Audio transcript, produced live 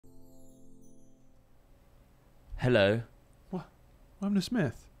Hello. What? I'm the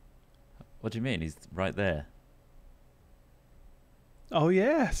Smith. What do you mean? He's right there. Oh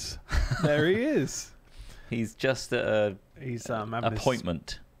yes, there he is. He's just at a He's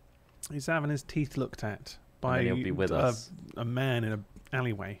appointment. He's having his teeth looked at And by then he'll be with us. a man in an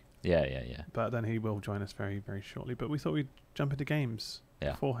alleyway. Yeah, yeah, yeah. But then he will join us very, very shortly. But we thought we'd jump into games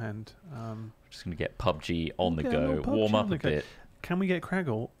beforehand. We're just going to get PUBG on the go, PUBG warm up on the a go. bit. Can we get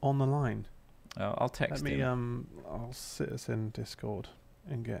Craggle on the line? I'll text Let me, him. I'll sit us in Discord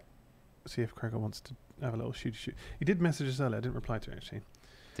and see if Craggle wants to have a little shoot. He did message us earlier. I didn't reply to it, actually.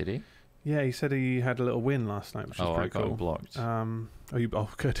 Did he? Yeah, he said he had a little win last night, which was pretty cool. I got blocked. Oh,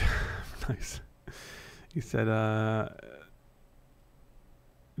 good. Nice. He said,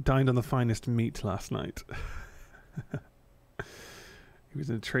 dined on the finest meat last night. He was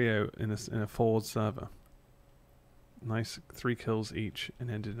in a trio in a Ford server. Nice 3 kills each and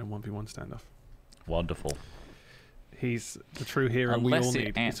ended in a 1v1 standoff. Wonderful. He's the true hero we all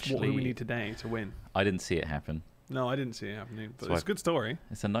need. It's what we need today to win. I didn't see it happen. No, I didn't see it happening, but So it's a good story.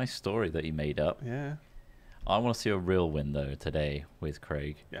 It's a nice story that he made up. Yeah. I want to see a real win, though, today with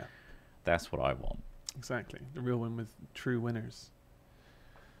Craig. Yeah. That's what I want. Exactly. The real win with true winners.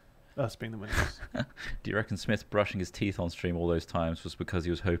 Us being the winners. Do you reckon Smith brushing his teeth on stream all those times was because he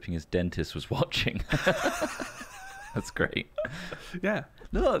was hoping his dentist was watching? That's great. Yeah.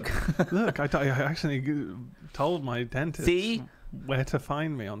 Look. Look, I actually told my dentist where to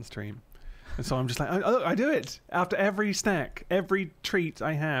find me on stream. And so I'm just like, I do it. After every snack, every treat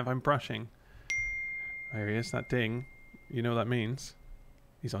I have, I'm brushing. There he is, that ding. You know what that means.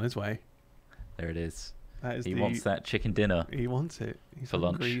 He's on his way. There it is. He wants that chicken dinner. He wants it. He's for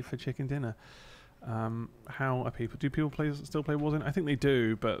hungry lunch. For chicken dinner. How are people? Do people still play Warzone? I think they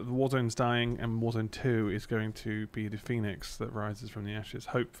do, but Warzone's dying, and Warzone 2 is going to be the phoenix that rises from the ashes,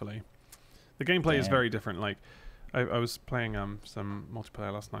 hopefully. The gameplay is very different. Like, I was playing some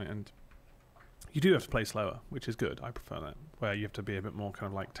multiplayer last night, and you do have to play slower, which is good. I prefer that, where you have to be a bit more kind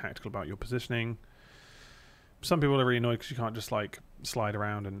of like tactical about your positioning. Some people are really annoyed because you can't just like slide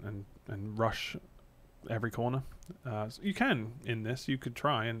around and rush every corner. So you can in this. You could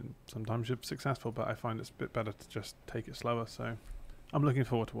try, and sometimes you're successful, but I find it's a bit better to just take it slower. So I'm looking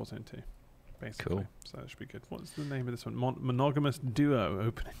forward to Warzone 2, basically. Cool. So that should be good. What's the name of this one? Monogamous Duo,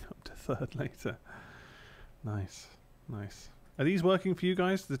 opening up to 3rd later. Nice, nice. Are these working for you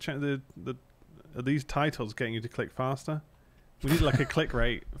guys? Are these titles getting you to click faster? We need like a click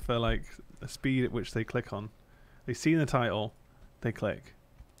rate for like the speed at which they click on. They see the title, they click.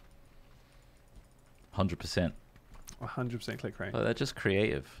 100%. 100% click rate. But they're just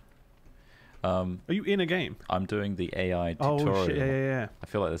creative. Are you in a game? I'm doing the AI tutorial. Oh shit! Yeah. I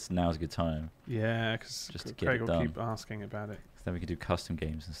feel like now's a good time. Yeah, because Craig will keep asking about it. Then we can do custom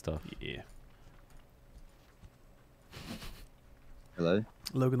games and stuff. Yeah. Hello.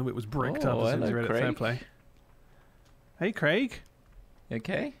 Logan the Wit was bricked up as soon as he read it. Fair play. Hey, Craig. You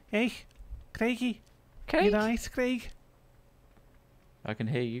okay? Hey, Craigie. Craig? You nice, Craig? I can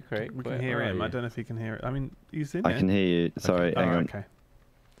hear you, Craig. We can hear him. I don't know if he can hear it. I mean, he's in I can hear you. Sorry, hang on. Okay.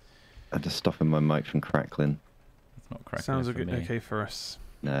 I'm just stopping my mic from crackling. It's not crackling. Sounds okay for us.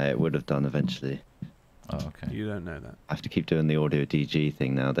 No, it would have done eventually. Oh, okay. You don't know that. I have to keep doing the audio DG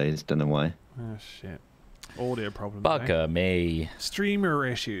thing nowadays. Don't know why. Oh, shit. Audio problems. Bugger me. Streamer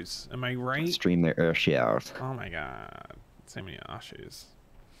issues. Am I right? Streamer issues. Oh my god. So many issues.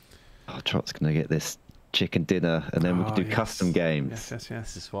 Oh, Trot's going to get this chicken dinner, and then we can do custom games. Yes.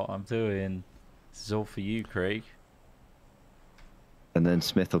 This is what I'm doing. This is all for you, Craig. And then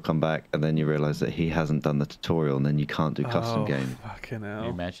Smith will come back, and then you realise that he hasn't done the tutorial, and then you can't do custom games. Fucking hell. Can you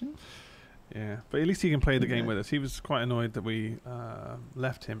imagine? Yeah, but at least he can play the game with us. He was quite annoyed that we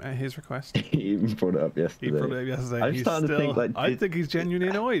left him at his request. He even brought it up yesterday. He brought it up yesterday. I'm starting to think like... I think he's genuinely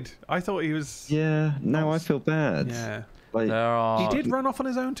annoyed. I thought he was... Yeah, now I feel bad. Yeah. Like, he did run off on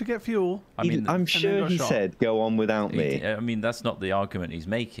his own to get fuel. I mean, I'm sure he said, go on without me. I mean, that's not the argument he's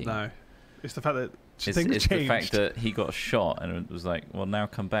making. No. It's the fact that it's changed. The fact that he got shot and it was like, well, now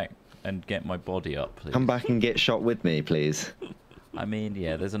come back and get my body up, please. Come back and get shot with me, please. I mean,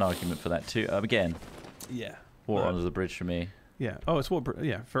 yeah, there's an argument for that too. Again, yeah, water under the bridge for me. Yeah. Oh, it's water.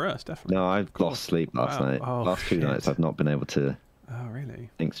 Yeah, for us, definitely. No, I've lost sleep last night. Oh, last 2 nights, I've not been able to. Oh, really?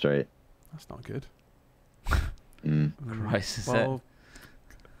 Think straight. That's not good. Christ, is well,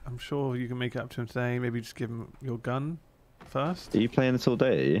 I'm sure you can make it up to him today. Maybe just give him your gun first. Are you playing this all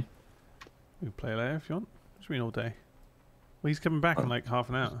day, are you? We can play later if you want. What do you mean all day? Well, he's coming back in like half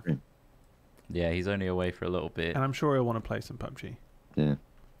an hour. Yeah, he's only away for a little bit. And I'm sure he'll want to play some PUBG. Yeah.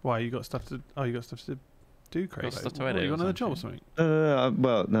 Why, you got stuff to... Oh, you got stuff to do? do, Craig? Got stuff to What, edit you got or another job or something? something?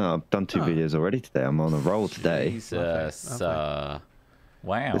 Well, no, I've done 2 Oh. videos already today. I'm on a roll today. Jesus. Lovely.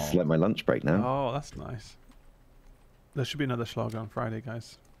 Wow. This is like my lunch break now. Oh, that's nice. There should be another slog on Friday,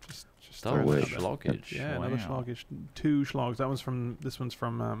 guys. Just Double throwing it out there. schloggage. Yeah, wow. another slogish. 2 slogs. This one's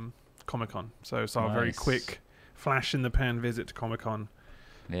from Comic Con. So it's our very Nice. quick flash in the pan visit to Comic Con.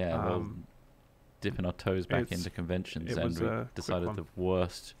 Yeah, well, Um, dipping our toes back it's- into conventions, it and was we a quick decided one. the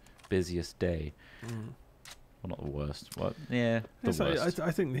worst, busiest day. Well, not the worst. Well, yeah, the Yes, worst.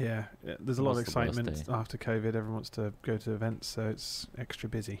 I think there's a lot of What's the worst excitement day? after COVID. Everyone wants to go to events, so it's extra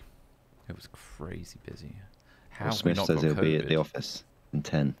busy. It was crazy busy. How Will have we Smith not says got he'll be at the COVID? office in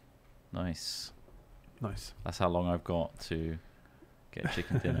 10. Nice. Nice. That's how long I've got to get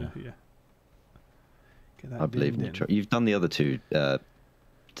chicken dinner. Yeah. Get that I believe in dimmed you. in. Troy. You've done the other 2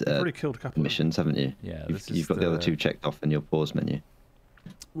 You've already killed a couple. missions, haven't you? Yeah, You've, this is you've got the other 2 checked off in your pause menu.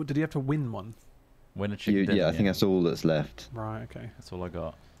 Well, did he have to win one? Win a chicken dinner. Yeah, I think that's all that's left. Right. Okay. That's all I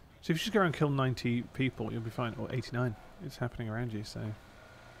got. So if you just go around and kill 90 people, you'll be fine. Or 89. It's happening around you, so.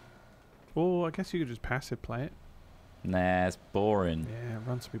 Or I guess you could just passive play it. Nah, it's boring. Yeah,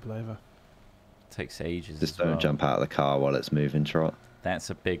 run some people over. Takes ages. Just as don't well. jump out of the car while it's moving, Trot. That's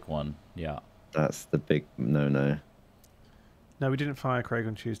a big one. Yeah. That's the big no-no. No, we didn't fire Craig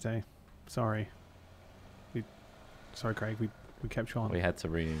on Tuesday. Sorry. Sorry, Craig. We kept you on. We had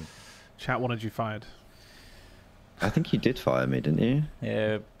to Chat wanted you fired. I think you did fire me, didn't you?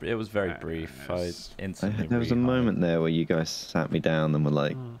 Yeah, it was very brief. I Yes. instantly. There was a rehired. moment there where you guys sat me down and were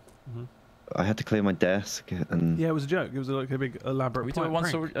like, Mm-hmm. I had to clear my desk and... Yeah, it was a joke. It was like a big elaborate We do it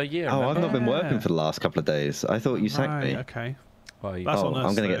once prank. a year. Oh, I've remember? not been working Yeah. for the last couple of days. I thought you sacked Right, me. okay. Well, That's on us, I'm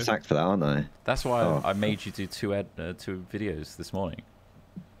going to though. get sacked for that, aren't I? that's why Oh. I made you do 2 videos this morning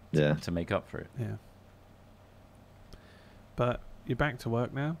Yeah. to make up for it. Yeah. But you're back to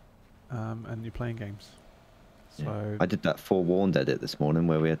work now, and you're playing games. So I did that forewarned edit this morning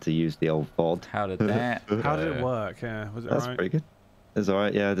where we had to use the old VOD. How did that? how did it go? work? Yeah, was it That's alright? pretty good. It's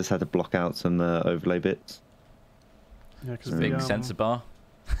alright, yeah. I just had to block out some overlay bits. Yeah, because Big sensor bar.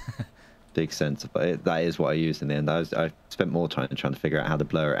 Big sense, but that is what I used in the end. I spent more time trying to figure out how to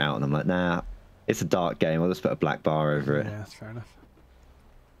blur it out, and I'm like, nah, it's a dark game. I'll just put a black bar over it Yeah, that's fair enough.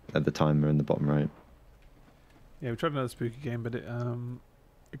 at the timer in the bottom right. Yeah, we tried another spooky game, but it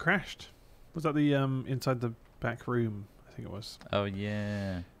crashed. Was that the inside the back room? I think it was. Oh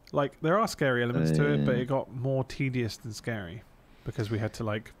yeah. Like there are scary elements to it, but Yeah. it got more tedious than scary because we had to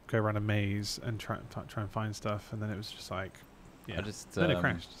like go around a maze and try and find stuff, and then it was just like, yeah. I just then it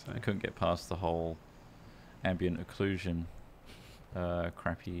crashed. So. I couldn't get past the whole ambient occlusion.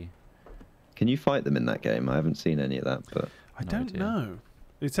 Crappy. Can you fight them in that game? I haven't seen any of that, but I No don't idea. know.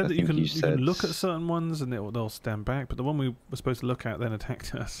 It said I that you think can you you can look said- at certain ones and they'll stand back, but the one we were supposed to look at then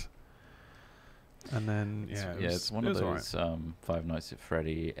attacked us. And then It's one it of was alright. those Five Nights at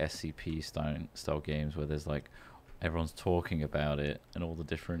Freddy SCP style games where there's like everyone's talking about it and all the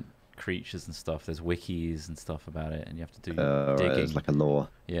different creatures and stuff. There's wikis and stuff about it, and you have to do right, digging. it's like a lore,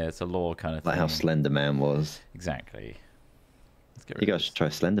 Yeah, it's a lore kind of like thing. how Slender Man was. Exactly. Let's get You rid of guys should try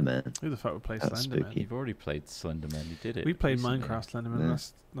Slender Man. Who the fuck would play That's Slenderman? spooky. You've already played Slenderman. You did it. We played recently. Minecraft Slenderman. Yeah.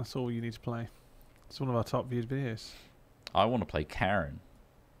 That's all you need to play. It's one of our top viewed videos. I want to play Karen.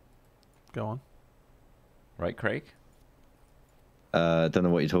 Go on. Right, Craig? Don't know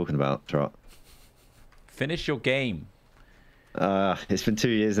what you're talking about, Trot. Finish your game. It's been 2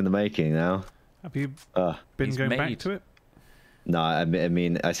 years in the making now. Have you Uh, been He's going back made- to it? no, I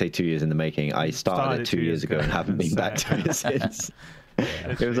mean, I say 2 years in the making. I started it 2 years ago and haven't been back to it since.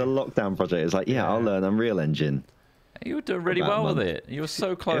 It was a lockdown project. It's like, yeah, I'll learn Unreal Engine. You were doing really About a well with month. it. You were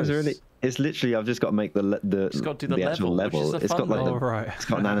so It close. was really. It's literally. I've just got to make the Just got to do the actual level, which is the It's got fun like bit. Oh, right. it's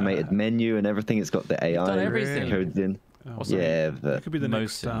got an animated menu and everything. It's got the AI done everything. codes in. Oh, What's wow. Yeah, You but could be the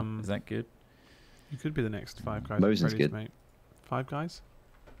next. Mosin. Is that good? You could be the next Five Guys Mosin's at Freddy's, good. mate. Five Guys?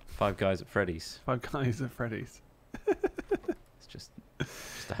 Five Guys at Freddy's. Five Guys at Freddy's. It's just a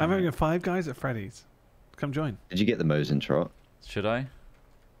I'm having hammer. a Five Guys at Freddy's. Come join. did you get the Mosin, Trot? Should I?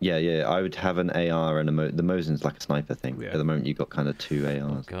 Yeah. I would have an AR and the Mosin's like a sniper thing. Yeah. At the moment, you got kind of 2 Oh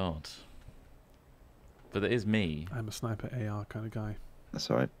ARs. God. But it is me. I'm a sniper AR kind of guy. That's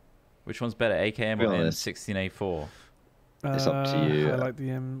all right. Which one's better, AKM Be or honest. M16A4? It's up to you. I like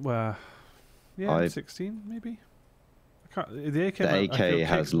the well, yeah, I- M16 maybe. I can't. The AK. The I feel AK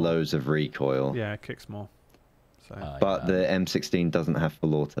has kicks more. loads of recoil, Yeah, it kicks more. So but the M16 doesn't have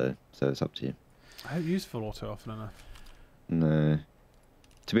full auto, so it's up to you. I don't use full auto often enough. No.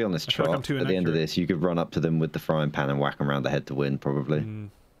 To be honest, I feel like I'm Trot, too at the end of inaccurate. this, you could run up to them with the frying pan and whack them around the head to win, probably. Mm,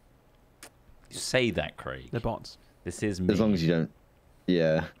 You say that, Craig. they're bots. This is me. As long as you don't.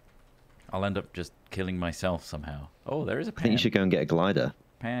 Yeah. I'll end up just killing myself somehow. Oh, there is a pan. I think you should go and get a glider.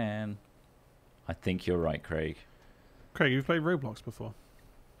 Pan. I think you're right, Craig. Craig, you've played Roblox before.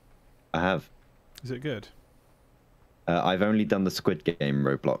 I have. Is it good? I've only done the Squid Game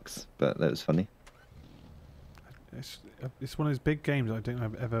Roblox, but that was funny. It's one of those big games I don't think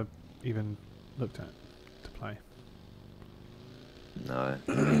I've ever even looked at to play. No,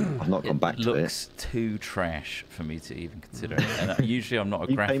 I've not gone back to it. It looks too trash for me to even consider it. And usually I'm not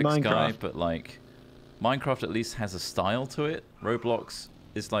a You play graphics guy, Minecraft? but like Minecraft at least has a style to it. Roblox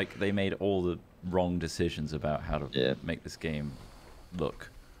is like they made all the wrong decisions about how to make this game look.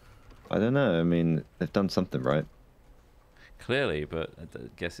 I don't know. I mean, they've done something right. Clearly, but I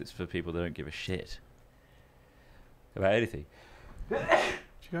guess it's for people that don't give a shit about anything. Do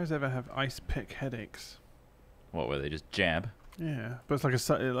you guys ever have ice pick headaches? What, where they just jab? Yeah, but it's like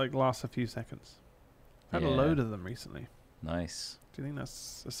it like lasts a few seconds. I had a load of them recently. Nice. Do you think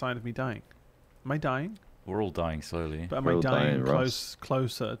that's a sign of me dying? Am I dying? We're all dying slowly. But am We're I all dying dying,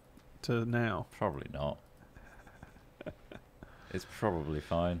 closer to now? Probably not. It's probably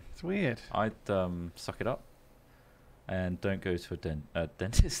fine. It's weird. I'd suck it up and don't go to a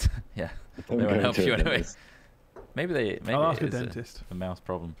dentist. Yeah, they won't help you anyway. Maybe I'll ask a it is dentist. a mouse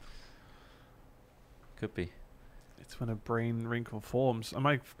problem. Could be. It's when a brain wrinkle forms. Am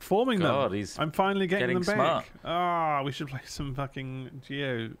I forming God, them? he's I'm finally getting them smart. back. Ah, we should play some fucking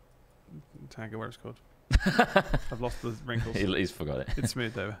Geo tag or whatever it's called. I've lost the wrinkles. He's forgot it. It's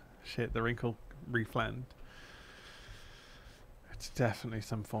smooth over. Shit, the wrinkle reflanned. It's definitely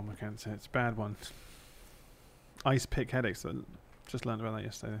some form of cancer. It's a bad one. Ice pick headaches. Just learned about that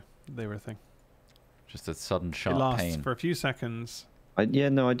yesterday. They were a thing. Just a sudden It sharp lasts pain. for a few seconds. Yeah,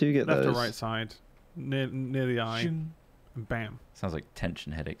 no, I do get Left those. or right side, near the eye, and bam. Sounds like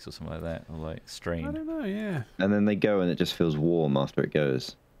tension headaches or something like that, or like strain. I don't know. Yeah. And then they go and it just feels warm after it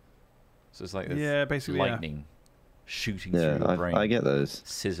goes. So it's like Basically lightning shooting Yeah, through your brain, I get those.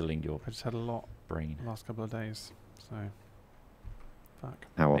 sizzling your I just had a lot brain. the last couple of days, so fuck.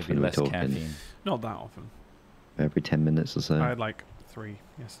 How Maybe often are we less talking? caffeine. Not that often. Every 10 minutes or so. I had like 3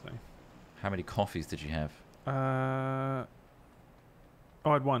 yesterday. How many coffees did you have? I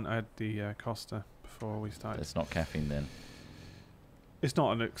had one. I had the Costa before we started. It's not caffeine then. It's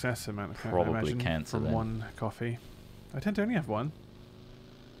not an excessive amount of caffeine, I Probably imagine, cancer from then. one coffee. I tend to only have one.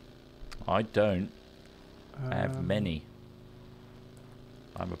 I don't. I have Um, many.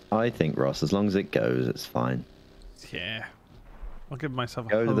 I think, Ross, as long as it goes, it's fine. Yeah. I'll give myself a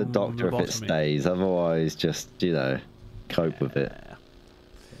Go to the home doctor if it lobotomy. stays. Otherwise, just, cope with it.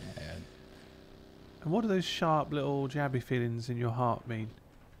 Yeah. And what do those sharp little jabby feelings in your heart mean?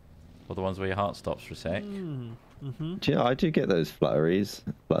 Or the ones where your heart stops for a sec. Mm-hmm. Do you know, I do get those flutteries.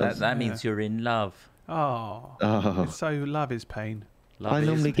 That Yeah. means you're in love. Oh. Oh. It's so love is pain. Love I is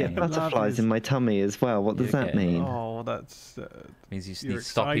normally pain. get butterflies is- in my tummy as well. What does You that get- mean? Oh, that's... Means you you're need to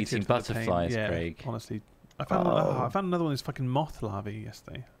stop excited eating for the pain. butterflies, Yeah, Craig. honestly. I Oh. found another one of those fucking moth larvae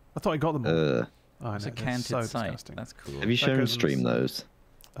yesterday. I thought I got them all. Uh, Oh, I It's know, a they're canted so site. disgusting. That's cool. have you shown goes- stream those?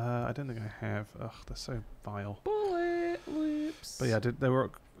 I don't think I have. Ugh, they're so vile. Bullet lips. But yeah, they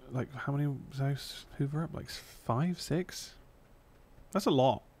were like, how many was those Hoover up? Like 5, 6? That's a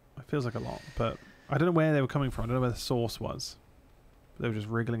lot. It feels like a lot, but I don't know where they were coming from. I don't know where the source was. They were just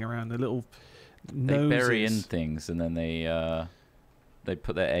wriggling around. The little They noses. bury in things and then they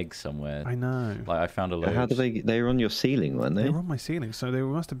put their eggs somewhere. I know. Like I found a load. How do they were on your ceiling, weren't They they? were on my ceiling, so they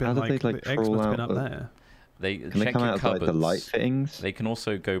must have been How did like, they, like, the eggs crawl must have been out up of- there. They Can check they come your out of cupboards. like the light fittings? They can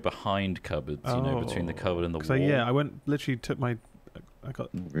also go behind cupboards, between the cupboard and the wall. So yeah, I literally took my, I got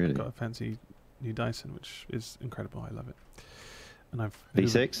Really? a fancy new Dyson, which is incredible. I love it. And I've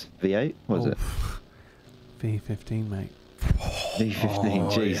V6? V8? What is it? V15, mate. V15,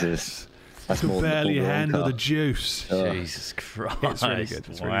 Oh, Jesus. That's Could more than barely the Formula One handle car. the juice. Ugh. Jesus Christ! It's really good.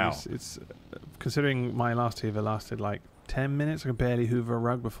 It's really wow. good. It's considering my last Hoover lasted like 10 minutes. I could barely Hoover a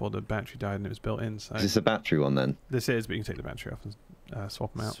rug before the battery died and it was built in. So Is this a battery one then? this is, but you can take the battery off and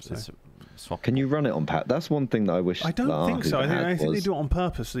swap them out. So. Swap. Can you run it on pat? That's one thing that I wish. I don't that think so. Hoover I had think they was- do it on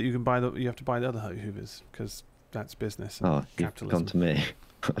purpose so that you can buy you have to buy the other Hoovers because that's business and Oh, you've capitalism. gone to me.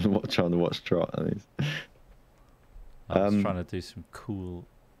 I'm trying to watch Trot. I mean, I was Um, trying to do some cool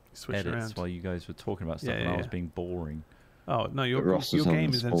Switch edits around. while you guys were talking about stuff, Yeah, and I yeah, was yeah. being boring. Oh no, your Ross was on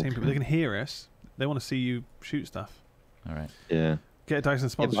game the is entertaining people. They sport. can hear us. They want to see you shoot stuff. All right. yeah. Get a Dyson Yeah,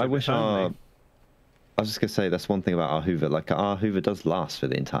 sponsorship. but I wish if only. I was just gonna say that's one thing about our Hoover. Like our Hoover does last for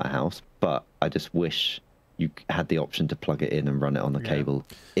the entire house, but I just wish you had the option to plug it in and run it on the Yeah. cable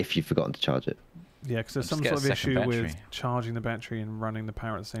if you've forgotten to charge it. Yeah, because there's Just some get a sort of second issue with battery. charging the battery and running the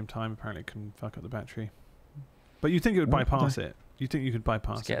power at the same time. Apparently, it can fuck up the battery. But you'd think it would What did bypass it. You think you could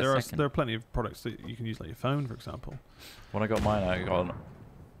bypass Just it? get a second. There are plenty of products that you can use, like your phone, for example. When I got mine, I got an...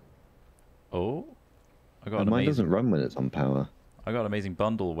 Oh? I got an Mine amazing... doesn't run when it's on power. I got an amazing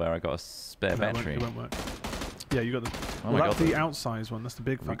bundle where I got a spare battery. It won't work. Yeah, you got the... Oh well, my that's God, the outsize one. That's the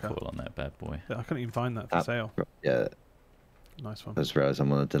big fucker. recoil on that bad boy. Yeah, I couldn't even find that for sale. Yeah, Nice one. I just realised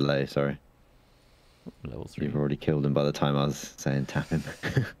I'm on a delay, sorry. Level 3. You've already killed him by the time I was saying tap him.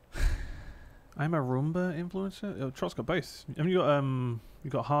 I'm a Roomba influencer. Oh, Trot's got both. Haven't you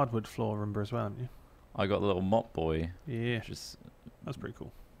got hardwood floor Roomba as well, haven't you? I got the little mop boy. Yeah. Which is That's pretty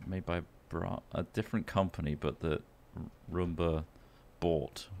cool. made by a different company, but the Roomba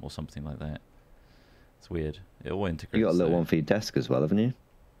bought or something like that. It's weird. It all integrates. You got a little though. one for your desk as well, haven't you?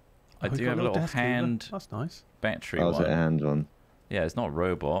 I Oh, you do got have a little desk Roomba? hand That's nice. battery Oh, is one. it a hand one? Yeah, it's not a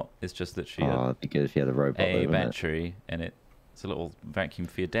robot. It's just literally Oh, it'd be good if you had a robot. a though, wouldn't it? battery, and it's a little vacuum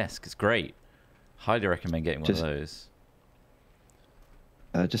for your desk. It's great. Highly recommend getting one of those.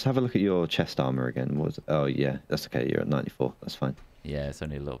 Just have a look at your chest armor again. What was it? Oh yeah, that's okay. You're at 94. That's fine. Yeah, it's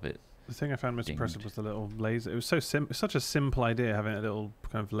only a little bit. The thing I found most Dinged. impressive was the little laser. It was it's such a simple idea having a little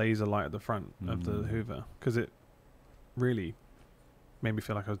kind of laser light at the front of the Hoover, because it really made me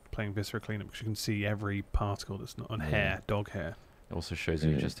feel like I was playing Viscera Cleanup, because you can see every particle that's not on hair, dog hair. It also shows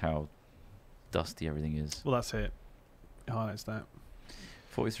you just how dusty everything is. Well, that's it. It highlights that.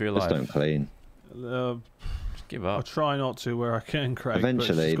 43 Just alive. don't clean. Just give I'll up. try not to where I can, Craig.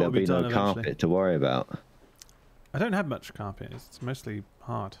 Eventually, there'll be no carpet to worry about. I don't have much carpet. It's mostly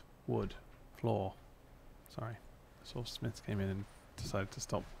hard wood floor. Sorry. Saw Smith came in and decided to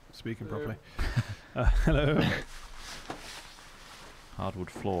stop speaking properly. Hello.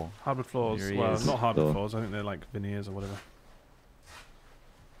 Hardwood floor. Hardwood floors. Here he Well, is. not hardwood Door. floors. I think they're like veneers or whatever.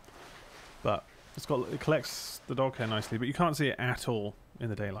 But it collects the dog hair nicely, but you can't see it at all in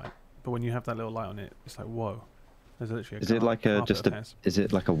the daylight. But when you have that little light on it, it's like, whoa. There's literally Is it like a Is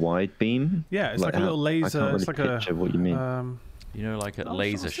it like a wide beam? Yeah, it's like a little laser. I can't really It's like picture what you mean. You know, like at I'll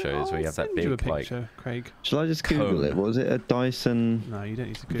laser shows where you have that send you a big, like, picture, Craig. Shall I just Google it? cone. What was it? A Dyson? No, you don't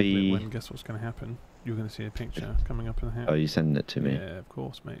need to Google V- it when guess what's going to happen. You're going to see a picture coming up in the house. Oh, you sending it to me? Yeah, of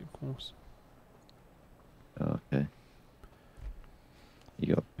course, mate, of course. Oh, okay.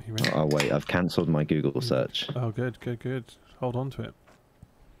 You got. Are you ready? Oh wait, I've cancelled my Google search. Oh, good. Hold on to it.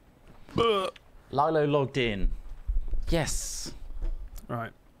 Lilo logged in. Yes.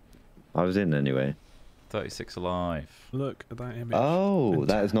 Right, I was in anyway. 36 alive. look at that image. Oh, And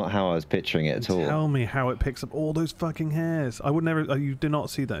that is not how I was picturing it at all. Tell me how it picks up all those fucking hairs. I would never. You do not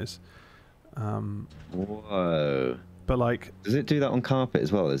see those. Whoa. But like, Does it do that on carpet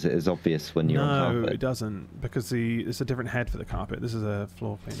as well? Is it as obvious when you're on no, carpet? it doesn't, because it's a different head for the carpet. This is a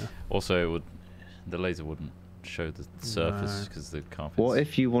floor cleaner. Also, the laser wouldn't show the surface No. because the carpet. What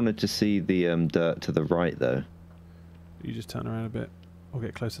if you wanted to see the dirt to the right though? You just turn around a bit, or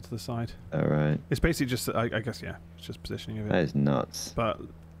get closer to the side. All right. It's basically just, I guess, yeah, it's just positioning of it. That is nuts. But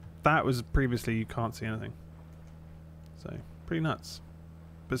that was previously you can't see anything. So pretty nuts.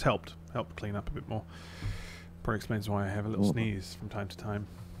 But it's helped clean up a bit more. Probably explains why I have a little Ooh. sneeze from time to time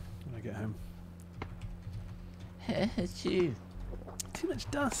when I get home. It's you. Too much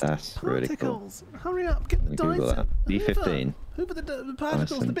dust. That's really cool. Hurry up, get Let me Google that. B15. Hoover the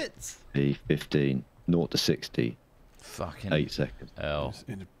particles, the Dyson. bits. B15. 0 to 60. Fucking 8 seconds. hell.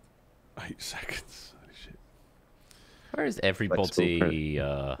 In 8 seconds. Holy shit. Where is everybody?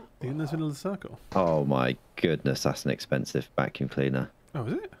 Are you in the middle of the circle? Oh my goodness, that's an expensive vacuum cleaner. Oh,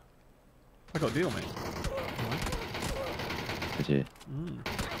 is it? I got a deal, mate. Did you?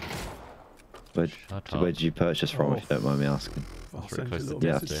 Shut Where up. did you purchase from, Oh. if you don't mind me asking? I'll That's very send you a close to little the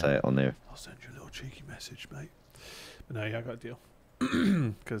You have to message. say it on there. I'll send you a little cheeky message, mate. But no, yeah, I got a deal.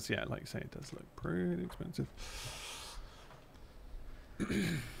 Because, yeah, like you say, it does look pretty expensive.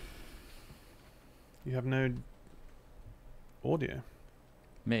 You have no audio.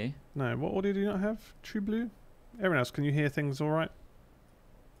 Me? No, what audio do you not have? True Blue? Everyone else, can you hear things all right?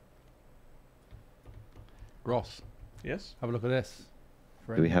 Ross, Yes? have a look at this.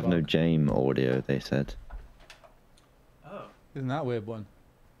 Do we have no Jame audio, they said. Oh. Isn't that a weird one?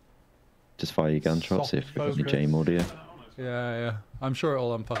 Just fire your gunshot, see if we've got any Focus. Jame audio. Yeah. I'm sure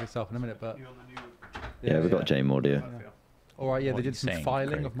it'll unfuck itself in a minute, but Yeah, we've got Jame audio. All right, yeah, What they are did you some saying, filing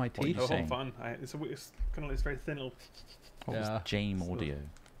Craig? of my What are you teeth. Oh, saying? fun. It's kind of, it's very thin little... What was Yeah. Jame audio?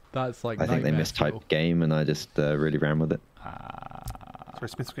 That's like I think they nightmare mistyped fuel. game and I just really ran with it. Sorry,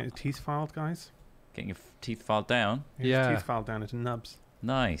 Smith's getting his teeth filed, guys. Getting your teeth filed down? His Yeah. teeth filed down into nubs.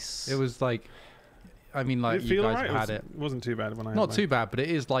 Nice. It was like, I mean, like Did it you feel guys alright? have had it. It wasn't too bad when I had Not mine. too bad, but it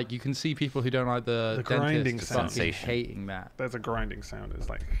is like you can see people who don't like the grinding dentist sound. fucking Sensation. hating that. There's a grinding sound. It's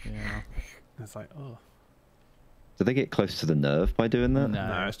like... Yeah. It's like, oh. Do they get close to the nerve by doing that?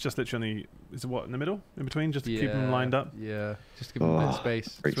 No, it's just literally. Is it what in the middle, in between, just to keep them lined up? Yeah, just to give them a bit of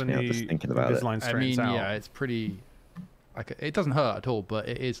space. Freaks me out just thinking about it. I mean, yeah, it's pretty. Like, it doesn't hurt at all, but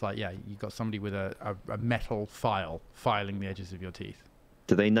it is like, yeah, you've got somebody with a metal file filing the edges of your teeth.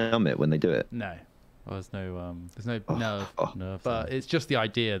 Do they numb it when they do it? No. Well, there's no nerve. But it's just the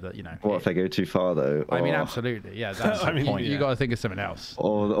idea that, you know. What if they go too far though? I mean, absolutely, yeah. That's the point. You got to think of something else.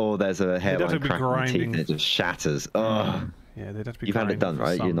 Or there's a hairline crack in the teeth and it just shatters. Oh. Yeah, they'd have to be. You've had it done,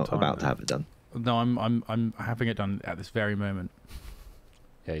 right? You're not about to have it done. No, I'm having it done at this very moment.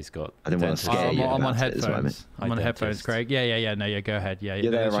 Yeah, he's got. I didn't want to scare you. I'm on headphones. I'm on headphones, Craig. Yeah. No, go ahead. Yeah,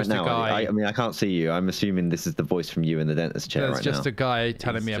 you're there right now. I mean, I can't see you. I'm assuming this is the voice from you in the dentist chair right now. There's just a guy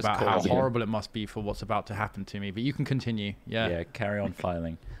telling me about how horrible it must be for what's about to happen to me. But you can continue. Yeah. Yeah, carry on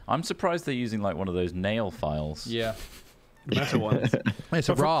filing. I'm surprised they're using like one of those nail files. Yeah. Metal ones. It's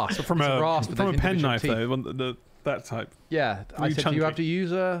a rasp. From a penknife though. That type. Yeah, I said, do you have to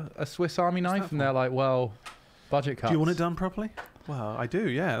use a Swiss Army knife? And they're like, well, budget cuts. Do you want it done properly? Well, I do,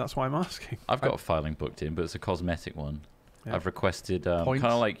 yeah. That's why I'm asking. I've got a filing booked in, but it's a cosmetic one. Yeah. I've requested kind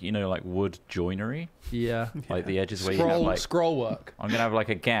of like, like wood joinery. Yeah. Like the edges where you have like... Scroll work. I'm going to have like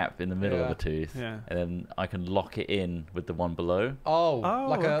a gap in the middle of a tooth. Yeah. And then I can lock it in with the one below.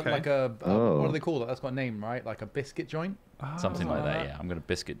 Like a what do they call that? That's got a name, right? Like a biscuit joint? Something like that, yeah. I'm going to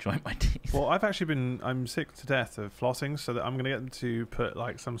biscuit joint my teeth. Well, I've actually I'm sick to death of flossing, so that I'm going to get them to put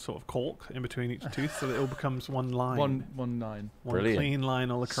like some sort of cork in between each tooth so that it all becomes one line. One Brilliant. Clean line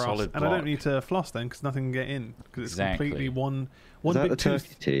all across. Solid and block. I don't need to floss then because nothing can get in. Because it's completely one Is that big the tooth.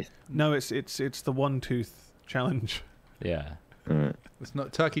 turkey teeth? No, it's the one tooth challenge. Yeah. It's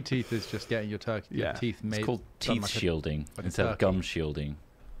not turkey teeth. Is just getting your teeth made. It's called teeth shielding instead of gum shielding.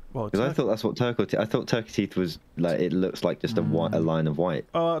 Well, because I thought that's what I thought turkey teeth was like. It looks like just a line of white.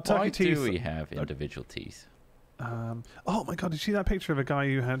 Why do we have individual teeth? Oh my god! Did you see that picture of a guy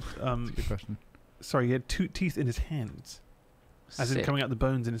who had? That's a good question. Sorry, he had two teeth in his hands, as in coming out the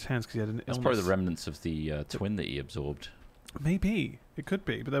bones in his hands because he had an illness. That's probably the remnants of the twin that he absorbed. Maybe it could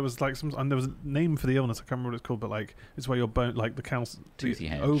be, but there was like there was a name for the illness. I can't remember what it's called, but like it's where your bone, like the toothy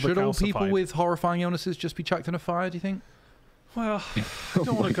hand. Should all people with horrifying illnesses just be chucked in a fire? Do you think? Well, I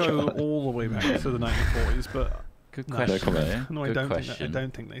don't want to go all the way back to the 1940s, but good question. No, I don't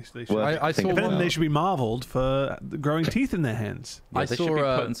think they should. Well, I saw one. They should be marvelled for growing teeth in their hands. Yeah, they should be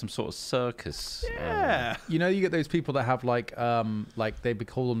put in some sort of circus. Yeah, you know, you get those people that have like they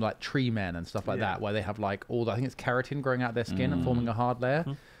call them like tree men and stuff like that, where they have like I think it's keratin growing out their skin and forming a hard layer.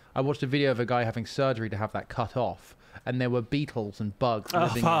 I watched a video of a guy having surgery to have that cut off, and there were beetles and bugs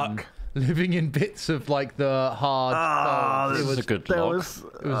living in bits of like the hard. It was a good log. It was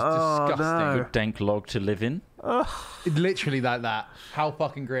disgusting. No. Good dank log to live in. Literally like that. How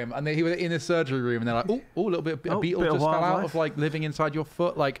fucking grim. And he was in a surgery room, and they're like, a little bit. A beetle just fell out of like living inside your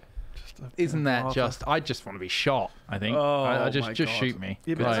foot. Like, isn't that just? I just want to be shot. I think. I just shoot me.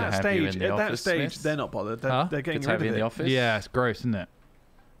 Yeah, but at that stage, they're not bothered. They're getting rid of it. In the office. Yeah, it's gross, isn't it?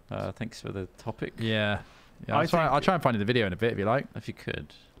 Thanks for the topic. Yeah. I'll try and find the video in a bit if you like. If you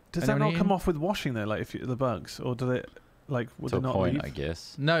could. Does that not come off with washing though? Like the bugs, or do they like would they not point, leave? I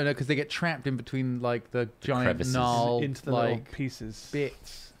guess. No, because they get trapped in between like the giant gnarled into the little pieces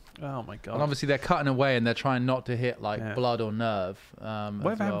bits. Oh my god! And obviously they're cutting away and they're trying not to hit like blood or nerve.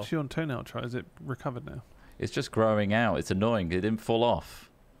 Whatever happened to your toenail? Is it recovered now? It's just growing out. It's annoying. It didn't fall off.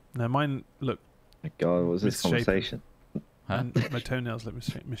 No, mine look. My god, what was this conversation? Huh? My toenails look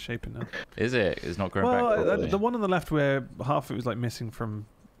misshapen now. Is it? It's not growing back properly. The one on the left where half of it was like missing from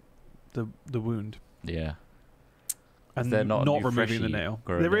the wound. Yeah. And they're not removing the nail.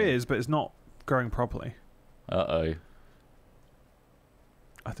 There is, but it's not growing properly. Uh-oh.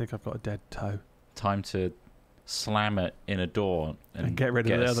 I think I've got a dead toe. Time to slam it in a door and get rid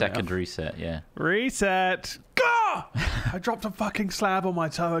of the other second nail. reset, yeah. Reset! Gah! I dropped a fucking slab on my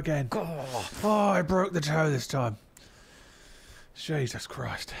toe again. Oh, I broke the toe this time. Jesus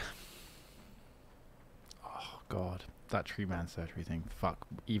Christ. Oh, God. That tree man surgery thing. Fuck.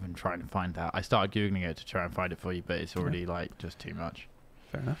 Even trying to find that. I started Googling it to try and find it for you, but it's already like just too much.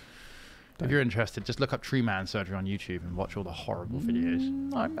 Fair enough. If you're interested, just look up tree man surgery on YouTube and watch all the horrible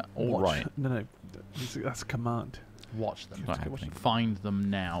videos. I'm all right. No. That's a command. Watch them. Find them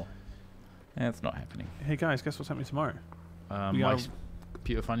now. Yeah, it's not happening. Hey guys, guess what's happening tomorrow? My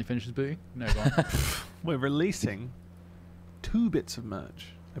computer finally finishes booting. No, go on. We're releasing 2 bits of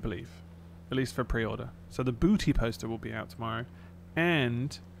merch, I believe. At least for pre-order. So the booty poster will be out tomorrow.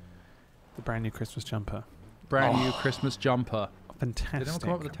 And the brand new Christmas jumper. Brand new Christmas jumper. fantastic. Did anyone come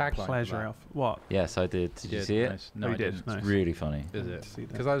up with a tagline for pleasure that? Elf. What? Yes, I did. Did you see it? Nice. No, Oh, I you did. didn't. Nice. It's really funny. Is I it? didn't see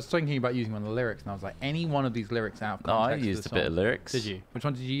that. Because I was thinking about using one of the lyrics, and I was like, any one of these lyrics out of No, I context. used a of the bit of song. lyrics. Did you? Which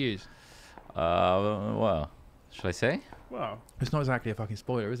one did you use? Well, should I say? Wow. It's not exactly a fucking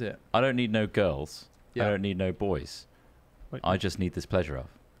spoiler, is it? I don't need no girls. Yeah. I don't need no boys. Wait. I just need this pleasure of.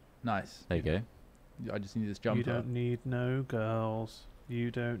 Nice. There you go. I just need this jumper. You don't need no girls. You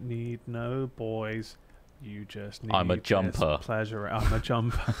don't need no boys. You just need I'm a this jumper. pleasure. I'm a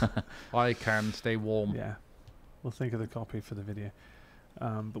jumper. I can stay warm. Yeah. We'll think of the copy for the video.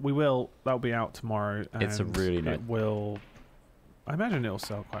 But we will. That'll be out tomorrow. And It's a really nice. It will. I imagine it'll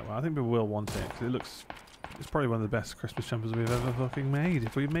sell quite well. I think people will want it 'cause it looks. It's probably one of the best Christmas jumpers we've ever fucking made.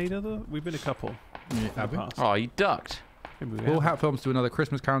 If we've made other, we've been a couple. Yeah, in have the we? past. Oh, you ducked. Maybe we Will have. Hat Films do another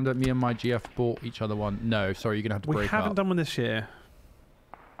Christmas calendar? Me and my GF bought each other one. No, sorry, you're gonna have to We break haven't up. done one this year.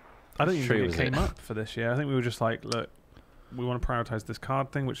 I don't Which even tree think was it came it? up for this year. I think we were just like, look, we want to prioritize this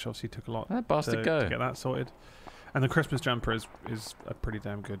card thing, which obviously took a lot That bastard to go. get that sorted. And the Christmas jumper is a pretty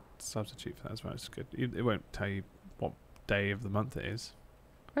damn good substitute for that as well. It's good. It won't tell you what day of the month it is.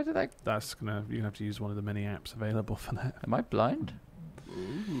 Where did that? You're gonna have to use one of the many apps available for that. Am I blind?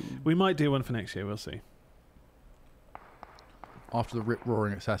 We might do one for next year. We'll see. After the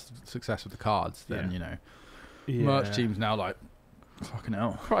rip-roaring success of the cards, then, Yeah. you know, Yeah. merch team's now like, fucking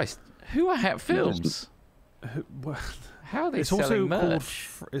hell. Christ, who are Hat Films? Well, How are they it's also selling called.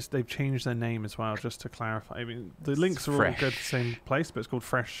 merch? They've changed their name as well, just to clarify. I mean, the links are all Fresh. go to the same place, but it's called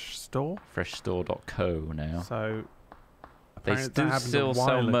Fresh Store. Freshstore.co now. So They apparently that do happened a still while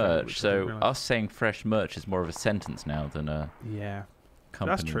sell ago, merch, which I didn't so realise. us saying fresh merch is more of a sentence now than a Yeah,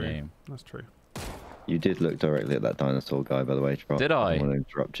 company true. name. that's true. You did look directly at that dinosaur guy, by the way. Trot. Did I? don't want to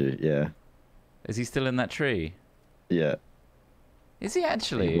interrupt you. Yeah. Is he still in that tree? Yeah. Is he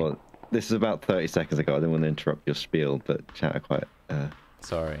actually? Well, this is about 30 seconds ago. I didn't want to interrupt your spiel, but chat are quite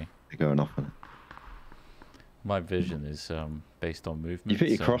Sorry, going off on it. my vision is based on movement. You put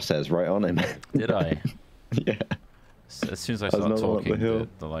your so- crosshairs right on him. Did I? Yeah. As soon as I That start was another one up the talking, hill.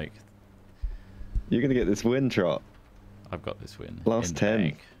 the like, You're going to get this win, Trot. I've got this win. Last in the 10.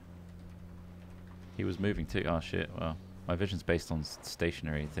 bag. He was moving too. Oh shit! Well, my vision's based on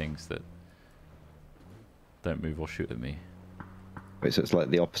stationary things that don't move or shoot at me. Wait, so it's like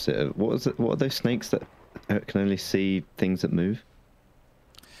the opposite of... What was it? What are those snakes that can only see things that move?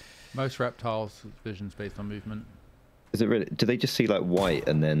 Most reptiles' vision's based on movement. Is it really? Do they just see like white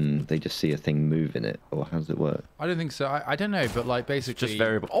and then they just see a thing move in it, or how does it work? I don't think so. I don't know, but like basically, Just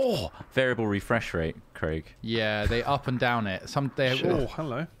variable. Oh, variable refresh rate, Craig. yeah, they up and down it. Oh,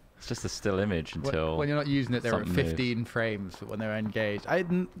 hello. It's just a still image until. When you're not using it, they're at something moves. 15 frames when they're engaged.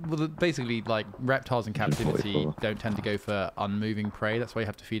 Well, basically, like reptiles in captivity 144. don't tend to go for unmoving prey. That's why you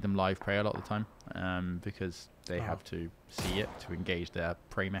have to feed them live prey a lot of the time, because they Oh. have to see it to engage their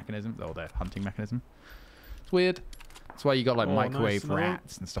prey mechanism or their hunting mechanism. It's weird. That's why you got like Oh, microwave nice little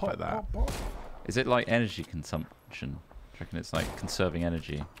rats and stuff like that. Pop, pop. Is it like energy consumption? Do you reckon it's like conserving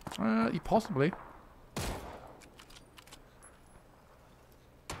energy? Possibly.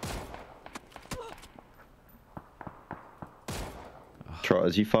 Trot,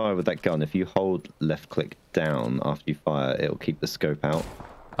 as you fire with that gun, if you hold left click down after you fire, it'll keep the scope out.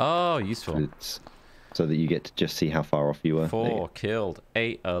 Oh, useful. It's, so that you get to just see how far off you were. 4 killed,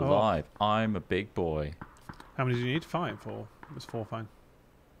 8 alive. I'm a big boy. How many do you need? 5 or was 4 fine?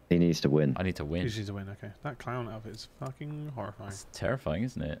 He needs to win. I need to He win. just needs to win. Okay, that clown outfit is fucking horrifying. It's terrifying,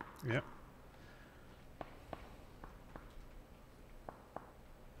 isn't it? Yep.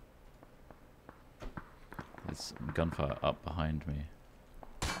 There's gunfire up behind me.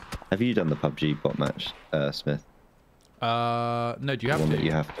 Have you done the PUBG bot match, Smith? No, do you The have one to? that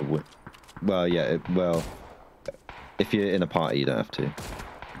you have to win. Well, yeah. Well, if you're in a party, you don't have to.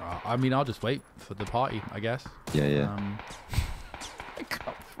 I mean, I'll just wait for the party, I guess. Yeah, yeah. I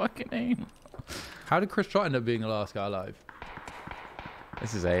can't fucking aim. How did Chris Trott end up being the last guy alive?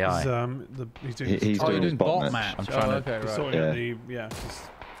 This is AI. He's doing. He's Oh, you're doing doing bot bot match. match. I'm trying to- okay, he's right. sorting Yeah. out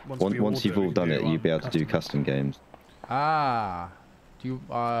the just Once you've all done it, you'll be able to do custom games. Ah. Do you,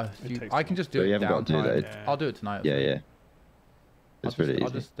 takes I can just do So it you haven't got to do downtime. that. I'll do it tonight. Yeah, yeah. I'll It's really I'll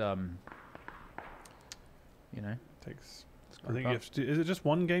easy. just, you know. Takes. I screw think up. you have to do, is it just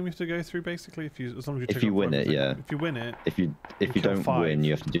one game you have to go through basically? As long as you If tick you off win it, everything. yeah. If you win it, If you You kill don't 5. win,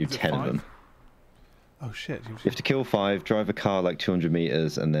 you have to do Is it 10 of 5? them. oh shit! You have to kill 5, drive a car like 200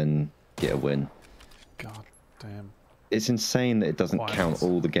 meters, and then get a win. God damn! It's insane that it doesn't Quiet. count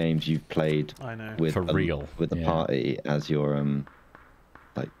all the games you've played I know. with For real, with the yeah. party as your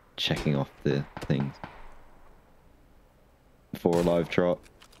like checking off the things. 4 alive, Trot.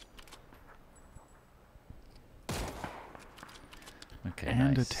 Okay,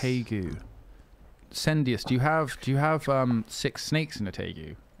 and nice. a tegu. Sendius, do you have 6 snakes in a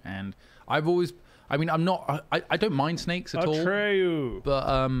tegu? And I've always, I mean, I don't mind snakes at all. Atreyu. But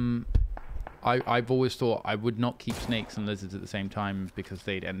I've always thought I would not keep snakes and lizards at the same time because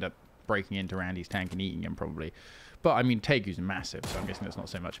they'd end up breaking into Randy's tank and eating him probably. But I mean, tegus are massive, so I'm guessing that's not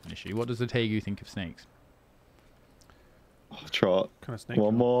so much of an issue. What does the tegu think of snakes? Oh, Trot. Kind of snake.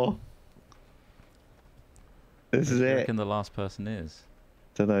 One more. This is Who do you it. reckon the last person is?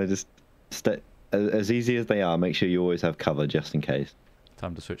 Don't know. Just as easy as they are. Make sure you always have cover just in case.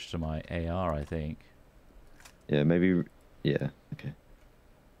 Time to switch to my AR, I think. Yeah, maybe. Yeah. Okay.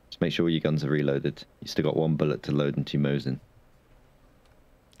 Just make sure your guns are reloaded. You still got 1 bullet to load into your Mosin.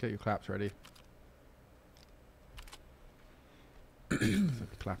 Get your claps ready.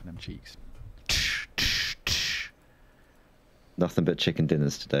 Clapping them cheeks. Nothing but chicken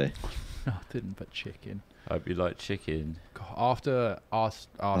dinners today. Oh, didn't but chicken. I hope you like chicken. God, after our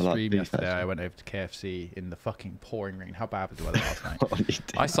like stream beef, yesterday, actually. I went over to KFC in the fucking pouring rain. How bad was the weather last night? Oh, you did.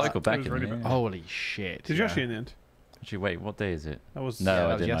 I cycled back was in really there. bad. Holy shit! Did you actually in the end? Actually, wait, what day is it? That was No, Yeah, I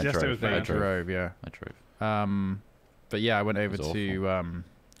that was didn't. I yesterday drove. was I bad. drove. Yeah. I drove. But yeah, I went over was to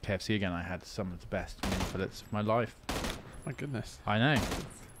KFC again. I had some of the best mini fillets of my life. My goodness. I know.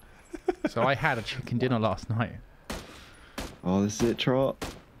 So I had a chicken dinner last night. Oh, this is it, Trot.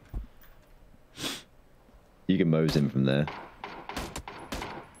 You can Mosin from there.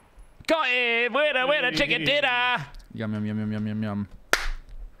 Got it! Winner, chicken dinner! Yum yum yum yum yum yum yum.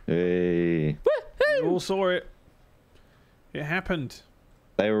 Hey. You all saw it. It happened.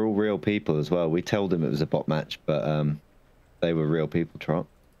 They were all real people as well. We told them it was a bot match, but they were real people, Trot.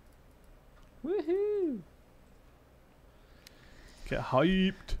 Woohoo! Get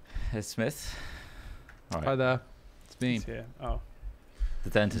hyped. Here's Smith. All Hi right. there. It's me. He's here. Oh. The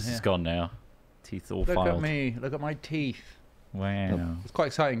dentist Yeah. is gone now. Teeth all Look filed. at me. Look at my teeth. Wow. It's quite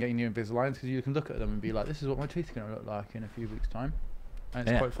exciting getting new Invisaligns because you can look at them and be like, this is what my teeth are going to look like in a few weeks' time. And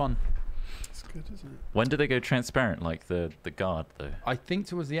it's Yeah. quite fun. It's good, isn't it? When do they go transparent, like the guard, though? I think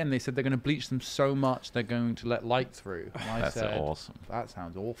towards the end they said they're going to bleach them so much they're going to let light through. And I That's said, awesome. that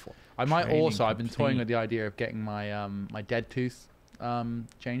sounds awful. I might Training also, I've been toying complete. with the idea of getting my my dead tooth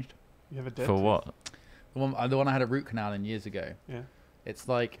changed. You have a dead For tooth? what? The one I had a root canal in years ago. Yeah. It's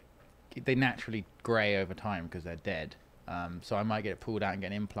like they naturally grey over time because they're dead. So I might get it pulled out and get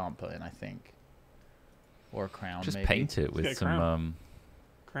an implant put in, I think. Or a crown, Just maybe. paint it get with a some. crown.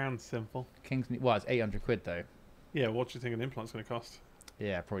 Crown's simple. Well, it's 800 quid though. Yeah, what do you think an implant's going to cost?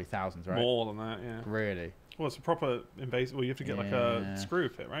 Yeah, probably thousands, right? More than that, yeah. Really? Well, it's a proper invasive. Well, you have to get like Yeah. a screw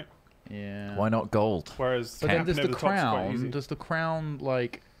fit, right? Yeah. Why not gold? Whereas But then tapping does over the top's quite crown? easy. Does the crown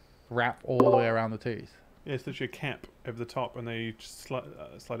like wrap all the way around the tooth? Yeah, it's literally a cap over the top, and they just slide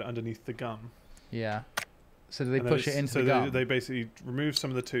it underneath the gum. Yeah. So do they And then push it it's- into so the gum? they basically remove some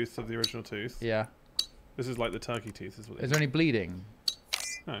of the tooth of the original tooth. Yeah. This is like the turkey teeth, is what they Is there any bleeding?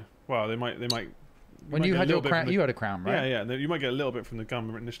 No. Well, they might. When you had your crown, you had a crown, right? Yeah, yeah. You might get a little bit from the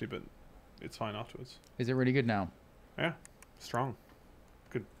gum initially, but it's fine afterwards. Is it really good now? Yeah, strong.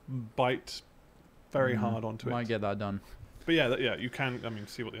 Could bite very hard onto Might it. get that done. But yeah, yeah, you can. I mean,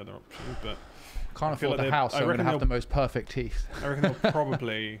 see what the other option is, but Can't I feel afford like the they- house, so I I'm gonna reckon have the they'll- most perfect teeth. I reckon they'll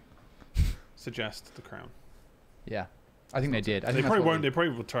probably suggest the crown. Yeah, I think they did. I They think that's probably what won't. They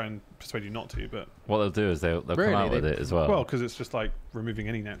probably will try and persuade you not to, but What they'll do is they'll Really? come out with They- it as well. well, because it's just like removing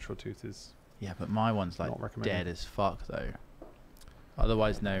any natural tooth is. Yeah, but my one's like Not recommended. dead as fuck though.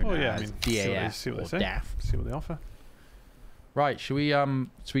 Otherwise known Oh yeah, I as mean, DAF see what or they say. DAF. See what they offer. Right, should we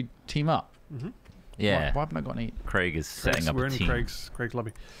team up? Mm-hmm. yeah. Why haven't I got any? Craig is setting up we're a in team. Craig's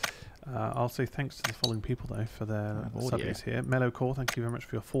lobby. I'll say thanks to the following people though for their Audio. subbies here. Mellowcore, thank you very much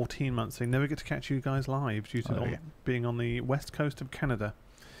for your 14 months. They never get to catch you guys live due to Oh, not yeah. being on the west coast of Canada.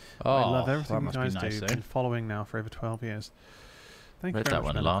 Oh, I love that everything you must guys be nice, do. eh? Been following now for over 12 years. Thank Read you very that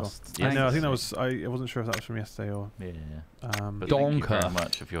much, one Mellowcore. last. I know. I think yesterday. that was. I wasn't sure if that was from yesterday or. Yeah. Um, But thank you Donker. very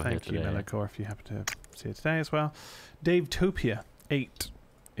much if you're thank you, here today. Mellowcore, if you happen to see it today as well. Dave Topia 8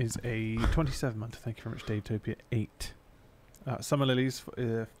 is a 27 month. Thank you very much, Dave Topia 8. Summer Lilies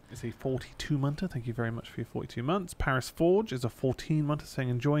is a 42 month. Thank you very much for your 42 months. Paris Forge is a 14 month, saying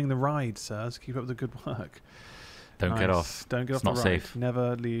enjoying the ride, sirs. Keep up the good work. Don't get Nice. off. Don't get It's off not the ride. safe.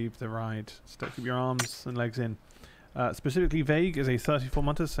 Never leave the ride. Keep your arms and legs in. Specifically, Vague is a 34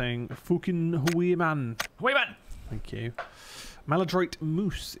 month, saying Fukin Hui Man. Wait, man. Thank you. Maladroit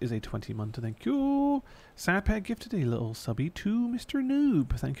Moose is a 20 month. Thank you. Sadpair gifted a little subby to Mr.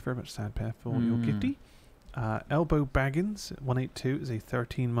 Noob. Thank you very much, Sadpair, for your gifty. Elbow Baggins 182 is a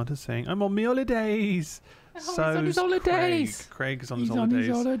 13 month, saying I'm on my holidays. he's on his holidays. Craig is on his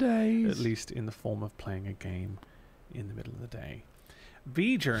holidays. At least in the form of playing a game in the middle of the day.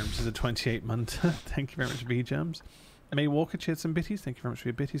 V Germs is a 28 month. Thank you very much, V Germs. May Walker cheered some bitties. Thank you very much for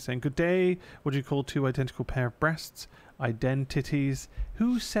your bitties. Saying good day. What do you call two identical pair of breasts? Identities.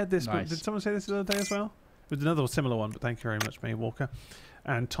 Who said this? Nice. Did someone say this the other day as well? It was another similar one, but thank you very much, May Walker.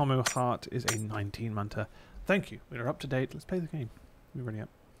 And Tomo Hart is a 19-month. Thank you. We're up to date. Let's play the game. We're ready up.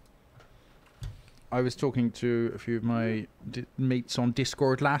 I was talking to a few of my mates on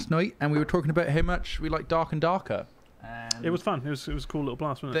Discord last night, and we were talking about how much we like Dark and Darker. And It was fun. It was a cool little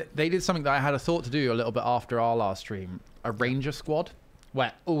blast, wasn't it? they did something that I had a thought to do a little bit after our last stream. A Ranger squad,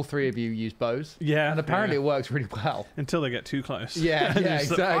 where all three of you use bows. Yeah. And apparently yeah. it works really well. Until they get too close. Yeah, And yeah, it's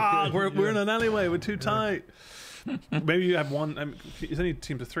like, exactly. we're in an alleyway. We're too tight. Maybe you have one. It's only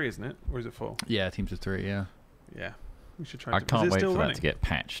teams of 3, isn't it? Or is it 4? Yeah, teams of 3, yeah. Yeah. We should try. I to, can't is it wait still for running? that to get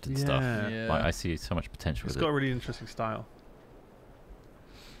patched and stuff. Yeah. Like, I see so much potential It's with got a it. really interesting style.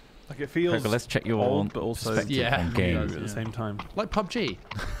 Like it feels Gregor, let's check your old, but also perspective Yeah. on new games. at the same time. Like PUBG.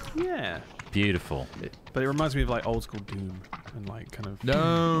 Yeah. Beautiful. But it reminds me of like old school Doom and like kind of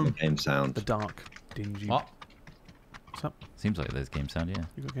No. Game sound. the dark, dingy. What? What's up? Seems like there's game sound, yeah.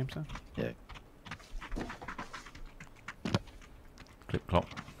 You got game sound? Yeah. Clip clop.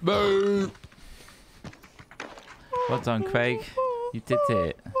 Boo. Well done, Craig. You did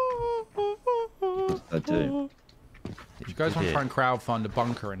it. I do. If you guys want to try and crowdfund a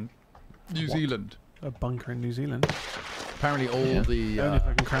bunker in New Zealand, A bunker in New Zealand. apparently all Yeah. the Only if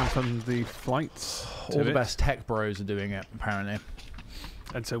I can crowdfund the flights. to all the it. best tech bros are doing it. Apparently,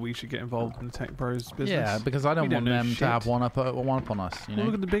 And so we should get involved in the tech bros business. yeah, because I don't We want know them shit. to have one up on us. You Well, know,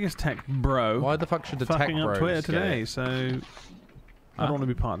 look at the biggest tech bro. why the fuck should the tech fucking bros up Twitter get today? it? So I don't want to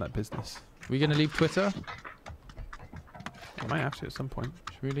be part of that business. Are we gonna leave Twitter? I might have to at some point.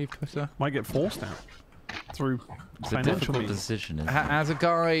 Should we leave Twitter? Might get forced out through It's a financial difficult means. decision, isn't it? As a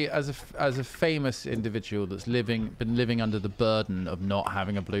guy, as a famous individual that's been living under the burden of not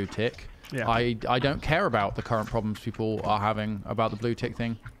having a blue tick, Yeah. I don't care about the current problems people are having about the blue tick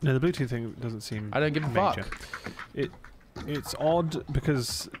thing. No, the Bluetooth thing doesn't seem. I don't give a major. fuck. It's odd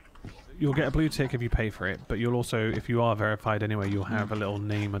because you'll get a blue tick if you pay for it, but you'll also, if you are verified anyway, you'll have a little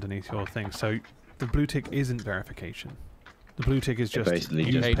name underneath your thing. So the blue tick isn't verification. The blue tick is just basically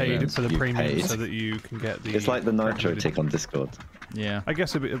you just paid means for the you premium paid. so that you can get the. It's like the Nitro recommended- tick on Discord. Yeah. I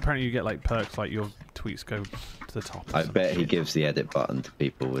guess apparently you get like perks, like your tweets go to the top. or I something. bet he gives the edit button to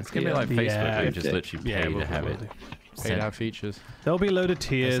people with It's going to the, be like Facebook, Yeah. where you just Yeah. literally Yeah, pay we'll to have do. it. Pay to have features. There'll be a load of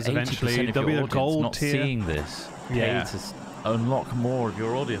tiers There's 80% eventually. of There'll be your a audience gold not tier. seeing this. Yeah. Pay to unlock more of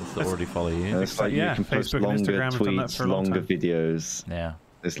your audience that That's- already follow you. it's like Yeah, you can post Facebook and longer Instagram have done that tweets, for a long longer time. videos. Yeah.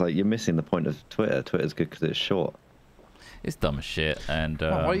 It's like you're missing the point of Twitter. Twitter's good because it's short. It's dumb as shit. And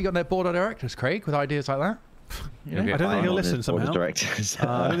Why you got that board of directors, Craig, with ideas like that? You know? You'll I get don't think I'm he'll on listen his board of somehow. directors.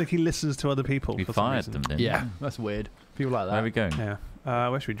 I don't think he listens to other people. we for some fired reason. them, didn't Yeah, that's weird. People like we? Where are we that. going? Yeah.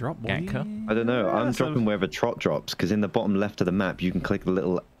 Where should we drop? boy? Gatka? I don't know. I'm Yeah, so- dropping wherever Trot drops because in the bottom left of the map you can click the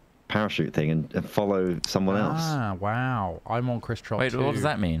little parachute thing and follow someone else. Ah, wow. I'm on Chris Trott Wait, too. what does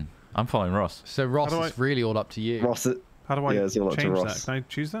that mean? I'm following Ross. So Ross, How do it's really all up to you. Ross, How do I Yeah, it's all up to change that? Ross. Can I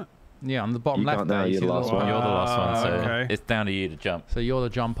choose that? Yeah, on the bottom You left can't there. now, you you're see the the last little one. You're the last one, so okay. it's down to you to jump. So you're the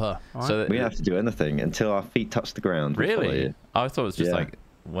jumper. All So right. that- we don't have to do anything until our feet touch the ground. We follow Really? you. I thought it was just Yeah. like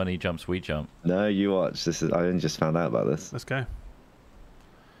when he jumps, we jump. No, you watch. This is. I only just found out about this. Let's go.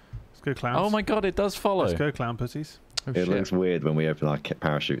 Let's go, clowns. Oh my god, it does follow. Let's go, clown pussies. Oh, It shit. looks weird when we open our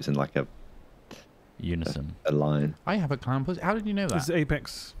parachutes in like Unison. a line. I have a clown pussy. How did you know This that? is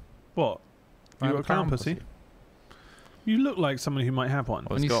Apex. What? I You have got a clown pussy? You look like someone who might have one.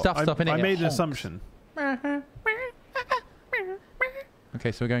 Well, When you got- stuff stuff in it, I it made an honks. assumption.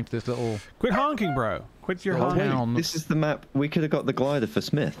 Okay, so we're going to this little. Quit honking, bro. Quit your Oh, honking. wait, down. this is the map. We could have got the glider for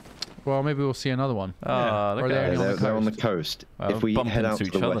Smith. Well, maybe we'll see another one. Oh, look Or at they're that. on They're, the they're on the coast. coast. Well, If we bump head out into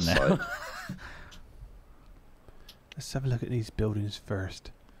to each the other west now. side, Let's have a look at these buildings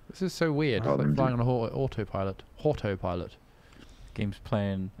first. This is so weird. Oh, It's like them flying on a autopilot. Autopilot. Game's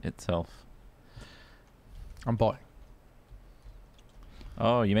playing itself. I'm buying.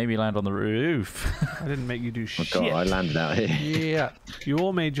 Oh, you made me land on the roof. I didn't make you do oh shit. god, I landed out here. Yeah. You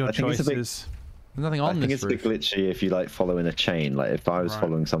all made your I think it's a bit- choices. There's nothing I on think this it's a bit roof. glitchy if you like follow in a chain. Like if I was Right.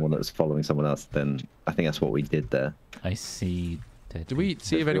 following someone that was following someone else, then I think that's what we did there. I see. Dead Did we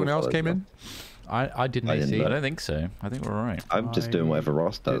see if There's anyone real else follows came now. in? I didn't I didn't see. I don't think so. I think we're alright. I'm just doing whatever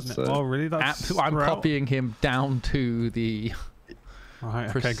Ross does. Didn't it? So. Oh, really? That's I'm throughout? copying him down to the Right,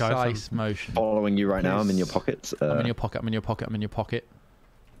 okay, precise guys. motion. Following you right now. I'm in your Please. pockets. I'm in your pocket. I'm in your pocket. I'm in your pocket.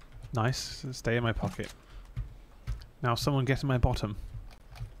 Nice. Stay in my pocket. Now, someone get in my bottom.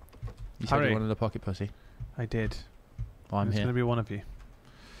 You said Hurry. you wanted a pocket pussy. I did. Well, I'm It's here. going to be one of you.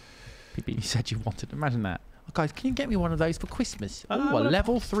 Beep, You beep. said you wanted. Imagine that. Oh, guys, can you get me one of those for Christmas? Oh, a look.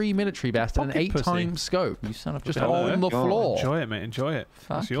 level 3 military vest and an Pocket pussy. 8-time scope. You son of a Just bitch. on the God. floor. Enjoy it, mate. Enjoy it.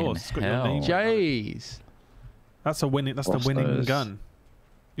 That's Fucking yours. It's got your hell. name. Jeez. That's a winning. That's the What's winning those? gun.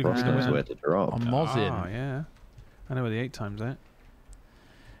 You Ross can knows win. where to drop. I'm mozzing. Ah, yeah. I know where the 8 times at.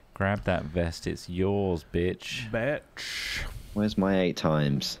 Grab that vest. It's yours, bitch. Bitch. Where's my 8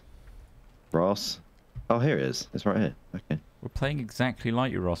 times? Ross? Oh, here it is. It's right here. Okay. We're playing exactly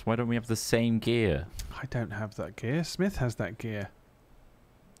like you, Ross. Why don't we have the same gear? I don't have that gear. Smith has that gear.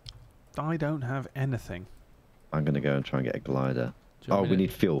 I don't have anything. I'm going to go and try and get a glider. Do you Oh, want we me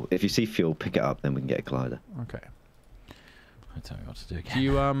need fuel. If you see fuel, pick it up, then we can get a glider. to- Okay. I tell you what to do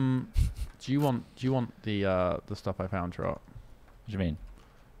again. Do you want the stuff I found, Trot? What do you mean?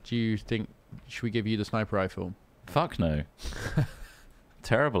 Do you think should we give you the sniper rifle? Fuck no.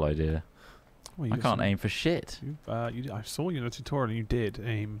 Terrible idea. Well, you I got can't some- aim for shit. I saw you in the tutorial and you did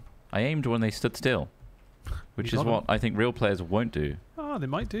aim. I aimed when they stood still, which You is got 'em. what I think real players won't do. Oh, they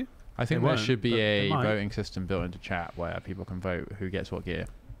might do. I think They there won't, should be but they a might. voting system built into chat where people can vote who gets what gear.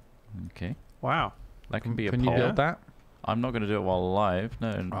 Okay, Wow. that can be a Can you poll. build that? I'm not going to do it while live.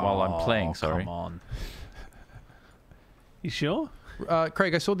 No, while I'm playing. Sorry. Come on. You sure?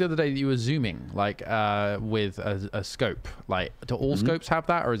 Craig, I saw the other day that you were zooming, like with a scope. Like, do all Mhm. scopes have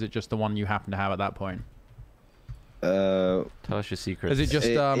that, or is it just the one you happen to have at that point? Uh, Tell us your secrets. Is it just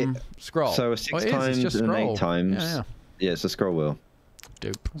scroll? so a Oh, 6 it is, it's times just and scroll. 8 times. Yeah, Yeah, it's a scroll wheel. yeah.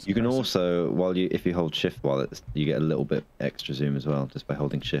 Dope. You can also, if you hold shift while it's, you get a little bit extra zoom as well, just by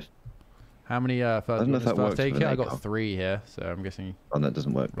holding shift. How many first, don't know if that works first aid with kit? an I got ACOG. 3 here, so I'm guessing Oh, that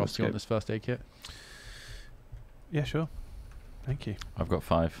doesn't work. with Ross, you want scope. this first aid kit? Yeah, sure. Thank you. I've got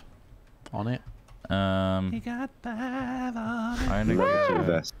 5. On it. I'm got 5 on gonna Level 2 go.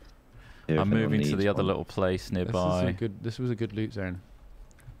 vest. Here if I'm anyone moving to needs the other one. little place nearby. This was a good loot zone.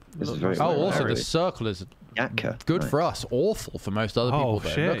 This is very Oh, Very also the very- circle is Yatka. good Nice. for us, awful for most other people. Oh, Though.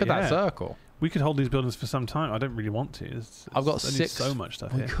 shit, Look at yeah. that circle. We could hold these buildings for some time. I don't really want to. I've got only 6. so much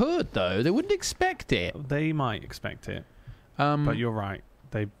stuff We here. could though. They wouldn't expect it. They might expect it, but you're right.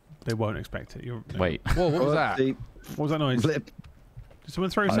 They won't expect it. You're, Wait. Whoa, what was that? See, What was that noise? flip. Did someone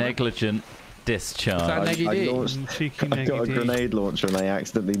throw something? Negligent discharge. Is that I, Neggy I D? launched. Cheeky I got a neggy D. grenade launcher and I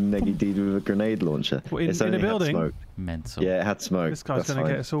accidentally neggy D'd with a grenade launcher. What, in It's a only had building? smoke. Mental. Yeah, it had smoke. This guy's That's going to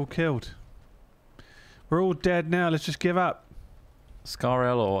fine. get us all killed. We're all dead now. Let's just give up. Scar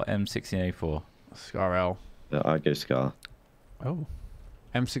L or M16A4? Scar L. Yeah, I go Scar. Oh.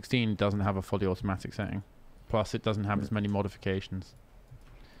 M16 doesn't have a fully automatic setting. Plus, it doesn't have as many modifications.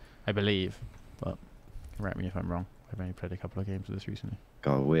 I believe, but correct me if I'm wrong. I've only played a couple of games with this recently.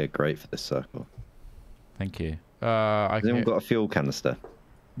 God, we're great for this circle. Thank you. I Has can anyone get got a fuel canister?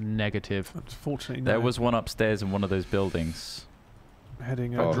 negative. Unfortunately, There no. was one upstairs in one of those buildings.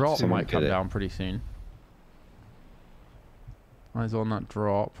 Heading Oh, over. Drop someone might did come it. down pretty soon. Eyes on that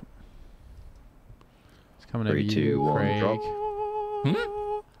drop. It's coming over 3, 2, you, 1, Craig. drop.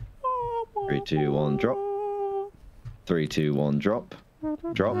 Hmm? 3, 2, 1, drop. 3, 2, 1, drop.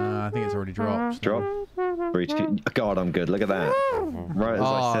 Drop. I think it's already dropped. Drop. 3, 2. God, I'm good. Look at that. Right as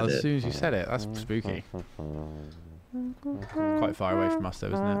I said as it. soon as you said it, that's spooky. Quite far away from us, though,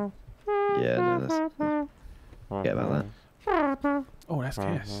 isn't it? Yeah, no, that's. Forget about that. Oh,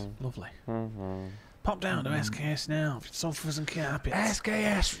 SKS. Lovely. Pop down to SKS now. Sulfurs and carpets.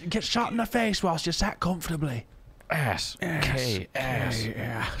 SKS, get shot in the face whilst you're sat comfortably. Ass. Yes. K-S.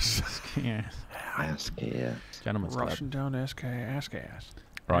 Yes. Yes. Ask, yeah. Gentlemen's club. Rushing down SKS.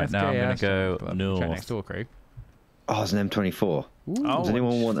 Right, now I'm going to go Check next north. door, Craig. Oh, it's an M24. Oh, Does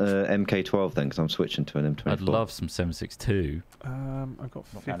anyone want a MK12 then? Because I'm switching to an M24. I'd love some 762. I've got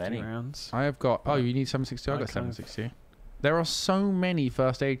Not found 50 any. rounds. I have got. Oh, you need 762. I got 762. There are so many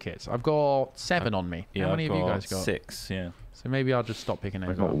first aid kits. I've got 7 on me. Yeah, How many I've of you guys got? 6, yeah. So maybe I'll just stop picking I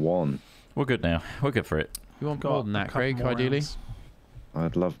those got up. 1. We're good now. We're good for it. You want Got more than a that, couple Craig, more ideally? rounds.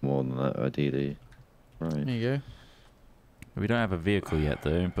 I'd love more than that, ideally. Right. There you go. We don't have a vehicle yet,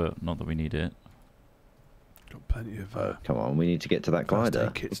 though, but not that we need it. Got plenty of Come on, we need to get to that first glider.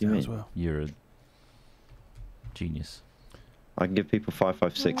 aid kits What do you now as mean? well. You're a genius. I can give people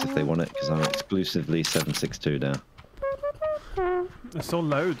 556 if they want it, because I'm exclusively 762 now. There's still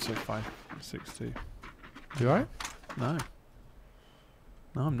loads of 5.62. You alright? No.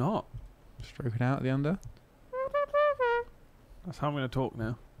 No, I'm not. Stroking out at the under? That's how I'm going to talk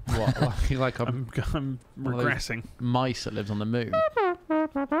now. What? He's like a I'm one of those- regressing. mice that lives on the moon.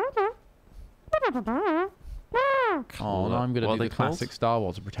 Oh, no, I'm going What to are do they the classic called? Star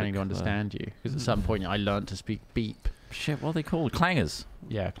Wars of pretending to Cl- understand you. Because at some point I learned to speak beep. Shit, what are they called? Clangers.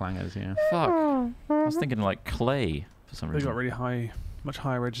 Yeah, clangers, yeah. Fuck. I was thinking like clay for some They've reason. got really high, much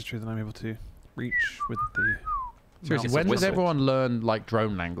higher registry than I'm able to reach with the. Seriously, mouse. when does whistle. everyone learn like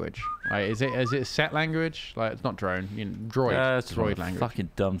drone language? Like, is it a set language? Like, it's not drone, droid. It's one droid of the language. fucking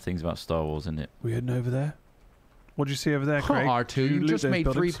dumb things about Star Wars, isn't it? We heading over there? What did you see over there, Craig? R2, Did you loot just those made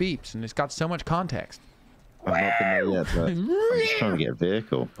buildings? 3 beeps, and it's got so much context. I've not been there yet, but I'm just trying to get a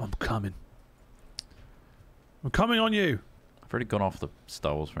vehicle. I'm coming. I'm coming on you. I've already gone off the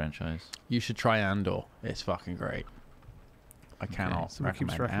Star Wars franchise. You should try Andor. It's fucking great. I cannot Someone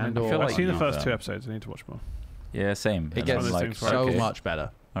keeps recommend recommending. Andor. I feel I've like seen the you- first 2 episodes. I need to watch more. Yeah, same. It And gets I'm like, so okay. much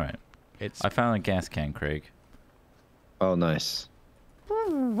better. All right. It's I found a gas can, Craig. Oh, nice.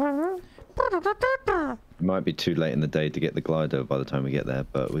 It might be too late in the day to get the glider by the time we get there,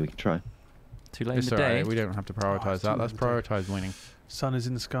 but we can try. Too late in it's the alright. day. We don't have to prioritize it's that. too Let's late in the day. prioritize winning. Sun is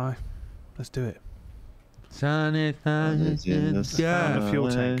in the sky. Let's do it. Sun is in the Found a fuel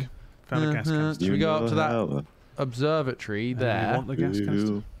tank. Found a gas canister. Should we go up to that that? observatory And there? You want the gas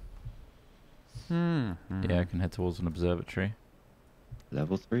canister? Yeah, I can head towards an observatory.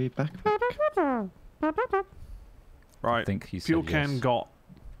 Level 3 backpack. I Right. think he said Fuel can yes. got.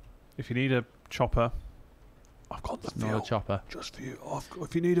 If you need a chopper, I've got the It's not fuel a chopper. just for you.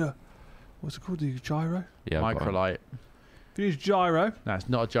 If you need a, what's it called? The gyro. Yeah, I've got it. Microlight. If you need a gyro, No, it's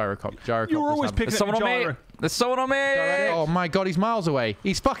not a gyrocopter. Gyrocopters you're always have- picking There's up someone a on me! gyro. There's someone on me! Oh my god, he's miles away.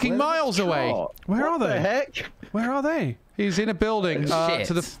 He's fucking miles away. Where are What the they? heck? Where are they? He's in a building Shit.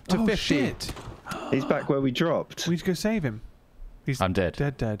 to 50. Shit. He's back where we dropped. We need to go save him. He's I'm dead.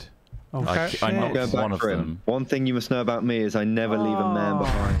 dead. Oh, I shit. knocked Going back one of for him. them. One thing you must know about me is I never leave a man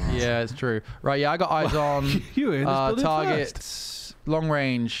behind. Yeah, it's true. Right, yeah, I got eyes on You were in this building targets, long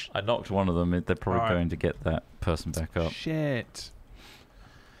range. I knocked one of them. They're probably Alright. going to get that person back up. Shit.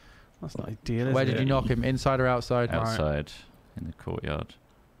 That's not ideal, is Where it? did you knock him? Inside or outside? Outside in the courtyard.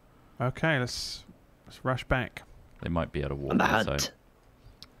 Okay, let's rush back. They might be able to walk On the inside. hunt.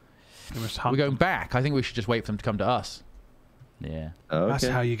 We must hunt We're going them. back. I think we should just wait for them to come to us. Yeah. Okay. That's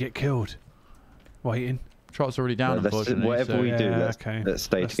how you get killed. Waiting. Trot's already down, No, let's- unfortunately. whatever so we do, Yeah, let's, okay. let's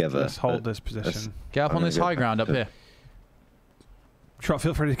stay together. Let's hold this position. get up I'm on gonna this go high back ground up to- here. Trot,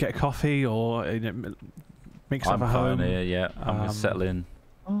 feel free to get a coffee or make yourself I'm a home. fine here, yeah. I'm going Um, to settle in.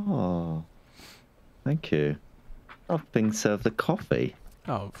 Oh, thank you. I've been served a coffee.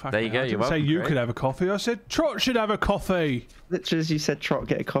 Oh, fuck There you me. go, I you're didn't say welcome, you Craig. could have a coffee. I said Trot should have a coffee. Literally, as you said, Trot,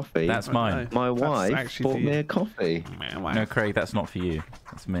 get a coffee. That's mine. My That's wife actually bought for me you. a coffee. No, Craig, that's not for you.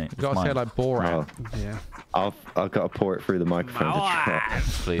 That's me. You It's gotta say mine. it like Borat. Oh, Yeah. I've got to pour it through the microphone to Trot.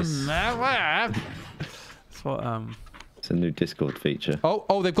 Please. That's what, It's a new Discord feature.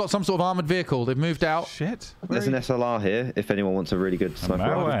 Oh, they've got some sort of armored vehicle. They've moved out. shit. There's an SLR here if anyone wants a really good sniper My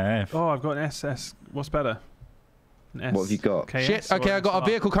rifle. wife. Oh, I've got an SS. What's better? An S. What have you got? KS Shit. or Okay, an I got a SLR?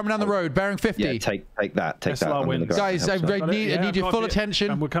 vehicle coming down the road, bearing 50. Yeah, take that. Take that. SLR I'm gonna wins. go out Guys, and I help some. Got it? need Yeah, your I've full got it.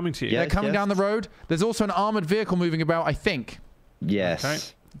 attention. And we're coming to you. They're Yes, coming yes. down the road. There's also an armored vehicle moving about, I think. Yes. Okay.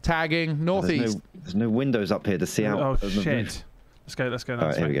 Tagging northeast. There's no windows up here to see out. Oh, of the shit. roof. Let's go. All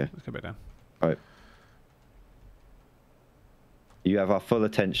right, here we go. Let's go back down. All right. You have our full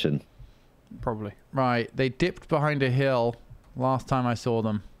attention. Probably. Right, they dipped behind a hill last time I saw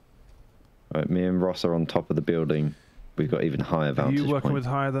them. All right, me and Ross are on top of the building. We've got even higher Are vantage you working point. with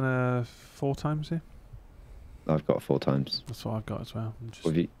higher than a 4 times here? I've got 4 times. That's what I've got as well. I'm just-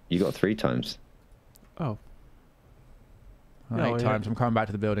 Well, you got 3 times. Oh, Eight yeah. times. I'm coming back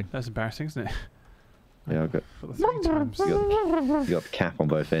to the building. that's embarrassing, isn't it? Yeah, I've got. For the 3 times. You got the cap on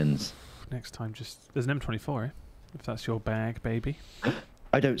both ends. Next time, just there's an M24. Eh? If that's your bag, baby.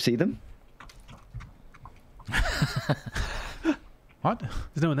 I don't see them. What?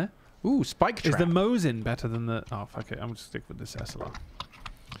 There's no one there. Ooh, spike Is trap. the Mosin better than the? Oh fuck it. I'm just stick with this SLR.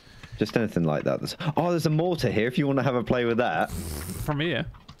 Just anything like that. There's a mortar here if you want to have a play with that. From here.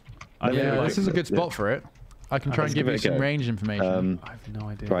 Yeah, Yeah, like- this is a good spot for it. I can try Let's and give give you it a some go. range information. I have no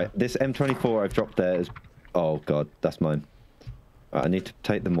idea. Right, this M24 I've dropped there is. Oh god, that's mine. Right, I need to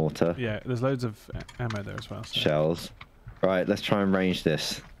take the mortar. Yeah, there's loads of ammo there as well. So. Shells. Right, let's try and range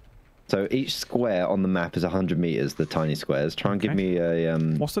this. So each square on the map is 100 meters, the tiny squares. Try and give Okay. me a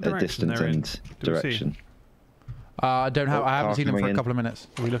What's the a direction distance they're in? and Do we see? direction. I don't have. Oh, I haven't car seen them for coming a in. couple of minutes.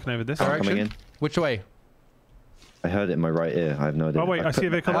 Are we looking over this Car direction? coming in. Which way? I heard it in my right ear. I have no idea. Oh, wait, I see put a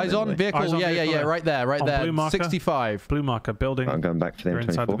vehicle. my hand Eyes in on the way. vehicle. Eyes on Yeah, vehicle yeah, there. right there, right On there. blue marker. 65. Blue marker building. I'm going back to the We're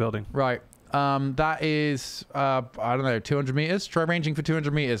inside the M24. building. Right. That is, I don't know, 200 meters. Try ranging for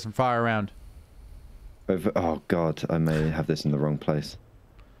 200 meters and fire around. Oh god, I may have this in the wrong place.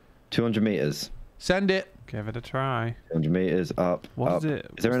 200 meters. Send it. Give it a try. 200 meters up. What up. is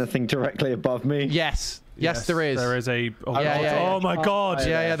it? Is there anything directly above me? Yes. Yes, there is. There is a. Oh, Yeah, God. yeah, yeah. Oh my god.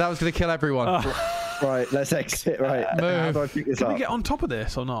 Yeah, that was going to kill everyone. Right, let's exit. Right, how Move. do I pick this Can up? we get on top of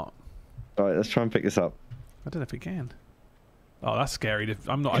this or not? All right, let's try and pick this up. I don't know if we can. Oh, that's scary.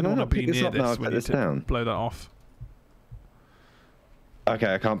 I'm not. I Can I don't want not to be pick this near up now? this. I've We put need this to down. blow that off.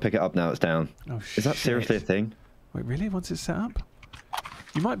 Okay, I can't pick it up now. It's down. Oh, Is that seriously a thing? Wait, really? Once it's set up?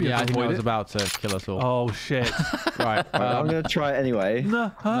 You might be Yeah, I able to think I avoid was it. about to kill us all. Oh, shit. Right. I'm going to try it anyway.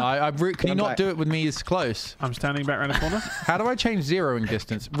 No, No, can you Come not back. do it with me this close? I'm standing back around the corner. How do I change zeroing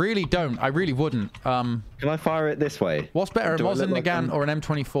distance? Really don't. I really wouldn't. Can I fire it this way? What's better, a Do I look Mosin like Nagant I'm- or an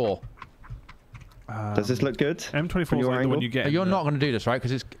M24? Does this look good? M24 is From your like the one angle? you get. in You're the- not going to do this, right?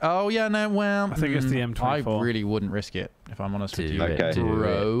 Because it's... Oh, yeah, no, well... I think it's the I M24. really wouldn't risk it, if I'm honest with Do you. it, Okay. do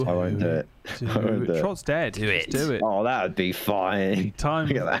Bro. I won't do it. I won't do it. Trot's dead. Do Just it. do it. Oh, that would be fine. Time.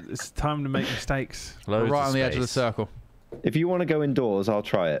 Look at that. It's time to make mistakes. We're Loads right of on the edge of the space. circle. If you want to go indoors, I'll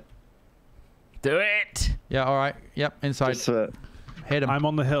try it. Do it. Yeah, all right. Yep, inside. Just, Hit him. I'm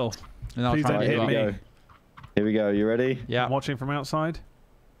on the hill. And I'll please try don't and hit get me. you up. Here we go. You ready? Yeah. I'm watching from outside.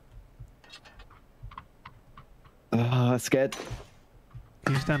 Oh, scared.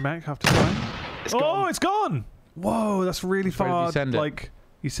 Can you stand back after time? It's Oh, gone. it's gone! Whoa, that's really Where did you far. send it? Like,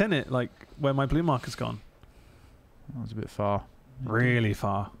 you sent it like where my blue marker's gone. That was a bit far. Really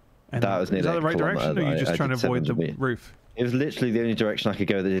far. And That was is nearly that the a right kilometre. direction, or are you I just trying to did avoid the 700 meters. roof? It was literally the only direction I could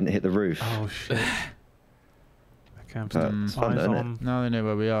go that didn't hit the roof. Oh shit! Okay, I'm But still it's fun, eyes isn't it? on. Now they know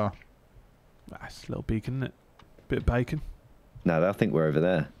where we are. That's a little beacon, isn't it? Bit of bacon. No, they'll think we're over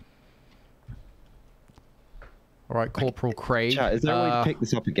there. All right, Corporal Craig. Chat, is there a way to pick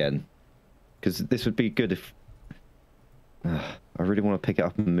this up again? Because this would be good if... I really want to pick it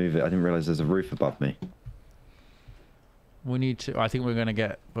up and move it. I didn't realize there's a roof above me. We need to. I think we're gonna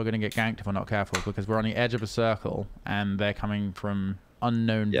get ganked if we're not careful because we're on the edge of a circle and they're coming from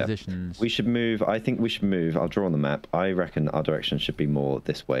unknown Yeah. positions. We should move. I think we should move. I'll draw on the map. I reckon our direction should be more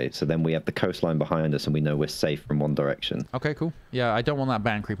this way. So then we have the coastline behind us and we know we're safe from one direction. Okay, cool. Yeah, I don't want that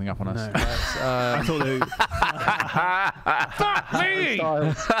band creeping up on us. No. Let's, I thought they. Fuck me!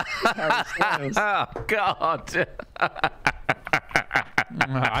 Oh God!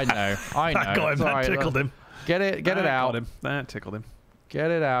 I know. That got him. It's all That right, tickled look. him. Get it That out. got him. That tickled him. Get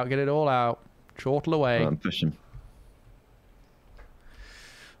it out. Get it all out. Chortle away. I'm pushing.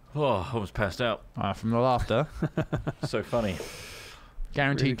 Oh, almost passed out. From the laughter. So funny.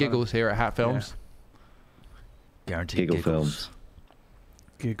 Guaranteed Really funny. giggles here at Hat Films. Guaranteed Giggle giggles. films.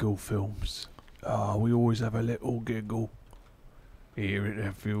 Giggle films. Oh, we always have a little giggle here at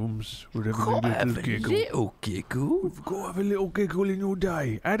our films. We'd have a little giggle. little giggle. We've got to have a little giggle in your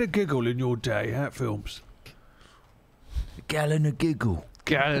day. Add a giggle in your day at films. A gallon of giggle.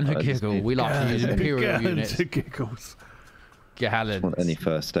 Gallon I of just giggle. need We like to use imperial Gallons units. of giggles. Gallons. Want any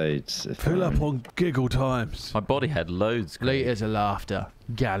first aids? If Fill up on giggle times. My body had loads. Craig. Liters of laughter.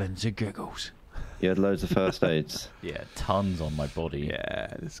 Gallons of giggles. You had loads of first aids. Yeah, tons on my body. Yeah,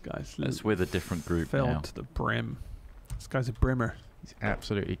 this guy's That's with a different group filled now. to the brim. This guy's a brimmer. He's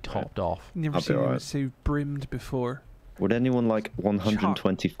absolutely topped off. Never I'll be seen him alright. so brimmed before. Would anyone like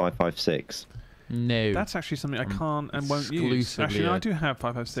 125.56? No. That's actually something I I'm can't and won't use. exclusively Actually, no, a I do have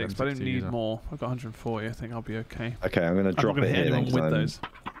 556, but I don't 760 need user. more. I've got 140. I think I'll be okay. Okay, I'm going to I'm drop not it going to hit here anyone then. with 'cause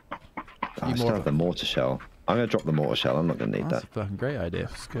those. I still have the mortar shell. I'm going to drop the mortar shell. I'm not going to need That's that. a fucking great idea.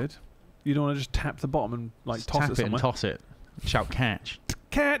 That's good. You don't want to just tap the bottom and like Just toss tap it it somewhere. and toss it. Shout catch.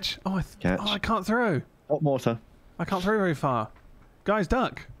 Catch! Oh, Catch. oh, I can't throw. Hot mortar. I can't throw very far. Guys,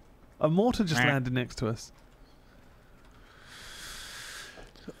 duck. A mortar just landed next to us.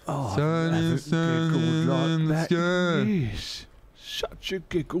 Oh, Sun I've is never giggled sun in the like sky. that. Yes. Such a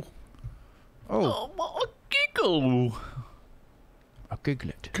giggle. Oh, what a giggle! a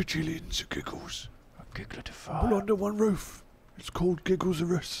giglet. Gajillions of giggles. A giglet of All fire. under one roof. It's called Giggles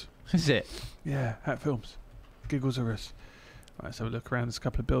of Us. Is it? Yeah, Hat Films. Giggles of Us. Right, let's have a look around. There's a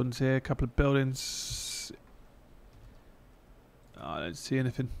couple of buildings here. A couple of buildings. Oh, I don't see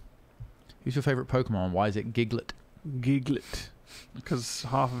anything. Who's your favourite Pokemon? Why is it Giglet? Giglet. Because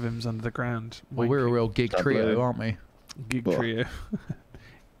half of him's under the ground. Well, we're a real gig That trio, blue. aren't we? Gig What? trio.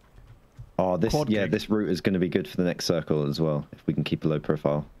 Oh, this Quad yeah, gig. this route is going to be good for the next circle as well. If we can keep a low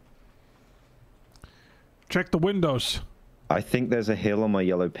profile. Check the windows. I think there's a hill on my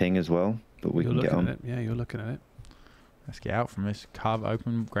yellow ping as well, but we You're can get looking on. at it. Yeah, you're looking at it. Let's get out from this carved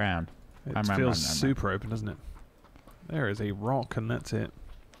open ground. It Ram, ram, feels ram, ram, ram. super open, doesn't it? There is a rock, and that's it.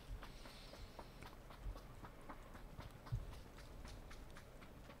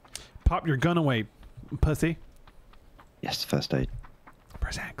 Pop your gun away, pussy. Yes, first aid.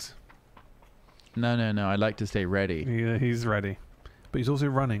 Press X. No, no, no. I like to stay ready. Yeah, he's ready. But he's also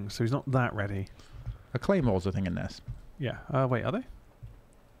running, so he's not that ready. A Claymore's a thing in this. Yeah. Wait, are they?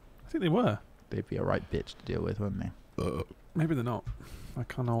 I think they were. They'd be a right bitch to deal with, wouldn't they? Maybe they're not. I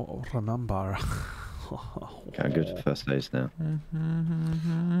cannot remember. Okay, I'm good for first days now.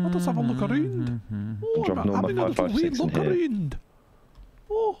 Let us have a look around. Oh, dropping all I'm my having a little 556 wee in look here. around.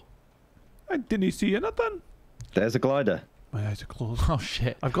 Oh, I didn't see anything. There's a glider. My eyes are closed. Oh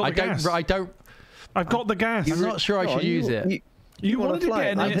shit! I've got the gas. I've got the gas. I'm not sure I should use it. You wanted to get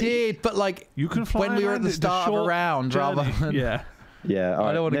in I it. did, but like You can fly when we were at around the it, start of a short round, rather journey. than Yeah. Yeah, all right.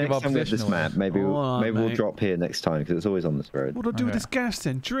 I don't want to give next our time we have position this away. map, maybe Alright, we'll mate. drop here next time because it's always on this road. What do I do with Okay. this gas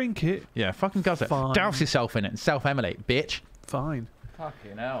then? Drink it? yeah, fucking does it. Fine. Douse yourself in it and self-emulate, bitch. Fine.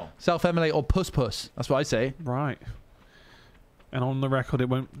 Fucking hell. Self-emulate or puss. That's what I say. Right. And on the record, it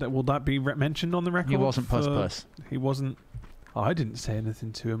won't. Will that be mentioned on the record? He wasn't puss. He wasn't. I didn't say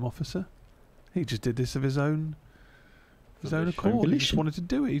anything to him, officer. He just did this of his own accord. He just wanted to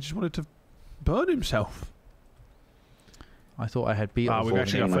do it. He just wanted to burn himself. I thought I had beat. We've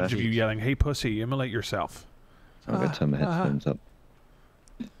actually got 14 footage of you yelling, "Hey, pussy, immolate yourself." I'm going to turn my headphones up.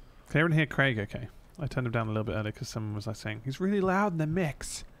 Can everyone hear Craig okay? I turned him down a little bit earlier because someone was like saying, he's really loud in the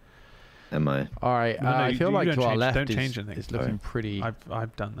mix. Am I? All right, No, I feel you like don't to our change- left don't change anything. is looking pretty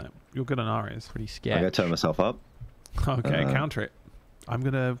I've done that. You're good on our ears. pretty I'm scary. going to turn myself up. Okay, counter it. I'm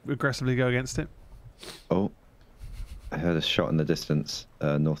going to aggressively go against it. Oh, I heard a shot in the distance,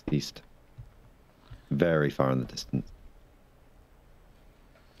 northeast. Very far in the distance.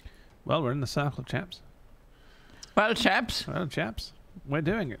 Well, we're in the circle, chaps. Well, chaps. Well, chaps, we're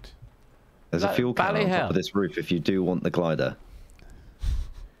doing it. There's a That fuel cannon on Ballyhell. top of this roof if you do want the glider.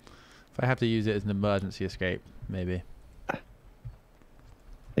 If I have to use it as an emergency escape, maybe.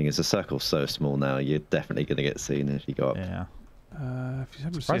 Thing is, the circle's so small now, you're definitely going to get seen if you go up. Yeah. If you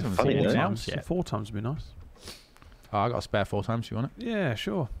haven't Surprised seen it I haven't four seen it times, yet. 4 times would be nice. Oh, I got a spare 4 times. You want it? Yeah,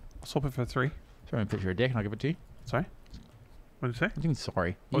 sure. I'll swap it for 3. Show me a picture of a dick and I'll give it to you. Sorry? What did you say? What do you mean,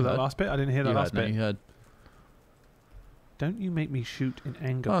 sorry? What was that last bit? I didn't hear that You last heard, no, bit. you heard. Don't you make me shoot in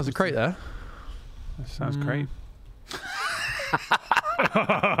anger. Oh, there's a crate there. That sounds great.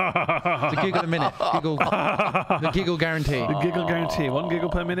 It's a giggle a minute. Giggle. The giggle guarantee. The giggle guarantee. 1 giggle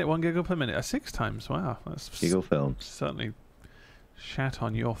per minute, 1 giggle per minute. 6 times. Wow. That's Giggle Films. certainly shat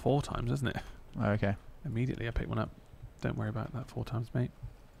on your 4 times, isn't it? Oh, okay. Immediately I pick one up. Don't worry about that 4 times, mate.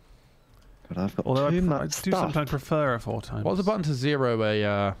 But I've got Although too I much do stuff. sometimes prefer a 4 times. What was the button to zero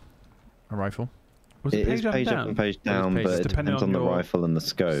a rifle? Was It it is page page up and page down, page- but it depending depends on the your rifle and the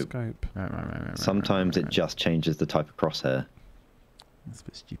scope. Scope. Right. Sometimes it right. just changes the type of crosshair. That's a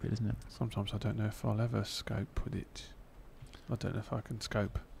bit stupid, isn't it? Sometimes I don't know if I'll ever scope with it. I don't know if I can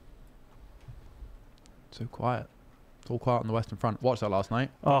scope. So quiet. It's all quiet on the Western Front. Watched that last night.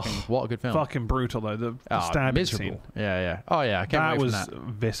 Oh, What a good film. fucking brutal though. The Ah, stabbing miserable. scene. Yeah. Oh yeah, I can't That wait was from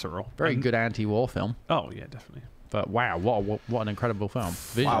that. visceral. Very And- good anti-war film. Oh yeah, definitely. But wow, what an incredible film. Wow,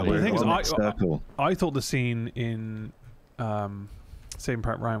 Visually. the thing is, on that circle. I thought the scene in Saving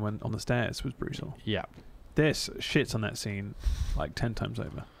Private Ryan when on the stairs was brutal. Yeah. This shits on that scene like 10 times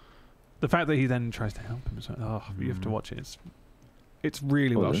over. The fact that he then tries to help him is like, oh, you have to watch it. It's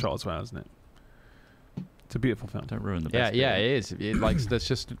really Oh, well it is? shot as well, isn't it? It's a beautiful film. Don't ruin the Yeah, best. yeah, bit. it is. It like there's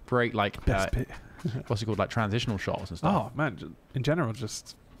just great like Best bit. what's it called, like transitional shots and stuff. Oh man, in general,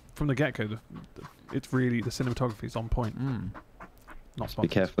 just from the get-go, it's really the cinematography is on point. Mm. Not Be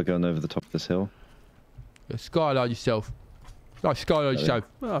sponsored. careful of going over the top of this hill. Skyline yourself. Like skyline yourself.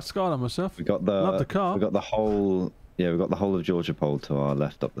 Well, I've scarred on myself. We got the Love the car. We got the whole. Yeah, we got the whole of Georgia Pole to our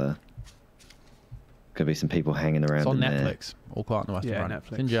left up there. Could be some people hanging around It's on in there. Netflix. All Quiet on the Western Yeah, Front.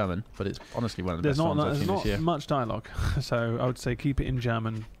 Netflix. It's in German, but it's honestly one of the There's best not films I've there's seen this year. not much dialogue, so I would say keep it in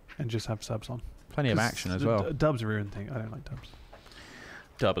German and just have subs on. Plenty of 'Cause action as the well. Dubs are a ruin thing. I don't like dubs.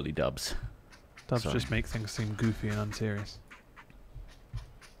 Doubly dubs. Dubs Sorry. just make things seem goofy and unserious.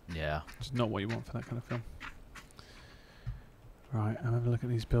 Yeah. It's not what you want for that kind of film. Right, I'm having a look at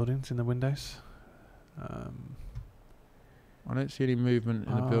these buildings in the windows. I don't see any movement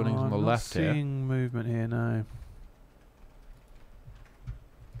in the buildings on the I'm left not here. seeing movement here, no.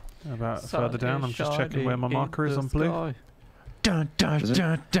 About Sun further down, is I'm just checking where my shining marker in is the on blue. sky. Dun dun Is it?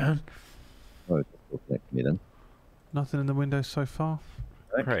 dun dun. Oh, it's all connected to me then. Nothing in the windows so far.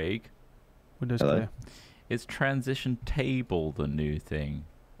 Craig, Windows Hello? clear. is transition table the new thing?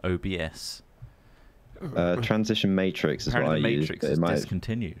 OBS. Transition Matrix is Apparently what I the use. Matrix but it is might-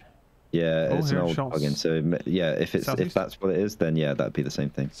 discontinued. Yeah, Oh, it's an here, old shots. plugin. So yeah, if Southeast? that's what it is, then yeah, that'd be the same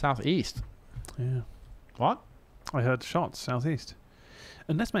thing. Southeast. Yeah. What? I heard shots southeast.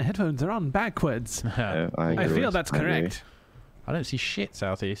 Unless my headphones are on backwards. Yeah, I I agree. feel that's I agree. correct. I don't see shit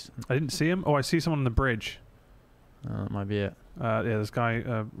southeast. I didn't see him. Oh, I see someone on the bridge. That might be it. Yeah, this guy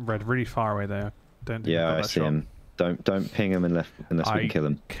read really far away there. Don't think I've Yeah, got I that see shot. him. Don't ping him unless we I can kill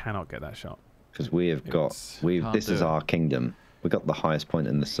him. cannot get that shot. Because we have got this is our kingdom. We got the highest point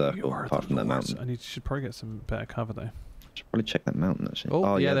in the circle, apart from that mountain. I should probably get some better cover though. Should probably check that mountain actually.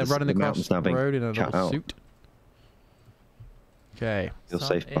 Oh, yeah, they're running across the now being road in a cut little out. suit. Okay. You're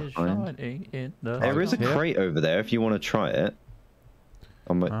safe behind. There is a crate over there if you want to try it.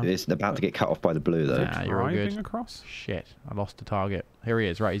 It's about to get cut off by the blue though. Nah, you're all good. Across? Shit, I lost the target. Here he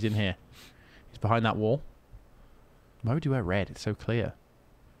is. Right, he's in here. He's behind that wall. Why would you wear red? It's so clear.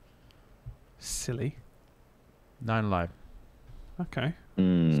 Silly. 9 alive. Okay.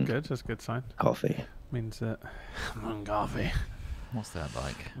 That's good. That's a good sign. Coffee. Means that I'm on coffee. What's that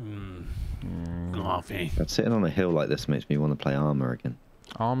like? Coffee. God, sitting on a hill like this makes me want to play armor again.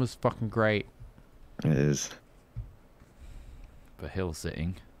 Armor's fucking great. It is. For hill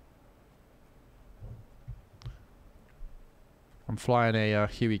sitting. I'm flying a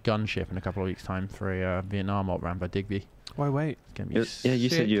Huey gunship in a couple of weeks' time for a Vietnam op round by Digby. Why wait? It's gonna be Yeah, you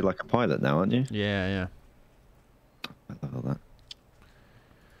said sick. you're like a pilot now, aren't you? Yeah, yeah. I love all that.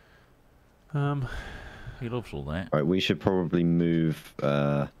 He loves all that. Right, we should probably move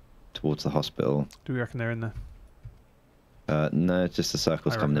towards the hospital. Do we reckon they're in there? No, it's just the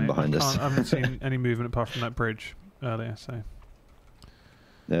circles coming in behind us. I haven't seen any movement apart from that bridge earlier, so.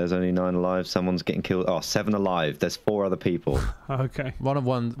 There's only 9 alive. Someone's getting killed. Oh, 7 alive. There's 4 other people. Okay. One of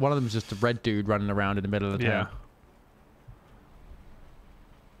them is just a red dude running around in the middle of the town.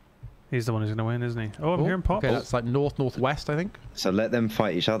 He's the one who's going to win, isn't he? Oh, I'm hearing pop. Okay, that's like northwest, I think. So let them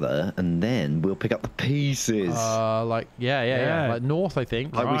fight each other, and then we'll pick up the pieces. Yeah. Like north, I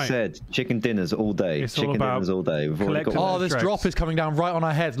think. Like we said, chicken dinners all day. It's all chicken about dinners all day. We've already got Oh, one. this drop is coming down right on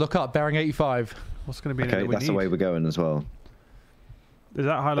our heads. Look up, bearing 85. What's going to be in it Okay, that we that's the need? way we're going as well. Does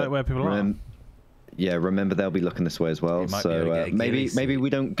that highlight where people are? Yeah, remember they'll be looking this way as well. So maybe we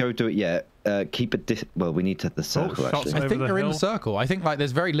don't go do it yet. Keep it. Well, we need to the circle actually. I think they're in the circle. I think like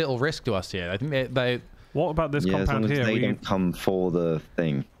there's very little risk to us here. I think they. What about this as long compound as here? they don't come for the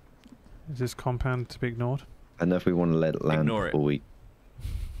thing. Is this compound to be ignored? I don't know if we want to let it land before we.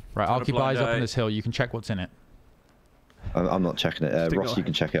 Right, Archibai's up on this hill. You can check what's in it. I'm not checking it. Ross, you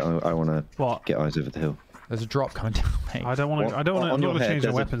can check it. I want to get eyes over the hill. There's a drop coming down, mate. I don't want to. I'm not going to change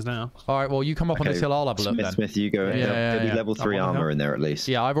the weapons now. All right, well, you come up on this hill. I'll have a look then. Smith, you go. There'll be level 3 armor in there at least.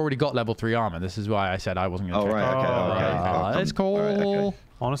 Yeah, I've already got level 3 armor. This is why I said I wasn't going to. Oh right, okay. It's cool. Right, okay.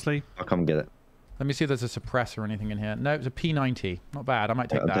 Honestly, I'll come get it. Let me see if there's a suppressor or anything in here. No, it's a P90. Not bad. I might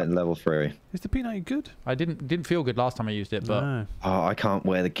take I'm that. getting level 3. Is the P90 good? I didn't feel good last time I used it, but No. Oh, I can't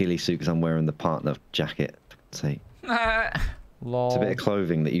wear the ghillie suit because I'm wearing the partner jacket. See, lol. it's a bit of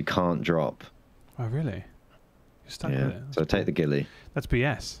clothing that you can't drop. Oh really? You're stuck with it. So take the ghillie. That's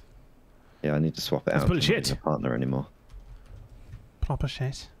BS. Yeah, I need to swap it That's out. bullshit. Not a partner anymore. Proper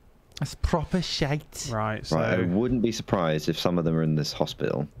shit. That's proper shite. Right. So Right, I wouldn't be surprised if some of them are in this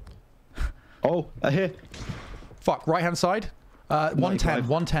hospital. Oh, here. Fuck, right hand side. 110,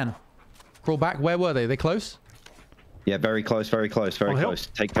 110. Crawl back. Where were they? They close? Yeah, very close, very close, very close.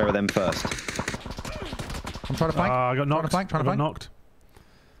 Take care of them first. I'm trying to flank. I got knocked. Trying to I got flank. knocked.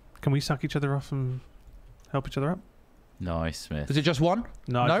 Can we suck each other off and help each other up? Nice, Smith. Is it just one?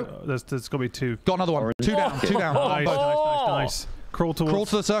 No. There's got to be 2. Got another one. 2 down. 2 down. Nice, Both. nice. Crawl towards. Crawl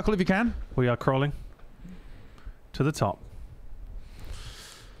to the circle if you can. We are crawling to the top.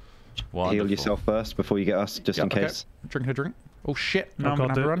 Wonderful. Heal yourself first before you get us, just in case. Drink a drink. Oh shit! Now I'm gonna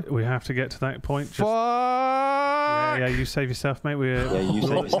have to run. We have to get to that point. Fuck! Yeah, you save yourself, mate. You save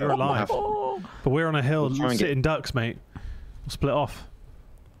yourself. You're alive. But we're on a hill, We'll try and sitting ducks, mate. We'll split off.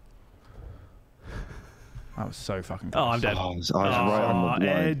 That was so fucking. Oh, I'm dead. I was right on the line.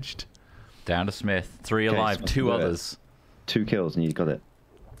 Edged. Down to Smith. 3 alive. Smith, 2 do it. others. 2 kills and you got it.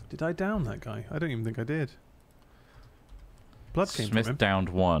 Did I down that guy? I don't even think I did. Blood came Smith from him. downed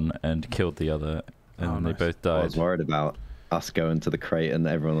one and killed the other, and they both I died. was worried about us going to the crate and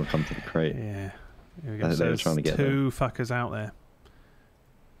everyone will come to the crate. Yeah. Here we I go. think So they were there's trying to get 2 fuckers out there.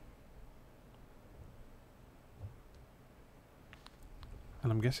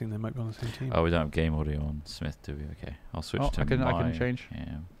 And I'm guessing they might be on the same team. Oh, we don't have game audio on Smith, do we? Okay, I'll switch to I can my change.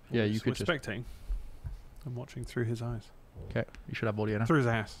 cam. Yeah, you So could we're just. spectating. I'm watching through his eyes. Okay, you should have audio now. Through his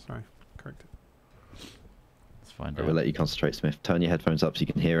ass. Sorry. Correct. Let's find We'll out. let you concentrate, Smith. Turn your headphones up so you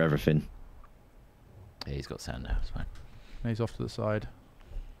can hear everything. Yeah, he's got sound now. It's fine. He's off to the side.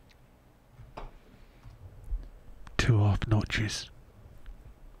 2 off notches.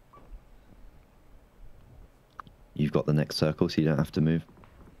 You've got the next circle so you don't have to move.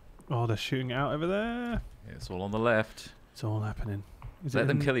 Oh, they're shooting out over there. Yeah, it's all on the left. It's all happening. Is Let it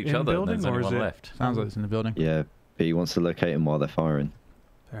them in- kill each in other, and building, there's or only is one it- left. Sounds like it's in the building. Yeah, but he wants to locate them while they're firing.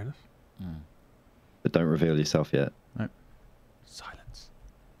 Fair enough. But don't reveal yourself yet. Silence.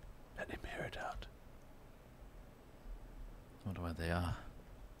 Let him hear it out. wonder where they are.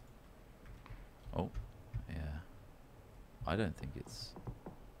 Oh, yeah. I don't think it's...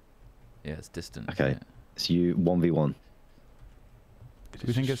 Yeah, it's distant. Okay, Isn't it? it's you 1v1. Do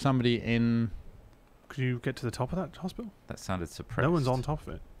we think it's somebody in... Could you get to the top of that hospital? That sounded suppressed. No one's on top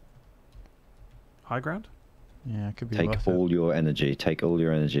of it. High ground? Yeah, it could be Take worth all it. your energy. Take all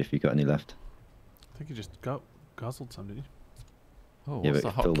your energy if you've got any left. I think you just guzzled some, did you? Oh, Yeah, what's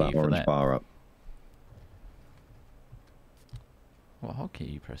but the fill hotkey that for orange that? bar up. What hotkey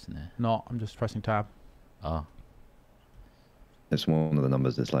are you pressing there? No, I'm just pressing tab. Oh, It's one of the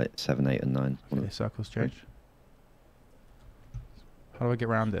numbers. It's like 7, 8, and 9. One Okay, of circles change. How do I get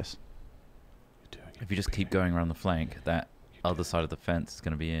around this? You're doing it. if you just keep going around the flank, that other side of the fence is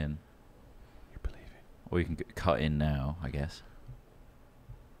going to be in. You believe it. Or you can cut in now, I guess.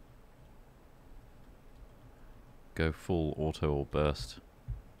 Go full auto or burst.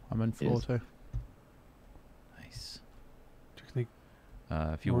 I'm in for Yes. auto. Nice. Do you think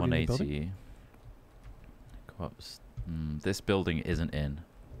If you're Already in the 180, go up. This building isn't in.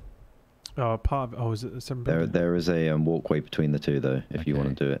 part of is it a 7 There, building? there is a walkway between the two, though, if you Okay.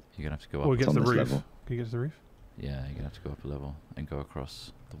 want to do it. You're going to have to go Or up. get to on the this roof. level. Can you get to the roof? Yeah, you're going to have to go up a level and go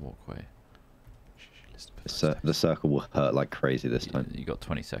across the walkway. Listen for The circle will hurt like crazy this time. You got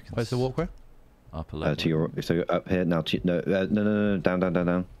 20 seconds. Where's the walkway? Up a level. To your, so up here now. No,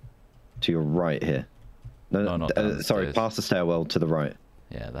 down. To your right here. No, not down the sorry, stairs. past the stairwell to the right.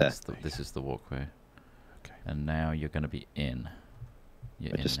 Yeah, There you this is the walkway. Okay. And now you're going to be in.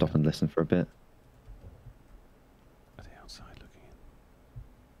 You're in Just stop now. and listen for a bit. Are they outside looking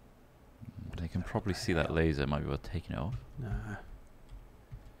in? They can probably see that laser. Might be worth taking it off. Nah.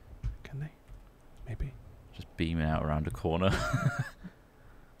 Can they? Maybe. Just beaming out around a corner.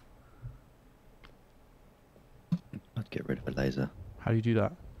 I'd get rid of a laser. How do you do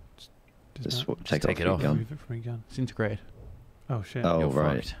that? Just Dismount. take, take off it your off. gun. Remove it from your gun. It's integrated. Oh shit. Oh, You're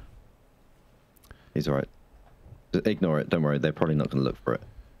right. fucked. He's alright. Ignore it. Don't worry. They're probably not going to look for it.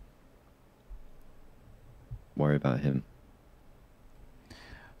 Worry about him.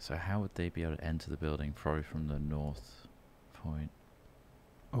 So how would they be able to enter the building? Probably from the north point.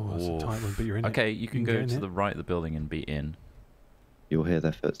 Oh, that's a tight one, but you're in it. Okay, you can get go in to it. the right of the building and be in. You'll hear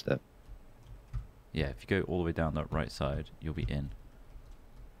their footstep. Yeah, if you go all the way down that right side, you'll be in.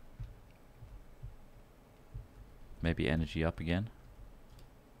 Maybe energy up again.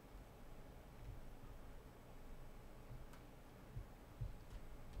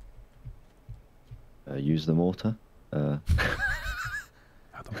 Use the mortar. Out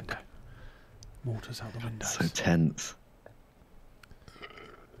the window. Mortars out the windows. So tense.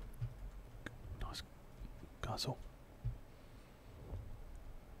 Nice guzzle.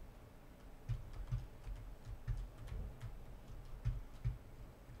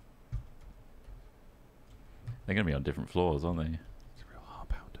 They're going to be on different floors, aren't they? It's a real heart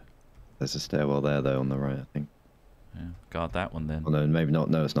pounder. There's a stairwell there, though, on the right, I think. Yeah. Guard that one then. Oh, no, maybe not.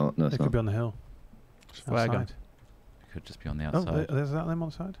 No, it's not. No, They it's could not. be on the hill. Flare gun. Outside. It could just be on the Oh, outside. there's that them on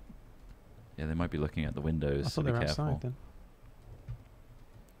the side? Yeah, they might be looking at the windows. I So thought be they were careful. outside then.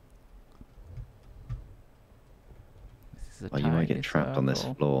 This is a Oh, you might get tiny trapped on this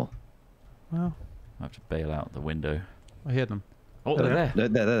circle. floor. Well, I have to bail out the window. I hear them. Oh, They're they're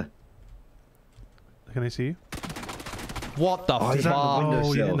there. There. can they see you? What the Oh, he's on fuck? the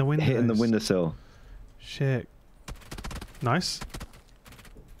windowsill. Oh, you're in the Hitting the windows. windowsill. Shit. Nice.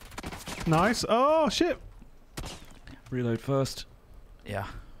 Nice. Oh, shit. Reload first. Yeah.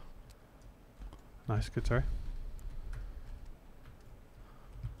 Nice. Good, sorry.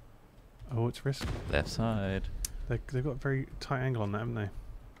 Oh, it's risk. Left side. They've got a very tight angle on that, haven't they?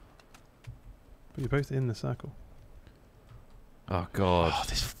 But you're both in the circle. Oh god. Oh,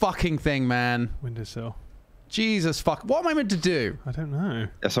 this fucking thing, man. Windowsill. Jesus fuck. What am I meant to do? I don't know.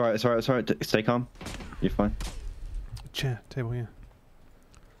 It's alright. It's alright. It's alright. Stay calm. You're fine. Chair, table, yeah.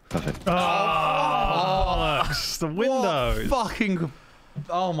 Perfect. Oh, bollocks. The windows. What fucking.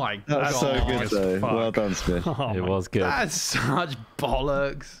 Oh my god. That's so good, as though. fuck. Well done, Smith. Oh It my- was good. That's such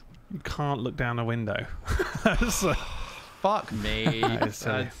bollocks. You can't look down a window. That's Fuck me. That is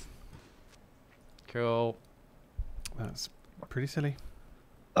silly. That's cool. that's pretty silly.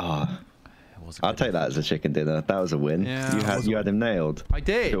 Oh, It was a I'll good take that as a chicken dinner. That was a win. Yeah. You had him nailed. I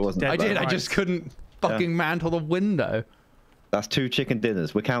did. If it wasn't I did. that I right. just couldn't fucking mantle the window. That's 2 chicken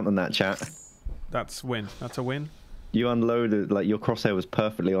dinners. We're counting that, chat. That's win. That's a win. You unloaded, like, your crosshair was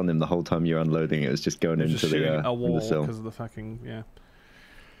perfectly on him the whole time you were unloading. It was just going You're into just shooting the a wall sill. because of the fucking yeah.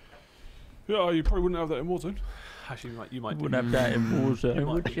 Yeah, you probably wouldn't have that in Warzone. Actually, you might. Wouldn't have that in Warzone, You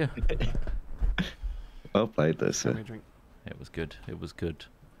might would do. you? Well played, though, sir. Have me a drink. It was good. It was good.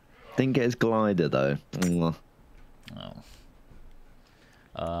 Didn't get his glider, though. Mwah. Oh.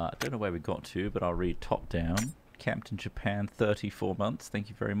 I don't know where we got to, but I'll read top down. Captain Japan, 34 months. Thank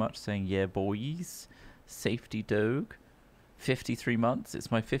you very much. Saying, yeah, boys. Safety Dog, 53 months.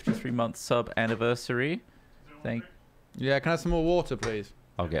 It's my 53-month sub anniversary. Yeah, can I have some more water, please?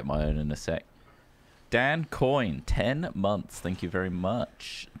 I'll get my own in a sec. Dan Coin, 10 months. Thank you very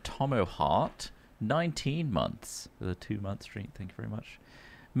much. Tomo Hart, 19 months. With a 2-month streak. Thank you very much.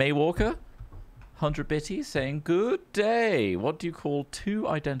 May Walker, 100 bitties, saying, good day. What do you call 2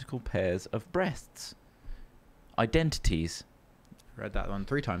 identical pairs of breasts? Identities. Read that one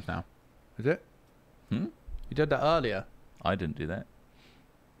 3 times now. Is it? Hmm? You did that earlier. I didn't do that.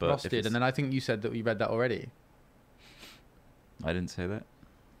 But Ross did, and then I think you said that you read that already. I didn't say that.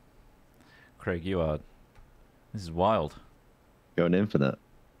 Craig, you are... This is wild. Going infinite.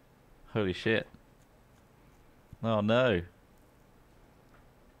 Holy shit. Oh, no.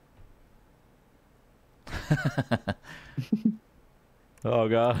 Oh,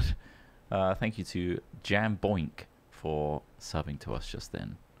 God. Thank you to Jam Boink for subbing to us just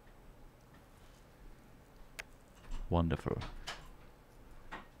then. Wonderful.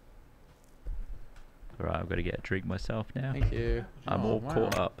 Alright, I've got to get a drink myself now. Thank you. I'm all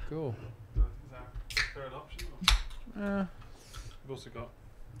caught up. Cool. Is that the third option? We've also got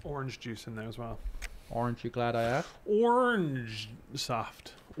orange juice in there as well. Aren't you glad I asked? Orange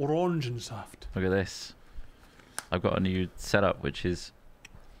soft. Orange and soft. Look at this. I've got a new setup, which is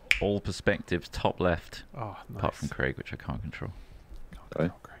all perspectives top left. Oh, nice. Apart from Craig, which I can't control.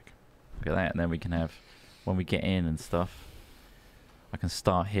 Craig. Look at that. And then we can have, when we get in and stuff, I can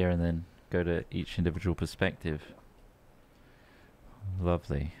start here and then go to each individual perspective.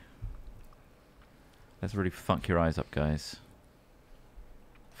 Lovely. Let's really fuck your eyes up, guys.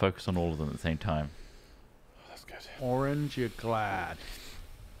 Focus on all of them at the same time. Oh, that's good. Orange, you're glad.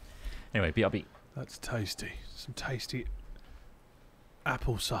 Anyway, BRB. That's tasty. Some tasty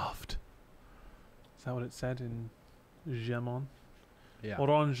apple soft. Is that what it said in German? Yeah.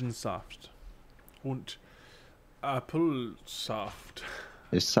 Orange and soft. Und apple soft.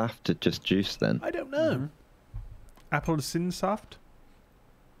 Is Saft just juice then? I don't know. Apfelsinsaft?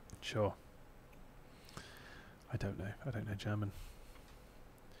 Sure. I don't know. I don't know German.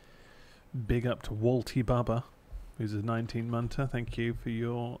 Big up to Walty Baba, who's a 19-monther. Thank you for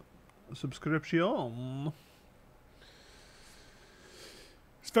your subscription.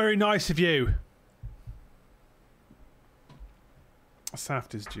 It's very nice of you.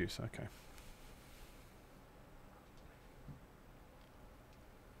 Saft is juice, okay.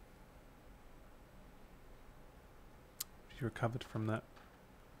 You recovered from that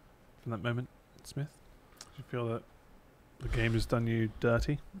moment, Smith? Do you feel that the game has done you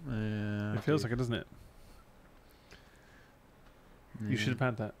dirty? Yeah. It feels like it, doesn't it? You should have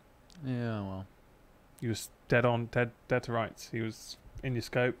had that. Yeah, well. You was dead on, dead to rights. He was in your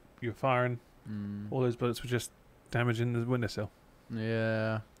scope. You were firing. All those bullets were just damaging the windowsill.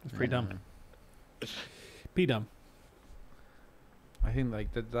 Yeah. It's pretty dumb. Be dumb. I think like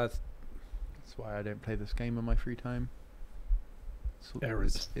that's why I don't play this game in my free time.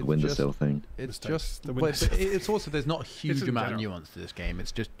 Errors. The windowsill thing. It's Mistakes. just The but windowsill. it's also there's not a huge in amount of general. nuance to this game.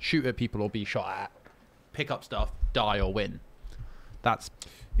 It's just shoot at people or be shot at, pick up stuff, die or win. That's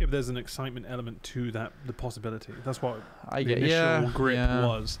Yeah, but there's an excitement element to that, the possibility. That's what I the get. initial Yeah, grip yeah.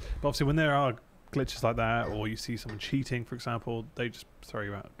 was. But obviously, when there are glitches like that, or you see someone cheating, for example, they just throw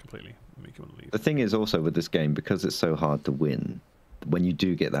you out completely and make you want to leave. The thing is also with this game, because it's so hard to win, when you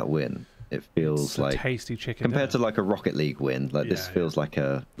do get that win, it feels It's a like tasty chicken compared to dinner. like a Rocket League win, like this Yeah, feels like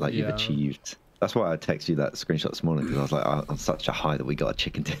you've Yeah. achieved. That's why I texted you that screenshot this morning, because I was like, oh, on such a high that we got a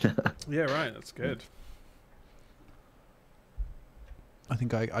chicken dinner. Yeah, right. That's good. I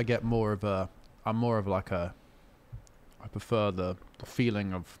think I get more of a. I'm more of like a. I prefer the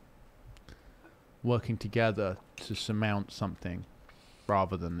feeling of working together to surmount something,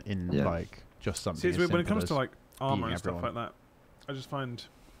 rather than in Yeah. like just something. See, it's as weird when it simple comes to as- like armor beating and stuff everyone. like that.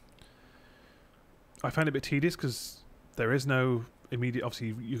 I find it a bit tedious because there is no immediate.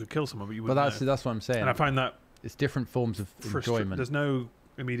 Obviously, you could kill someone, but you But wouldn't. know. that's what I'm saying. And I find that It's different forms of enjoyment. There's no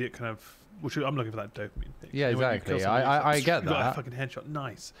immediate kind of. Which I'm looking for that dopamine thing. Yeah, You know, when you exactly. kill someone, I it's like, get you got that. a fucking headshot,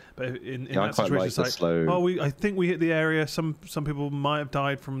 nice. But in Yeah, I that quite situation, like it's the like, slow. oh, I think we hit the area. Some people might have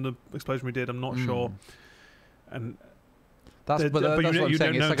died from the explosion we did. I'm not sure. And That's But but that's you what I'm don't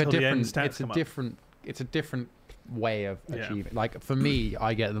saying. know It's like a until the end different. stats It's a come up. different. It's a different way of Yeah. achieving. Like for me,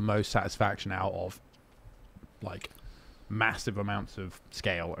 I get the most satisfaction out of like massive amounts of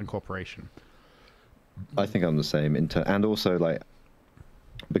scale and cooperation. I think I'm the same. And also like,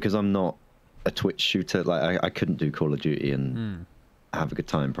 because I'm not a Twitch shooter, like I couldn't do Call of Duty and have a good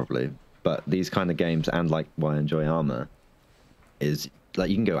time probably. But these kind of games, and like why I enjoy Armor, is like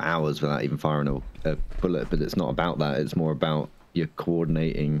you can go hours without even firing a bullet, but it's not about that. It's more about you're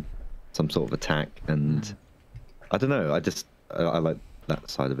coordinating some sort of attack, and I don't know. I like that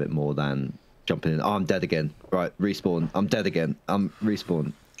side of it more than jumping in. Oh, I'm dead again. Right, respawn. I'm dead again. I'm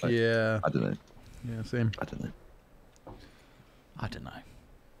respawn. Like, yeah. I don't know. Yeah, same. I don't know. I don't know.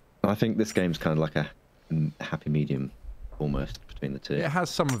 I think this game's kind of like a happy medium, almost between the two. It has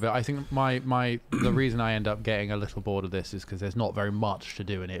some of it. I think the reason I end up getting a little bored of this is because there's not very much to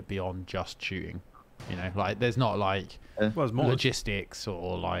do in it beyond just shooting. You know, like there's not like logistics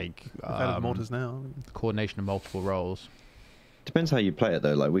or like mortars now. Coordination of multiple roles. Depends how you play it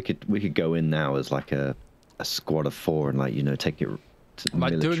though. Like we could go in now as like a squad of 4 and like take it to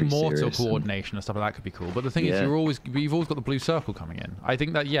like doing mortar serious coordination and stuff like that could be cool. But the thing is, you've always got the blue circle coming in. I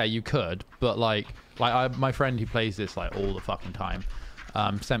think that you could, but like my friend who plays this like all the fucking time,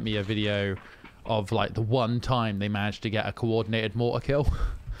 sent me a video of like the one time they managed to get a coordinated mortar kill.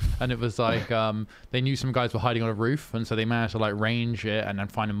 And it was like they knew some guys were hiding on a roof, and so they managed to like range it and then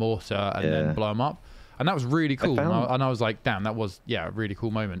find a mortar and then blow them up. And that was really cool. And I was like, damn, that was a really cool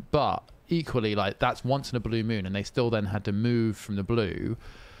moment. But equally, like that's once in a blue moon, and they still then had to move from the blue.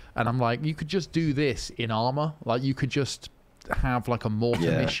 And I'm like, you could just do this in armor. Like you could just have like a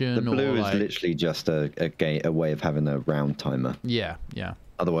mortar mission. The blue or, is literally just a way of having a round timer. Yeah.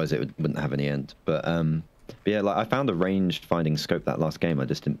 Otherwise, it wouldn't have any end. But yeah, like I found a ranged finding scope that last game. I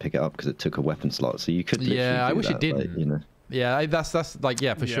just didn't pick it up because it took a weapon slot. So you could. I wish it didn't. Like, you know. Yeah, that's like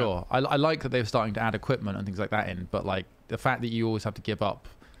for sure. I like that they're starting to add equipment and things like that in, but like the fact that you always have to give up.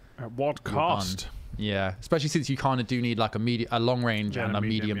 At what cost? Yeah, especially since you kind of do need like a long range and a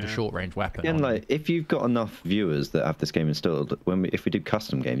medium to short range weapon. And like if you've got enough viewers that have this game installed, if we do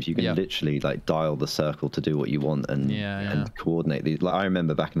custom games, you can literally like dial the circle to do what you want and coordinate these. Like I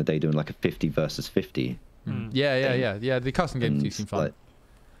remember back in the day doing like a 50 versus 50. Yeah. The custom games do seem fun. Like,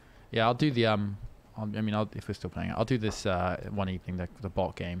 I'll do the if we're still playing it, I'll do this one evening, the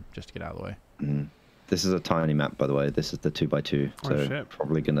bot game, just to get out of the way. This is a tiny map, by the way. This is the 2x2, so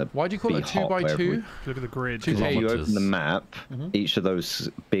probably gonna. Why do you call it 2x2? Look at the grid. If you open the map, each of those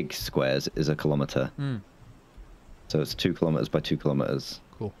big squares is a kilometer. So it's 2 kilometers by 2 kilometers.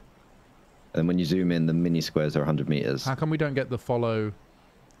 Cool. And when you zoom in, the mini squares are 100 meters. How come we don't get the follow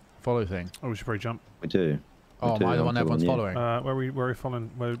thing? Oh, we should probably jump. We do. Oh, am I the one everyone's following? Where are we following?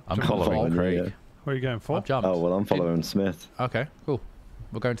 I'm following Craig. Where are you going for? I've jumped. Oh, well, I'm following Smith. Okay, cool.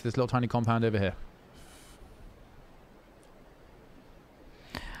 We're going to this little tiny compound over here.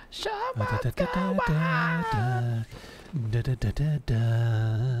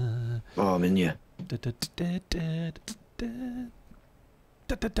 Oh, I'm in you. I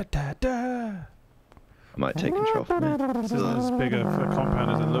might take control from it. This isn't as big of a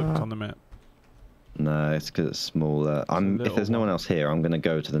compound as it looked on the map. No, it's because it's smaller. If there's no one else here, I'm going to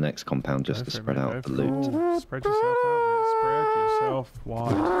go to the next compound just to spread out the loot. Spread yourself out, mate. Spread yourself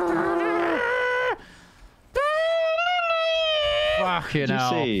wide. Fucking Did you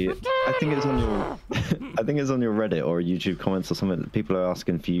hell. see? I think it's on your, I think it's on your Reddit or YouTube comments or something. That people are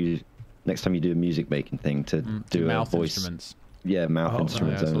asking for you next time you do a music making thing to do a mouth voice. Instruments. Yeah, mouth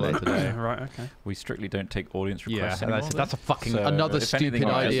instruments only. Right, okay. We strictly don't take audience requests. Yeah, that's a fucking another stupid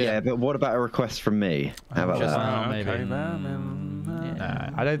idea. Yeah, but what about a request from me? How about Just that? maybe. Okay, Nah,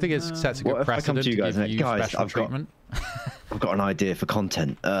 I don't think it sets a good What if I come precedent to you guys give and you guys, special treatment. I've got an idea for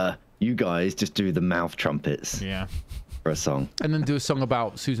content. You guys just do the mouth trumpets Yeah. for a song. And then do a song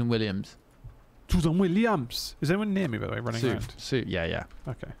about Susan Williams. Susan Williams. Is anyone near me, by the way, running around? Sue. Yeah.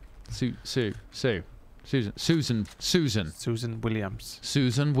 Okay. Susan Susan Williams.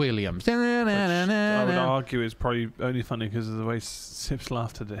 Susan Williams. Which I would argue is probably only funny because of the way Sips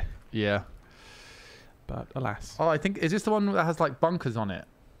laughed today. Yeah. But alas. Oh, I think, is this the one that has like bunkers on it?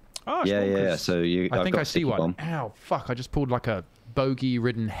 Oh, Yeah. So I think I see one. Ow, fuck. I just pulled like a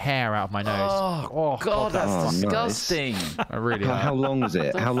bogey-ridden hair out of my nose. Oh, God, that's disgusting. Nice. I really How long is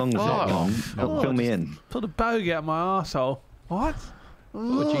it? How long is it? Fill me in. Pulled a bogey out of my arsehole. What? A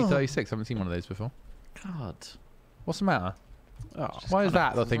G36. I haven't seen one of those before. God. What's the matter? Oh, Why is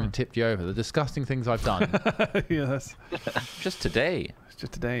that the thing that tipped you over? The disgusting things I've done. Yes. Just today. It's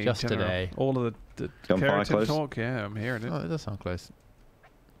just today. Just today. All of the Gunfire close? talk. Yeah, I'm hearing it. Oh, it does sound close.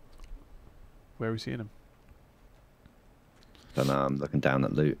 Where are we seeing him? Don't know. I'm looking down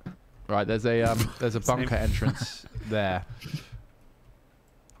at loot. Right, there's a bunker entrance there.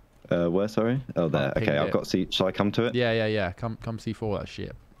 Where? Sorry. Oh, there. pinged Okay, I've it. got. Shall I come to it? Yeah. Come see for that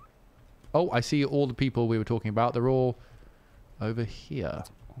shit. Oh, I see all the people we were talking about. They're all over here.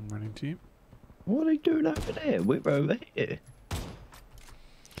 I'm running to you. What are you doing over there? We're over here.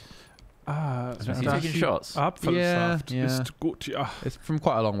 Is he taking shots? Apfelsaft. Yeah. Ist gut, ja. It's from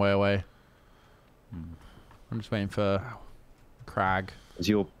quite a long way away. Hmm. I'm just waiting for Crag. Is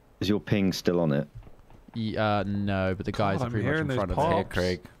your ping still on it? No, but the guys God, are I'm pretty much hearing in those front of pops. it. Here,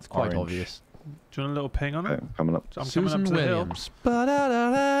 Craig. It's quite Orange. obvious. Do you want a little ping on it? Oh, coming up. I'm Susan coming up to Williams. the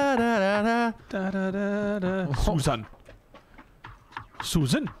hill.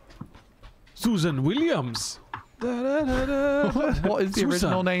 Susan. Susan Williams. What is the Susan.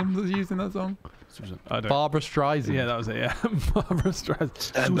 original name that's used in that song? Susan. I don't. Barbara Streisand. Yeah, that was it. Yeah, Barbara Streisand.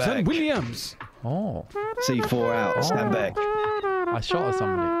 Stand Susan back. Williams. Oh, C4 out. Stand back. I shot at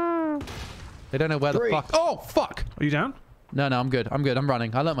somebody. They don't know where Three. the fuck. Oh, fuck! Are you down? No, I'm good. I'm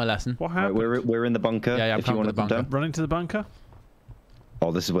running. I learnt my lesson. What Right, happened? we're in the bunker. Yeah, I'm if you coming want to to the come bunker. down. Running to the bunker.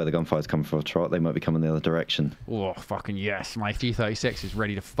 Oh, this is where the gunfire's coming from. Trot. They might be coming the other direction. Oh, fucking yes. My T-36 is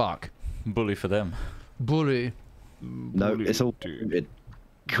ready to fuck. Bully for them. Bully. No, it's all good.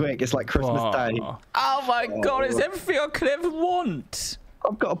 Quick, it's like Christmas Day. Oh my god, it's everything I could ever want.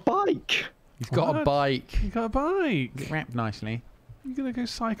 I've got a bike. He's got a What? bike. You got a bike. Wrapped nicely. You gonna go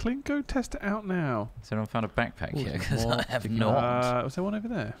cycling? Go test it out now. Has anyone found a backpack here? Because what? I have not. Was there one over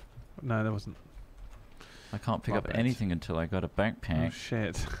there? No, there wasn't. I can't pick up Rubbish. anything until I got a Oh backpack.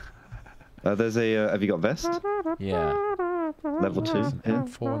 shit. There's a. Have you got vest? Yeah. Level 2. Yeah.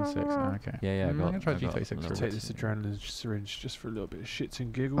 4 and 6. Oh, okay. Yeah, I I'm got. gonna try I got G36 level for a Take bit. this adrenaline syringe just for a little bit of shits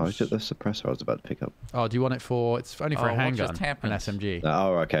and giggles. Oh, is it the suppressor I was about to pick up? Oh, do you want it for? It's only for Oh, a what handgun, just an happened? SMG.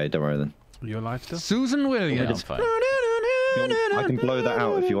 Oh, okay. Don't worry then. Are you alive still? Susan Yeah, Williams. I'm fine. I can blow that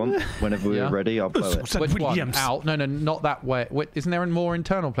out if you want. Whenever we're Yeah. ready, I'll blow it. Susan Which Williams. one? Out? No, not that way. Wait, isn't there more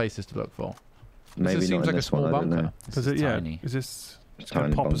internal places to look for? Maybe seems not in like a this small one. I don't bunker. know. Is it? Yeah. Tiny. Is this? It's Tiny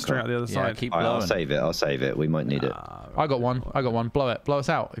gonna pop bunker. us straight out the other Yeah, side. keep Alright, blowing. I'll save it. I'll save it. We might need it. I got one. Blow it. Blow us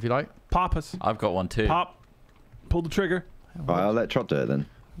out if you like. Pop us. I've got one too. Pop. Pull the trigger. Alright, I'll let Trot do it then.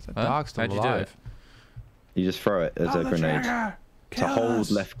 The Huh? dog's still How'd you do alive. You just throw it as Pull a the grenade. trigger. To Kill hold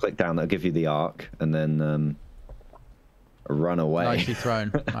us. left click down, that'll give you the arc, and then run away. Nicely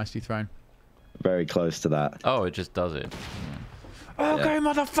thrown. Nicely thrown. Very close to that. Oh, it just does it. Okay,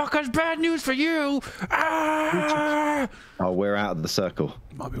 motherfuckers, bad news for you. Ah! Oh, we're out of the circle.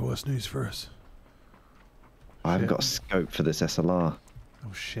 Might be worse news for us. I haven't Shit. got a scope for this SLR.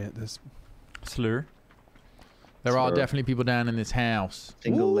 Oh shit! There's. Slur. There are Sure. definitely people down in this house.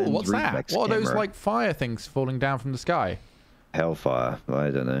 Single Ooh, lens what's that? reflex What are those camera. like fire things falling down from the sky? Hellfire. I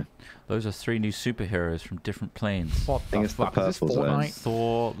don't know. Those are 3 new superheroes from different planes. What think the it's the fuck? Is this purple zone. Fortnite?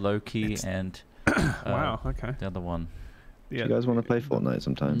 Thor, Loki, and Wow. Okay. the other one. Do you guys want to play Fortnite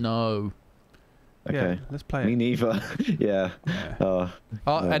sometime? No. Okay. Yeah, let's play Me it. neither. Yeah. Yeah, Oh,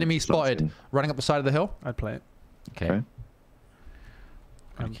 Oh, no, enemy it's not spotted. soon. Running up the side of the hill. I'd play it. Okay. Okay.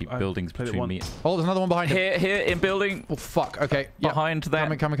 Gonna keep I buildings played it between once. me. Oh, there's another one behind him. Here in building. Oh, fuck. Okay. Yep. Behind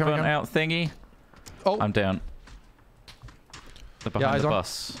that Coming. burnt out thingy. Oh, I'm down. They're behind eyes the on.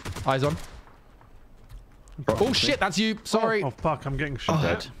 bus. eyes on. Oh, shit. That's you. Sorry. Oh fuck! I'm getting shot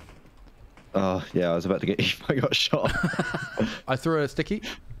Dead. at. Oh, yeah, I was about to get I got shot. I threw a sticky.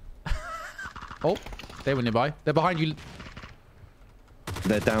 Oh, they were nearby. They're behind you.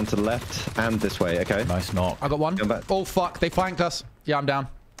 They're down to the left and this way. Okay. Nice knock. I got one. Come back. Oh, fuck. They flanked us. Yeah, I'm down.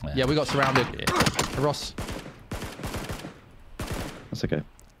 Yeah, we got surrounded. Yeah. Ross, That's okay.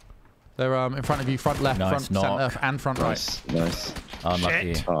 they're in front of you. Front left, Nice front knock. center, and front right. Nice.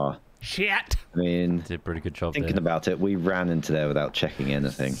 Unlucky. Shit. Oh, Shit! I mean, Did a pretty good job thinking there. about it, we ran into there without checking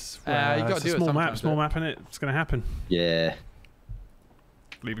anything. You gotta it's do a it small map. sometimes, Small though. map in it. It's gonna happen. Yeah.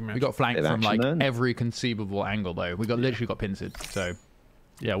 Leaving me. We got flanked Bit of from action like then. every conceivable angle, though. We got literally got pincered. So,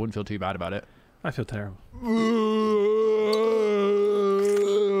 yeah, I wouldn't feel too bad about it. I feel terrible.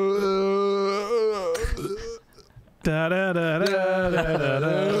 Da da da da da da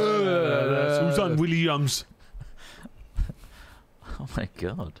da. Susan Williams. Oh my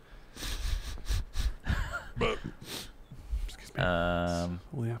god. Excuse me. Um,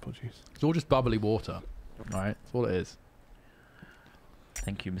 All the apple juice. It's all just bubbly water, right? That's all it is.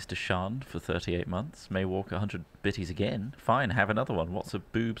 thank you, Mr. Sean, for 38 months. May walk 100 bitties again. Fine, have another one. What's a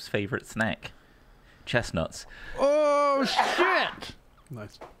boob's favourite snack? Chestnuts. Oh shit!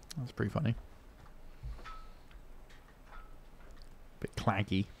 Nice. That's pretty funny. Bit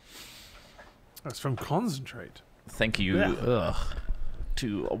clanky. That's from concentrate. Thank you Yeah.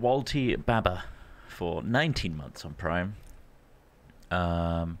 to Walty Baba for 19 months on Prime.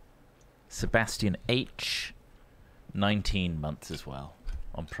 Sebastian H, 19 months as well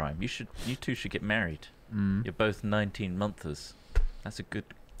on Prime. You two should get married. You're both 19-monthers. That's a good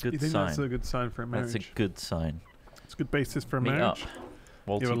You think sign. that's a good sign for a marriage? That's a good sign. It's a good basis for a Meet up. marriage.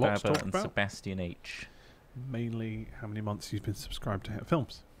 Walty You have a lot to Baba talk and about. Sebastian H. Mainly how many months you've been subscribed to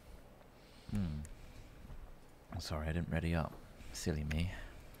films. Sorry, I didn't ready up. Silly me.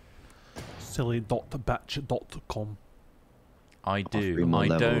 Silly.batch.com. I three do. more I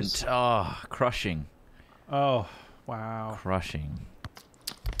levels. don't. Ah, crushing. Oh, wow. Crushing.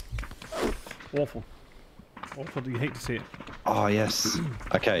 Awful. Awful. You hate to see it. Oh, yes.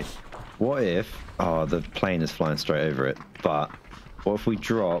 Okay. What if... Oh, the plane is flying straight over it. But what if we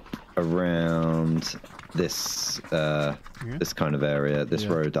drop around this this kind of area, this Yeah.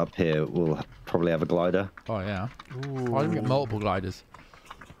 road up here? We'll probably have a glider. Oh yeah. Ooh. Why don't we get multiple gliders?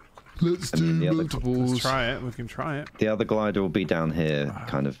 Let's I mean, the other- Let's try it. We can try it. The other glider will be down here,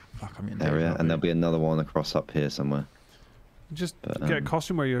 kind of Fuck, I'm in area, and there'll be another one across up here somewhere. Just But, get a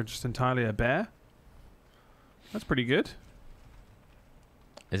costume where you're just entirely a bear. That's pretty good.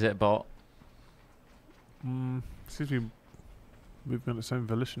 Is it a bot? Seems to be moving on its own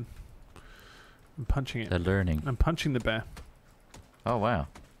volition. I'm punching it. They're learning. I'm punching the bear. Oh, wow.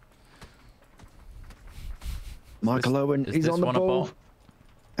 Michael Owen, Is he's this on the one a ball. bot?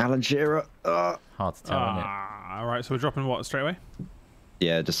 Alan Shearer. Hard to tell, isn't it? All right, so we're dropping what straight away?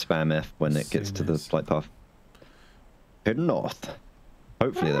 Yeah, just spam F when it gets to the Soon as. flight path. Heading north.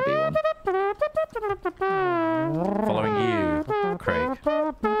 Hopefully there'll be one. Following you, Craig.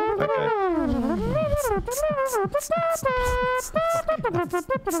 Okay.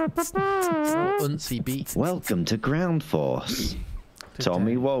 Uncy beat. Welcome to Ground Force.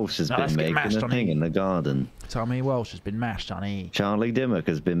 Tommy Walsh has Now been let's get making mashed a on thing E. in the garden. Tommy Walsh has been mashed on E. Charlie Dimmock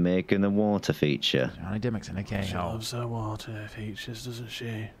has been making a water feature. Johnny Dimmock's in a She KO. loves her water features, doesn't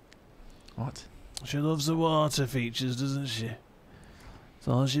she? What? She loves the water features, doesn't she?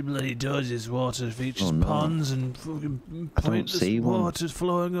 So all she bloody does is water features, Oh, no. ponds and fucking I don't pointless see one. waters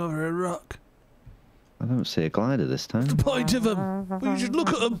flowing over a rock. I don't see a glider this time. The point of them. Well, you should look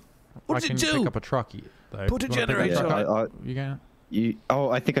at them. What I does can it do? pick up a truck, though. Put a You wanna pick up generator truck on. up? You going?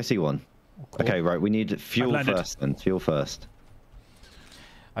 Oh, I think I see one. Okay, right. We need fuel landed. first then. Fuel first.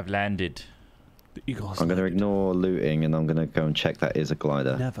 I've landed. The eagles. I'm going to ignore looting and I'm going to go and check that is a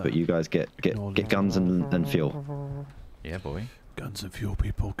glider. Never But you guys get ignore guns and fuel. Yeah, boy. Guns and fuel,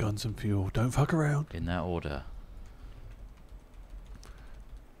 people. Guns and fuel. Don't fuck around. In that order.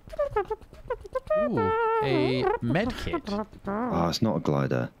 Ooh, a med kit. Oh, it's not a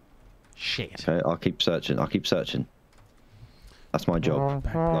glider. Shit. Okay, I'll keep searching. I'll keep searching. That's my job.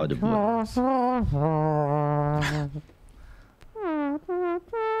 Glider bullet.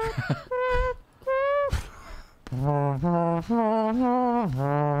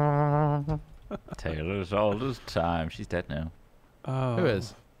 Taylor's old as time. She's dead now. Oh. Who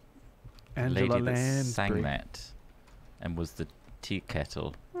is? Angela Lady that sang Lansbury. that and was the tea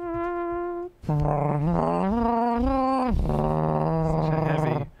kettle. Such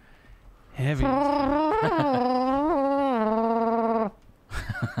a heavy.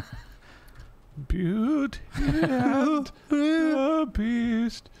 Beauty and the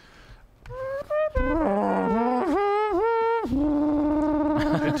Beast.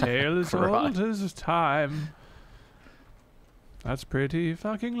 A tale as Right. old as time. That's pretty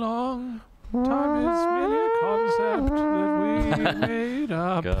fucking long. Time is merely a concept that we made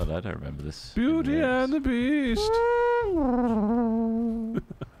up. God, I don't remember this. Beauty and the Beast.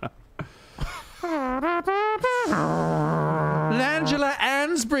 Langela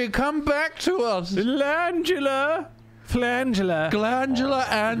Ansbury, come back to us. Langela. Flangela. Glandula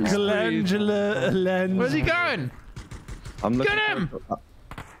Ansbury. Glandula. Lens. Where's he going? I'm looking Get him!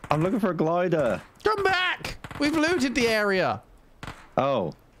 I'm looking for a glider. Come back! We've looted the area.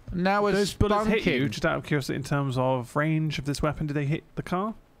 Oh, Now we're Those bullets hit you, spunking. just out of curiosity, in terms of range of this weapon, did they hit the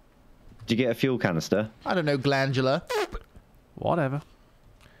car? did you get a fuel canister? I don't know, glandular. Whatever.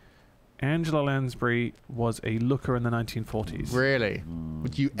 Angela Lansbury was a looker in the 1940s. Really?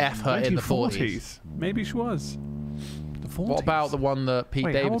 Would you F her in the 40s? Maybe she was. The 40s. What about the one that Pete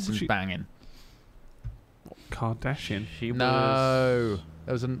Wait, how old was Davidson's she? banging? Kardashian? She was. No.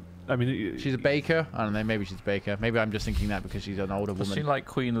 There was an... I mean, She's a baker? I don't know, maybe she's a baker. Maybe I'm just thinking that because she's an older Was she woman. like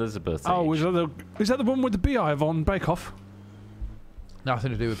Queen Elizabeth? oh, age? is that the one with the beehive on Bake Off?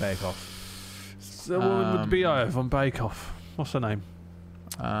 Nothing to do with Bake Off. It's the woman with the beehive on Bake Off. What's her name?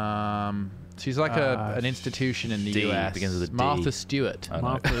 She's like an institution in the D, US. begins with a D. Martha Stewart. Oh, no.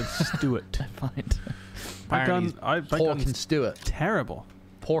 Martha Stewart. Mind. Apparently Pork and Stewart. terrible.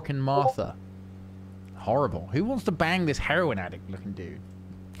 Pork and Martha. Horrible. Who wants to bang this heroin addict looking dude?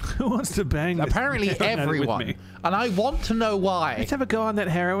 Who wants to bang this Apparently heroin addict with everyone. me? And I want to know why. Let's have a go on that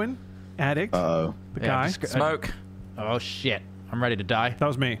heroin addict. Uh-oh. The Yeah, guy. just- Smoke. Oh shit. I'm ready to die. That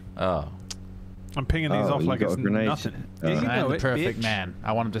was me. Oh. I'm pinging these Oh, off you like got it's a grenade. nothing. Yeah, you I'm know I'm the it, perfect bitch. man.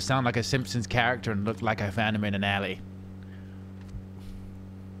 I want him to sound like a Simpsons character and look like I found him in an alley.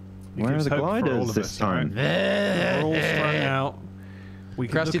 Where are the Gives hope for all gliders of this us, all right? time? We're all strung out. We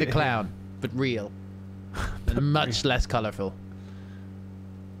can Krusty look the at Clown, but real. And much less colourful.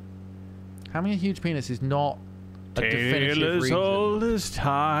 Having a huge penis is not a definitive Tale as reason. old as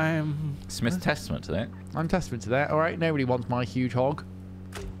time. Smith's Testament to that. I'm testament to that. All right, nobody wants my huge hog.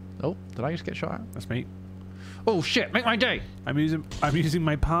 Oh, did I just get shot at? That's me. Oh shit! Make my day. I'm using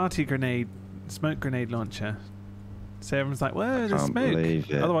my party grenade, smoke grenade launcher. So everyone's like, "Where there's can't smoke?"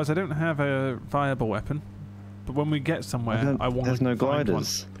 believe it. Otherwise, I don't have a viable weapon. But when we get somewhere, I want. There's no find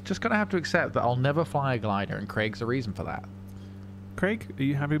gliders. Just gonna have to accept that I'll never fly a glider, and Craig's the reason for that. One. Craig, are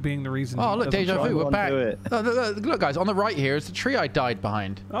you happy being the reason? Oh he look, doesn't deja try? vu. We're one back. do it. Look, guys, on the right here is the tree I died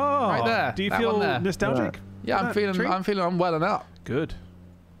behind. Oh, Right there, Do you that feel one there. nostalgic? Yeah, for I'm that feeling. tree? I'm welling up. Good.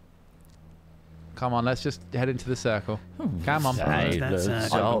 Come on, let's just head into the circle. Come on. That's I've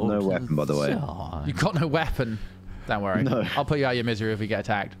got no weapon, by the way. You've got no weapon. Don't worry. No. I'll put you out of your misery if we get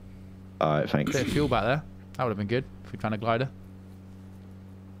attacked. All right, thanks. Bit of fuel back there. That would have been good if we'd found a glider.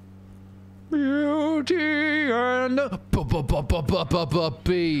 Beauty and the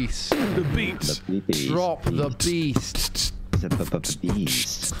beast. The beats. The bees. Drop the beast. The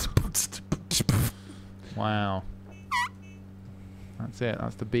bees. Wow. That's it.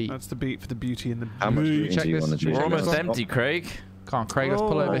 That's the beat. That's the beat for the beauty and the. How much beast. do Check you this. want to do? We're almost this. empty, Craig. Come on, Craig. Let's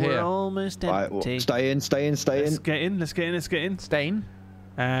pull over We're here. almost Right, well, empty. stay in, stay in, stay Let's in. get in. Let's get in. Let's get in. Stain.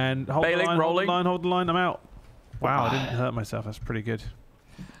 And hold Bailing, the line. rolling. Hold the line. Hold the line. I'm out. Wow, I didn't hurt myself. That's pretty good.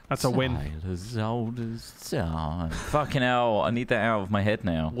 That's a win. As old as time. Fucking hell, I need that out of my head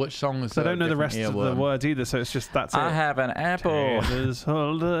now. Which song is So I don't know the rest of the earworm? words either, so it's just that's it. I have an apple. Tailors,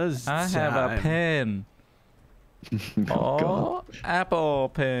 holders, I have a time. pen. Oh, Oh, apple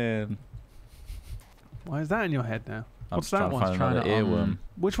pen. Why is that in your head now? I'm What's just that trying to one? find Trying another to, earworm.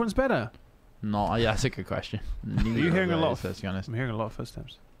 Which one's better? No, yeah, that's a good question. Are you hearing a lot of? Let's be honest. I'm hearing a lot of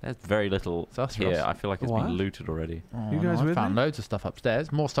footsteps. There's very little It's us, here. Ross. I feel like it's What? been looted already. Oh, You guys no, I with found me? loads of stuff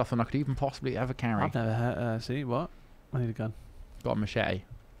upstairs. More stuff than I could even possibly ever carry. I've never heard. See what? I need a gun. Got a machete.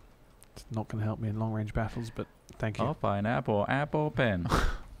 It's not going to help me in long range battles, but thank you. I'll buy an apple pen.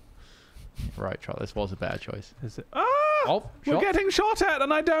 Right, Trot. This was a bad choice. Is it? Ah! Oh, We're shot. getting shot at,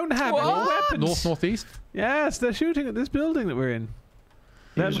 and I don't have any weapons. North, northeast. Yes, they're shooting at this building that we're in.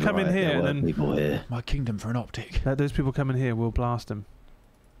 Let them He's come in right, here, there and were then people here. My kingdom for an optic. let those people come in here. We'll blast them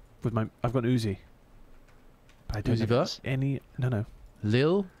with my. I've got an Uzi. But I don't Uzi have Vert? any. No.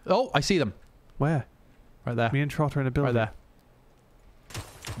 Lil. Oh, I see them. Where? Right there. Me and Trot are in a building. Right there.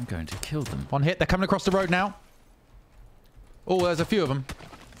 I'm going to kill them. One hit. They're coming across the road now. Oh, there's a few of them.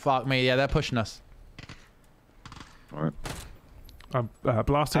 Fuck me. Yeah, they're pushing us. All right. I'm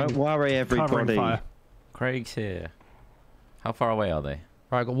blasting. Don't worry, Covering everybody. fire. Craig's here. How far away are they?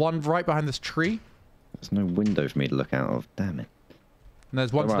 Right, I got one right behind this tree. There's no window for me to look out of. Damn it. And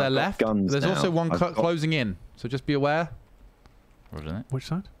there's one Don't to worry, their I've got left. guns There's now. also one I've got- closing in. So just be aware. What is it? Which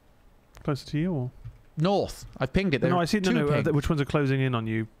side? Closer to you, or? North. I've pinged it. No, There I see. two No. ping. Which ones are closing in on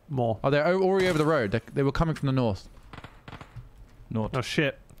you more? Oh, they're already over the road. They were coming from the north. North. Oh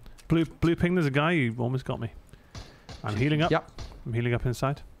shit! Blue ping. There's a guy. You almost got me. I'm healing up. Yep. I'm healing up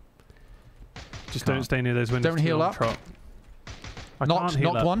inside. Just Can't. don't stay near those windows. Don't too heal long, up. Trot. I can't Knocked,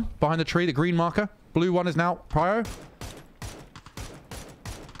 heal knocked up. one behind the tree. The green marker. Blue one is now prio.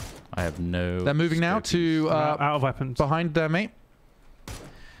 I have no. They're moving now scopies. to Out of weapons. behind their mate.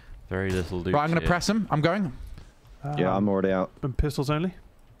 Very little loot. Right, I'm gonna here. press him. I'm going. Yeah, I'm already out. And pistols only.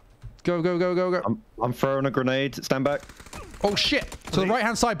 Go, go, go, go, go. I'm throwing a grenade. Stand back. Oh shit! To the right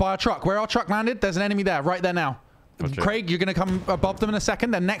hand side by our truck. Where our truck landed, there's an enemy there, right there now. Gotcha. Craig, you're gonna come above them in a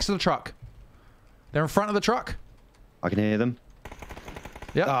second. They're next to the truck. They're in front of the truck. I can hear them.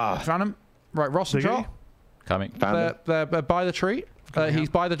 Yep. Ah. Found him. Right, Ross and They got Trot. you? Coming. Found them. They're by the tree. He's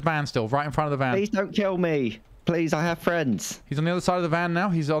by the van still, right in front of the van. Please don't kill me. Please, I have friends. He's on the other side of the van now.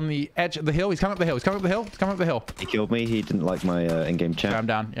 He's on the edge of the hill. He's coming up the hill. He's coming up the hill. He's coming up the hill. He killed me. He didn't like my in-game Yeah, chat. I'm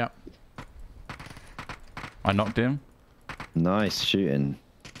down. Yeah. I knocked him. Nice shooting.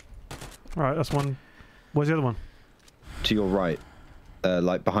 All right, that's one. Where's the other one? To your right.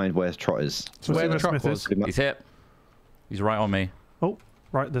 Like behind where Trot is. So Where see the truck Smith was. is. He's hit. He's right on me. Oh,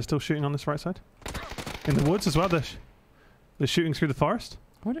 right. They're still shooting on this right side. In the woods as well. They're shooting through the forest.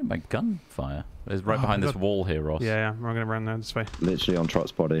 Why didn't my gun fire? It's right Oh, behind I this got- wall here, Ross. Yeah, I'm going to run down this way. Literally on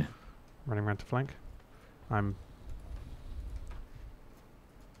Trot's body. Running around to flank. I'm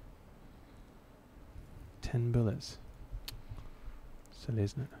 10 bullets. Silly,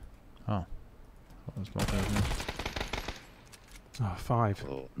 isn't it? Oh. Oh, 5.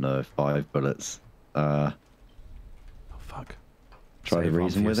 Oh, no, 5 bullets. Oh, fuck. Try to Save one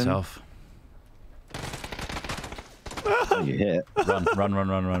reason for with him. yourself. Oh, you hit.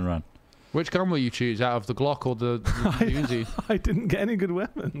 Run. Which gun will you choose out of the Glock or the Uzi? I didn't get any good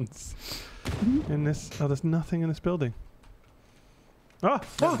weapons in this. Oh, there's nothing in this building. Oh,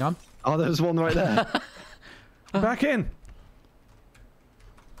 There's a gun. Oh, there's one right there. back in.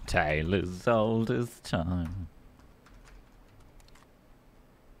 Tale as old as time.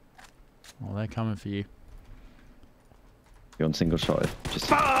 Oh, they're coming for you. You're on single shot. Just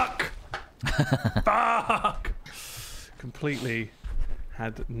Fuck! Fuck! Completely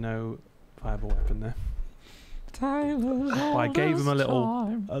had no viable weapon there. I gave him a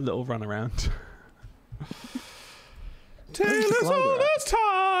little run around. Taylor's all this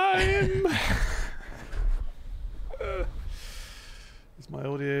time. Is my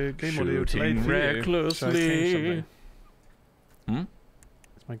audio game audio delayed for you? Should I change something?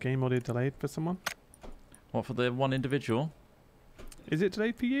 Is my game audio delayed for someone? What, for the one individual? Is it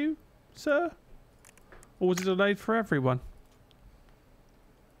delayed for you, sir? Or was it delayed for everyone?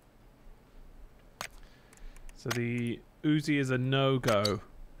 So the Uzi is a no-go.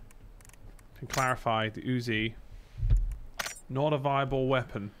 Can clarify, the Uzi, not a viable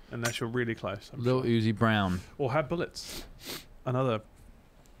weapon unless you're really close. I'm Little sure. Uzi Brown. Or have bullets. Another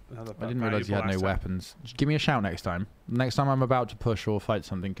I didn't realise you had no weapons. Just give me a shout next time. Next time I'm about to push or fight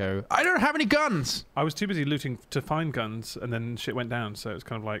something, go, I don't have any guns! I was too busy looting to find guns, and then shit went down, so it's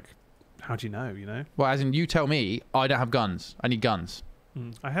kind of like, how do you know, you know? Well, as in, you tell me, I don't have guns. I need guns.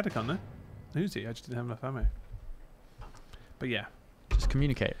 I had a gun there. Uzi, I just didn't have enough ammo. But yeah. Just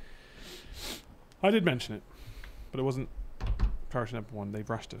communicate. I did mention it, but it wasn't priority number one. They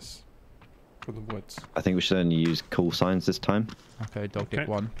rushed us from the woods. I think we should only use call signs this time. Okay, Dog Dick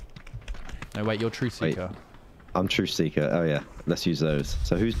Okay. 1. No, wait, you're Truth Wait. Seeker. I'm Truth Seeker. Oh yeah, let's use those.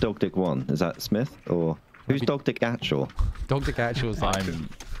 So who's Dog Dick 1? Is that Smith or who's Maybe- Dog Dick Actual? Dog Dick Actual is like... I'm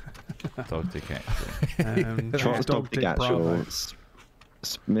Dog Dick actually. Trot's Dog Dick Actual.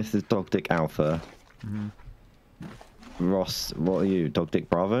 Smith is Dog Dick Alpha. Ross, what are you? Dog Dick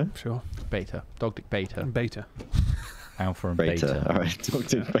Bravo? Sure. Beta. Dog Dick Beta. Beta. Alpha and Beta. Beta. All right, Dog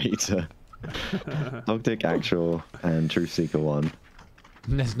Dick Beta. Dog Dick Actual and Truth Seeker 1.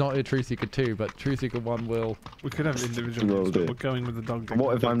 There's not a Truth Seeker 2, but Truth Seeker 1 will... We could have individual Will names, but do. we're going with the dog. Dick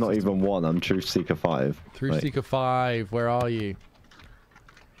What if I'm not system. even 1? I'm Truth Seeker 5. Truth Wait, Seeker 5, where are you?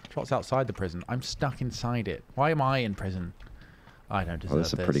 Trot's outside the prison. I'm stuck inside it. Why am I in prison? I don't deserve Oh,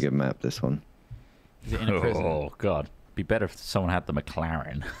 that's a this. pretty good map, this one. Is it in a prison? Oh, God. Be better if someone had the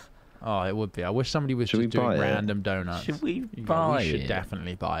McLaren. Oh, it would be. I wish somebody was Should we just doing buy it? random donuts. Should we Yeah, buy we should it?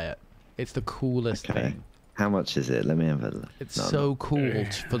 definitely buy it. It's the coolest Okay. thing. How much is it? Let me have a look. It's No, so cool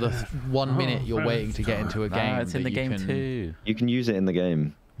for the 1 minute you're Oh, waiting to get into a game. Ah, it's in that the you game can- too. You can use it in the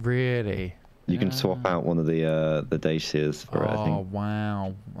game. Really? You can swap out one of the dayshears for it, I Oh, think,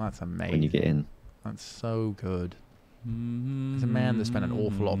 wow. That's amazing. when you get in. That's so good. As a man that spent an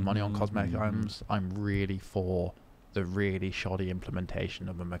awful lot of money on cosmetic items, I'm really for the really shoddy implementation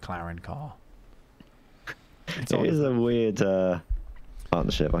of a McLaren car. It is a weird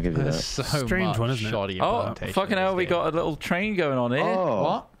partnership, I'll give you There's that. so Strange much one, isn't it? shoddy Oh, implementation. fucking in hell, this we game. got a little train going on here. Oh,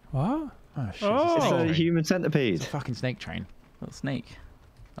 What? What? Oh, shit. Oh. it's It's, a a human centipede. it's a fucking snake train. Little snake.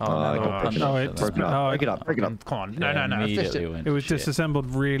 Oh, no, I they got got punished broken. for it's- that. Break it up, Oh, break it up, break it up. Come on. Yeah, No. Fist immediately it. went It was shit.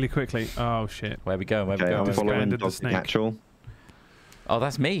 disassembled really quickly. Oh shit. Where we going? Where we Okay, I'm going? following Disbanded the Dog Dick snake. Actual. Oh,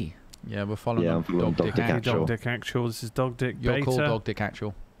 that's me. Yeah, we're following Yeah, up I'm following Dog Dog Dick Dick Hey, Actual. Dog Dick Actual. This is Dog Dick You're Beta. called Dog Dick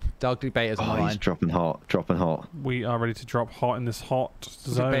Actual. Dog Dick Beta's on the Oh, line. he's dropping hot, dropping hot. We are ready to drop hot in this hot Dog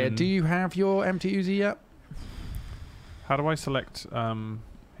Dick zone. Beta, do you have your empty Uzi yet? How do I select him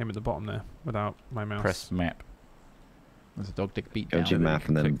at the bottom there without my mouse? Press map. There's a Dog Dick beat Go down. to your map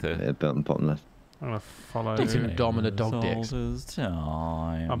and then click the- a button bottom left. I'm gonna follow. It's an dominant dog dicks.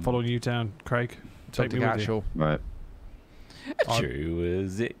 Time. I'm following you down, Craig. Dog Take Dick me with you. Actual. Right. True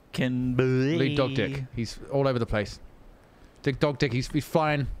as it can be. Lead Dog Dick. He's all over the place. Dog Dick, he's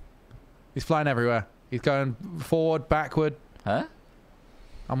flying. He's flying everywhere. He's going forward, backward. Huh?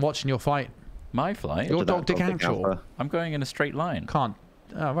 I'm watching your flight. My flight? Your To that Dog Dick Actual. Alpha. I'm going in a straight line. Can't.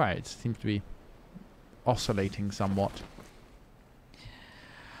 Oh, right. It seems to be oscillating somewhat.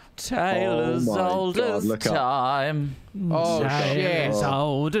 Tale as Oh my old God, as look up. time. Oh, Tale shit. as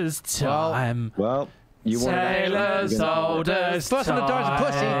old as time. Well, you want Tale as old as First one that dies a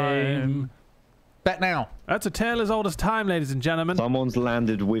pussy. time. Bet now. That's a tale as old as time, ladies and gentlemen. Someone's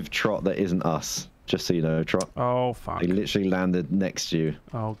landed with Trot that isn't us. Just so you know, Trot. Oh fuck. They literally landed next to you.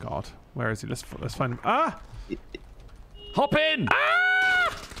 Oh god. Where is he? Let's find him. Ah! Hop in!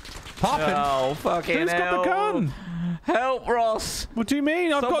 Popping. Oh, fucking Who's got hell. the gun? Help, Ross. What do you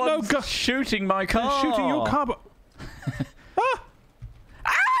mean? I've got no Someone's gun. shooting my car. Shooting your car. But...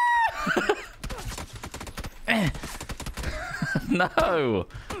 ah! No.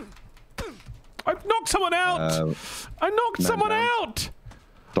 I've knocked someone out. I knocked someone down. out.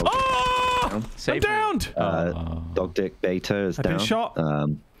 Dog, Oh! I'm Save me. downed. Dog Dick Beta is I've down. been shot.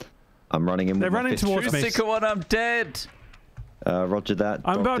 I'm running in. They're with my running fist towards troops. me. Sick of one, I'm dead. Roger that.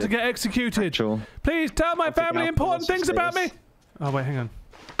 I'm Dog about to Dick get executed. Actual. Please tell my Dog Dick family Alpha, important what's your things about me. status? Oh, wait, hang on.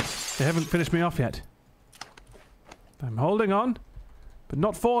 They haven't finished me off yet. I'm holding on, but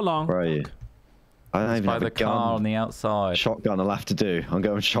not for long. Where are you? I don't It's even by have the a gun. car on the outside. Shotgun I'll have to do. I'm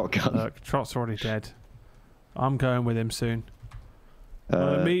going shotgun. Look, Trot's already dead. I'm going with him soon.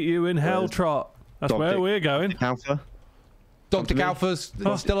 I'll meet you in hell, where's Trot. That's Dog where Dick? we're going. Alpha. Dr. me. Alpha's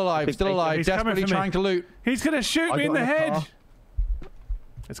Oh. still alive, Big still Beta. alive, He's coming desperately for me. trying to loot. He's gonna shoot I me in got the in the head. car.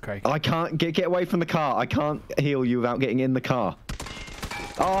 It's Craig. I can't get away from the car. I can't heal you without getting in the car.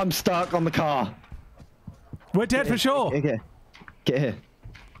 Oh, I'm stuck on the car. We're dead for sure. Get here. Get here.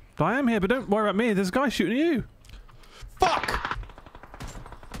 I am here, but don't worry about me. There's a guy shooting you. Fuck!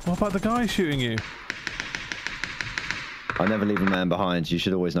 What about the guy shooting you? I never leave a man behind. You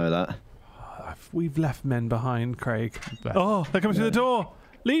should always know that. We've left men behind, Craig. Oh, they're coming through the door.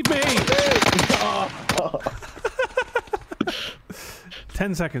 Leave me!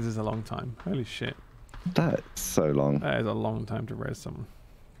 10 seconds is a long time. Holy shit. That's so long. That is a long time to res someone.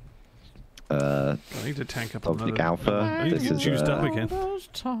 Uh, I need to tank up Dog Dick another. Alpha. I need to This get is juiced up again.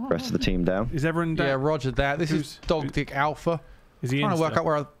 rest of the team down. Is everyone down? Yeah, roger that. This is Dog Dick Alpha. Is he in? Trying to work still? out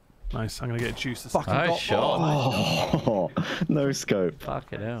where I Nice. I'm gonna get juiced. This fucking Oh, got. shot. Oh, no scope.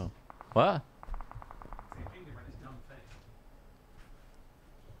 Fucking hell. What?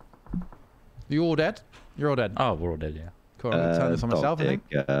 You all dead? You're all dead. Oh, we're all dead, yeah. Cool. I'm gonna turn this on myself, I think.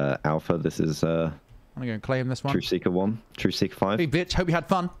 Alpha. This is I'm gonna go and claim this one. True Seeker 1. True Seeker 5. Hey, bitch. Hope you had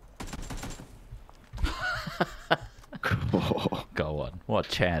fun. Go on. What,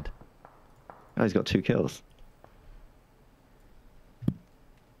 Chad? Oh, he's got 2 kills.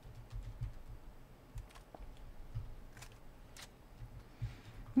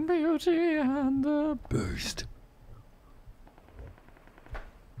 Beauty and the Beast.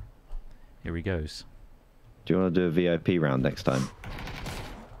 Here he goes. Do you want to do a VIP round next time?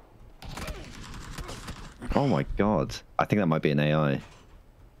 Oh my god. I think that might be an AI.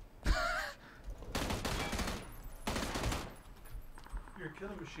 You're a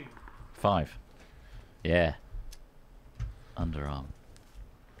killing machine. 5. Yeah. Underarm.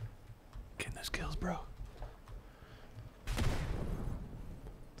 Getting those kills, bro.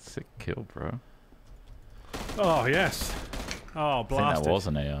 Sick kill, bro. Oh yes. Oh, I think blasted. that was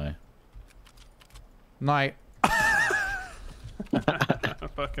an AI. Night.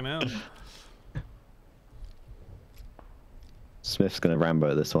 Fucking hell. Smith's gonna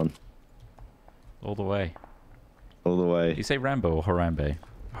Rambo this one. All the way. All the way. Did you say Rambo or Harambe?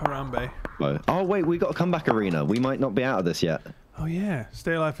 Harambe. Oh wait, we got a comeback arena. We might not be out of this yet. Oh yeah.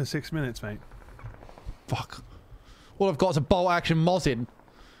 Stay alive for 6 minutes, mate. Fuck. All I've got is a bolt action Mosin.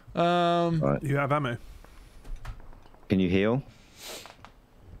 Right. You have ammo. Can you heal?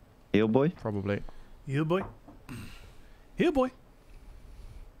 Heal boy? Probably. Heal boy. Heal boy.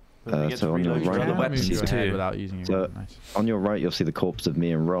 So on your reload right, the weapons Move your head too. without using your So- gun. Nice. on your right, you'll see the corpse of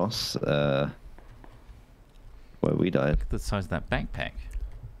me and Ross. Where we died. Look at the size of that backpack.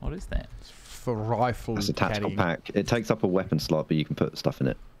 What is that? For rifle That's a tactical caddying. pack. It takes up a weapon slot, but you can put stuff in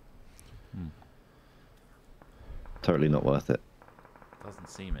it. Hmm. Totally not worth it. Doesn't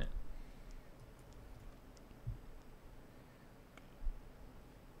seem it.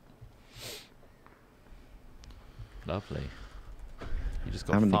 Lovely. You just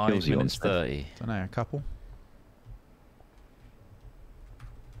got How many 5 kills you on, minutes Steph? 30. Don't know, a couple.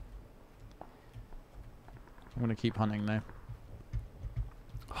 I'm gonna keep hunting now.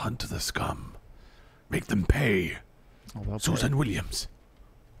 Hunt the scum. Make them pay. Oh, they'll Susan Williams.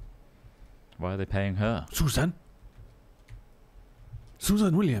 Why are they paying her? Susan?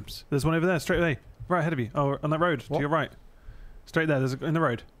 Susan Williams. There's one over there, straight away. Right ahead of you. Oh, on that road, What? to your right. Straight there, there's in the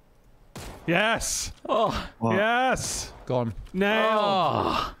road. Yes! Oh! What? Yes! Gone. Nailed!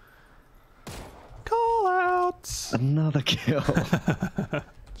 Oh! Call outs! Another kill.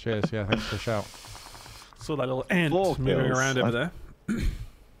 Cheers. Yeah, thanks for the shout. Saw that little ant 4 moving kills. around over there.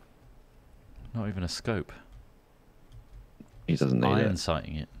 Not even a scope. He doesn't need Iron it.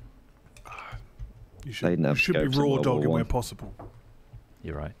 sighting it. You They should, didn't you have should be scopes in raw World War dogging One. where possible.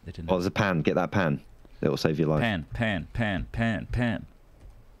 You're right. They didn't. Oh, there's a pan. Get that pan. It will save your life. Pan.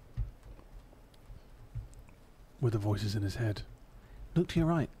 With the voices in his head. Look to your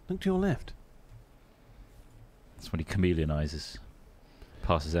right. Look to your left. That's when he chameleonizes.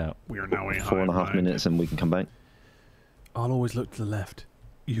 Passes out. We are now in 4.5 minutes and we can come back. I'll always look to the left.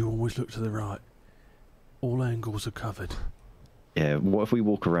 You always look to the right. All angles are covered. Yeah. What if we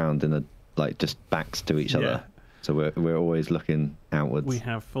walk around in a like just backs to each Yeah. other? So we're always looking outwards. We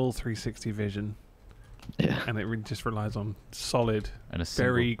have full 360 vision, Yeah. and it really just relies on solid, And a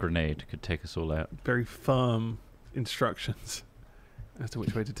single very- grenade could take us all out. very firm instructions as to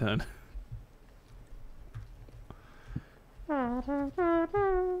which way to turn.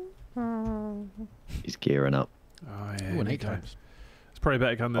 He's gearing up. Oh yeah. Ooh, here an we 8 go. times. It's probably a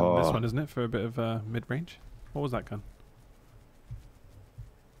better gun than this Oh. one, isn't it? For a bit of mid-range. What was that gun?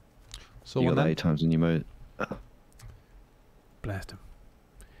 So You one got that then. 8 times in your mode. Blast him.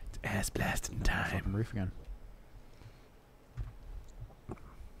 It's ass blasting Fucking time. roof again.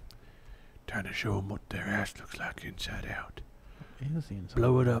 Trying to show them what their ass looks like inside out. What is the inside?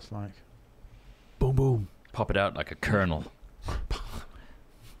 Blow of it the up. house like? Boom, boom. Pop it out like a kernel.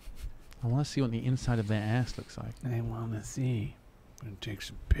 I want to see what the inside of their ass looks like. I want to see. And take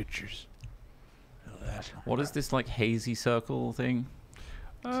some pictures. What is this like hazy circle thing?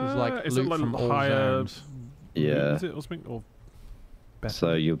 This is like is it loot like from all higher? zones. Yeah. Is it or something? Or better?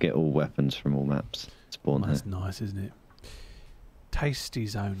 So you'll get all weapons from all maps. Spawn here. That's nice, isn't it? Tasty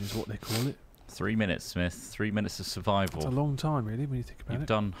zone is what they call it. 3 minutes, Smith. 3 minutes of It's a survival. long time, really, when you think about You've it.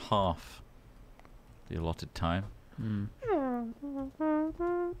 done half the allotted time. Hmm.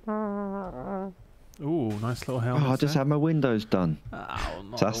 Ooh, nice little helmet. Oh, I just had my windows done. Oh,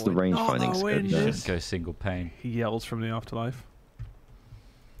 So that's the range finding skill, yeah. Just go single pane. He yells from the afterlife.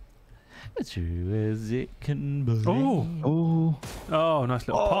 As true as it can be. Oh, Oh. oh, nice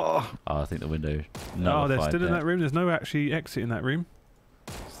little pop. Oh. Oh, I think the window. Oh, they're nullified still in that. that room. There's no actually exit in that room.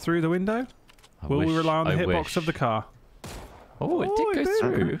 Through the window. I Will we wish- rely on the I hitbox wish. of the car? Oh, it did go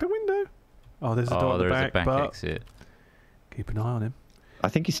through. The window. Oh, there's a door Oh, at the there is back, a back but exit. keep an eye on him. I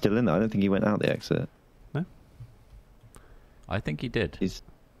think he's still in there. I don't think he went out the exit. I think he did.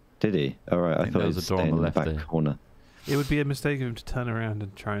 Did he? All right. I think thought there he was was a door on staying the in the left back there. corner. It would be a mistake of him to turn around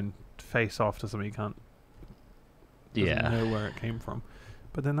and try and face off to something he can't. Doesn't Yeah. know where it came from.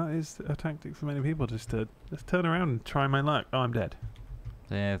 But then that is a tactic for many people, just to just turn around and try my luck. Oh, I'm dead.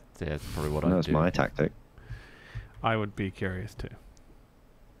 Yeah, that's probably what That I was do. my tactic. I would be curious too.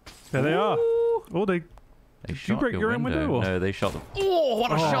 There they are. Oh, They Did you shot break your own window, or- No, they shot the. Oh,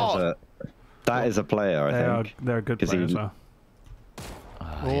 what a Oh. shot! That is a player, I they are, think. they're good 'Cause he- players. Well.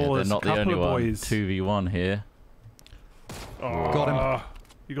 Ah, Oh, yeah, they're there's a not the couple only of one. boys. 2v1 here. Oh, Got him.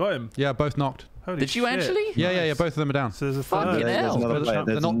 You got him. Yeah, both knocked. Holy Did you shit. actually? Yeah, both of them are down. So there's a Fucking third. hell. There's another They're player. not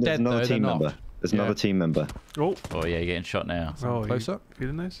There's dead, another though, team they're member. knocked. There's Yeah. another team member. Oh, Oh yeah, you're getting shot now. oh, Close up.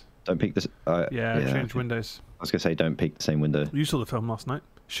 feeling those? Don't peek this. Yeah, change okay. windows. I was gonna say don't peek the same window. You saw the film last night.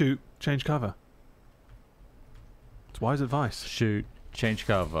 Shoot, change cover. It's wise advice. Shoot, change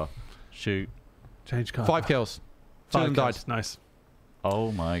cover, shoot. Change cover. 5 kills. 2 of them died. kills. Nice.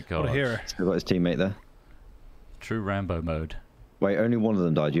 Oh my god. What a hero. Still got his teammate there. True Rambo mode. Wait, only one of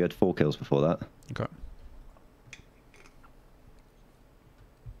them died. You had 4 kills before that. Okay.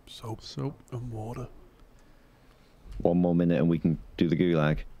 Soap and water. 1 more minute and we can do the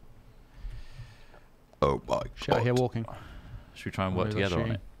gulag. Oh my Shit, I hear walking. Should we try and Oh, work that's together on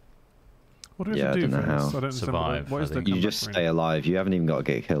shooting. it? What do we Yeah, have I to do don't for know this? how. I don't understand Survive, what I is the think. You comeback just range? stay alive. You haven't even got to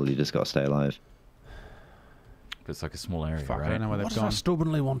get killed. You just got to stay alive. It's like a small area, Fuck, I right? don't know where What they've if I gone.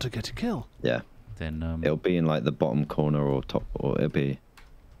 stubbornly want to get a kill? Yeah. Then It'll be in like the bottom corner or top, or it'll be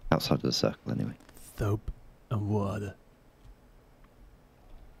outside of the circle anyway. Soap and water.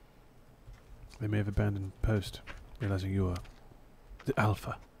 They may have abandoned post, realizing you are the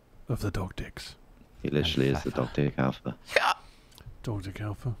alpha of the dog dicks. He literally is the dog dick alpha. Dog dick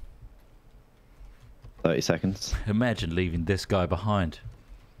alpha. 30 seconds. imagine leaving this guy behind.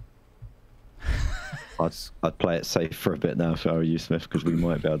 I'd play it safe for a bit now if I were you, Smith, because we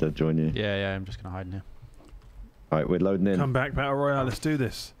might be able to join you. Yeah, I'm just going to hide in here. All right, we're loading in. Come back, Battle Royale, let's do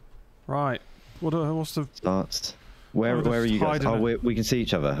this. Right. What's the... Starts. Where Oh, are you guys? hiding Oh, it. we can see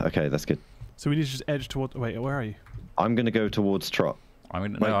each other. Okay, that's good. So we need to just edge towards... Wait, where are you? I'm going to go towards Trot. I'm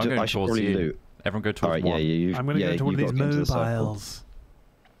Wait, going I should towards probably you. loot. Everyone go All towards right, one. you. I'm going to yeah, go to one of you've these got to get into the circle. mobiles.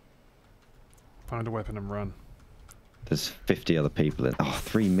 Find a weapon and run. There's 50 other people in. Oh,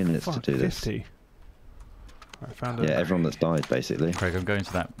 3 minutes Fuck, to do this. 50. I found a... Yeah, everyone that's died, basically. Craig, I'm going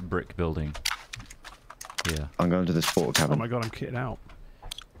to that brick building. Yeah. I'm going to this portal Oh cabin. my god, I'm kitted out.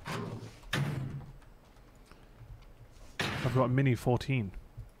 I've got Mini 14.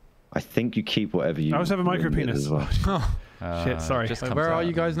 I think you keep whatever you. I also have a micro win with penis. as well. Shit, sorry. just Wait, comes where are out you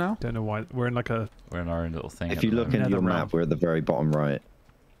of guys the- now? Don't know why. We're in like a... We're in our own little thing. If at you the look moment. at your Nether map, realm. we're at the very bottom right.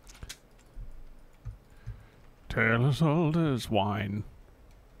 Tell us all this wine.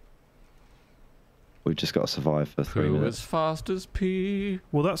 We've just got to survive for 3 Poo minutes. as fast as pee.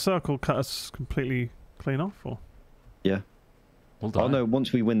 Will that circle cut us completely clean off, or...? Yeah. We'll Oh die. no!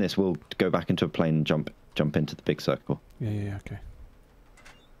 Once we win this, we'll go back into a plane and jump into the big circle. Yeah, okay.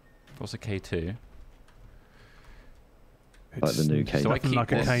 What's a K2? Like the new K. So I nothing keep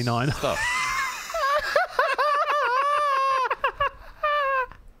like a this K9. stuff.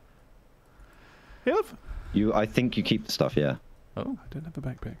 Yep. I think you keep the stuff, yeah. Oh, I don't have a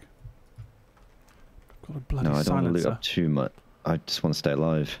backpack. I've got a bloody No, I don't want to loot silencer. up too much. I just want to stay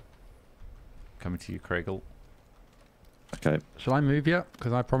alive. coming to you, Craigle. Okay. Shall I move yet?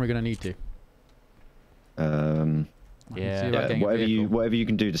 Because I'm probably going to need to. Um. I can Yeah. see about Yeah. getting a vehicle. Whatever you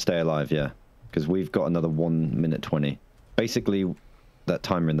can do to stay alive, yeah. Because we've got another 1 minute 20. Basically, that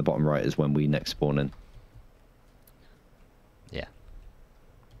timer in the bottom right is when we next spawn in. Yeah.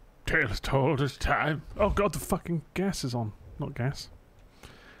 Tales told us time. Oh god, the fucking gas is on. Not gas.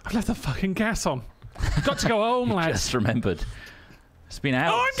 I've left the fucking gas on. I've got to go home, lads. Just remembered. It's been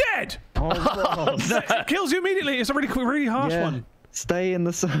out. Oh, I'm dead! Oh, It kills you immediately. It's a really harsh Yeah. one. Stay in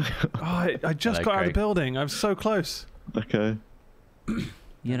the circle. Oh, I just Hello, got out of the Craig. building. I was so close. Okay.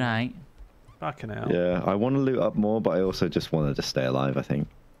 You're right. Fucking hell. Yeah, I want to loot up more, but I also just wanted to stay alive, I think.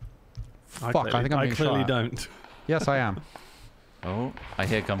 Fuck, I think I'm I being clearly shot at. don't. Yes, I am. Oh, I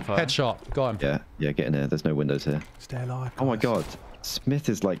hear gunfire. Headshot. Got him. Yeah, get in here. There's no windows here. Stay alive. Oh my guys. god. Smith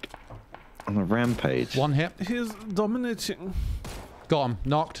is like on a rampage. One hit. He's dominating. Got him.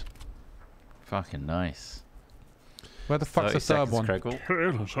 Knocked. Fucking nice. Where the fuck's 30 the third seconds, one? Craigle.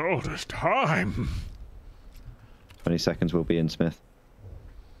 Tales told us time. 20 seconds will be in, Smith.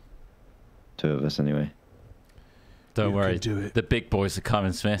 2 of us anyway. Don't You worry. can do it. The big boys are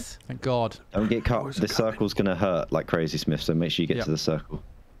coming, Smith. Thank God. Don't get cut. Boys are This coming. circle's gonna hurt like crazy, Smith, so make sure you get Yep. to the circle.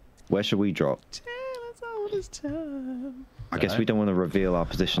 Where should we drop? Tales told us time. I guess we don't want to reveal our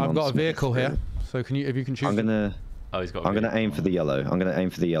position. I've on got a Smith, vehicle here. really. So can you, if you can choose. I'm gonna Oh, he's got. I'm gonna aim for the yellow. I'm gonna aim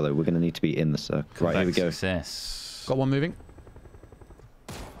for the yellow. We're gonna need to be in the circle. Right, here we go. Success. Got one moving.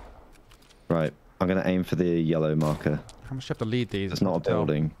 Right. I'm gonna aim for the yellow marker. How much do you have to lead these? It's not a hard to tell.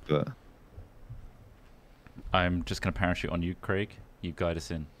 building, but I'm just gonna parachute on you, Craig. You guide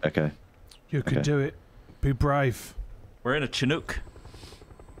us in. okay. You can Okay. do it. Be brave. We're in a Chinook.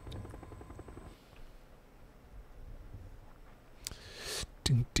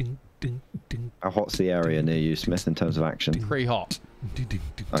 Ding, ding, ding, ding, How hot's the area near you, Smith, in terms of action? Pretty hot. ding, ding,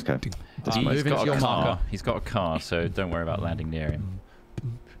 ding, Okay. ding. This He's might- moving got to a your car. marker. He's got a car, so don't worry about landing near him.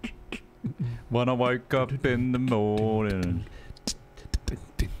 When I wake up in the morning,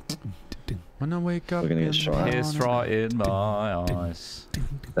 When I wake up We're gonna get in the shot at. it's morning- right in my eyes.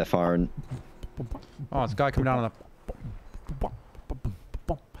 They're firing. Oh, it's a guy coming down on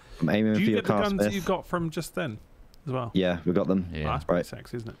I'm aiming Do for you your get the car, guns that Smith. you got from just then as well? Yeah, we got them. Oh, Yeah. that's pretty Right.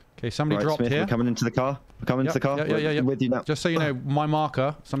 sexy, isn't it? the... Okay, somebody Right, dropped Smith, here. we're coming into the car. We're coming into the car. Yeah. We're with you now. Just so you know, my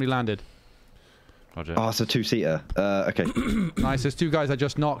marker, somebody landed. Roger. Oh, it's a 2-seater. Okay. Nice, there's 2 guys I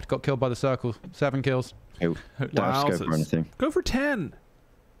just knocked, got killed by the circle. 7 kills. Don't have scope or Wowzers. anything. Go for 10.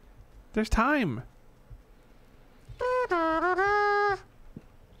 There's time.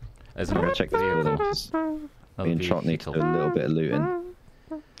 There's I'm gonna check this building. 'Cause Me and Trot need to do a little bit of looting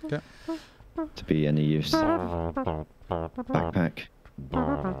Okay. to be any use. Backpack.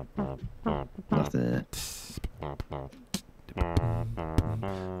 Nothing in it.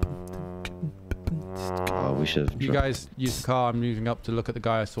 Oh, we should have. You guys use the car, I'm moving up to look at the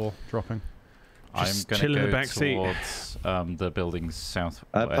guy I saw dropping. I'm Just gonna chill go in the back seat. towards the buildings south.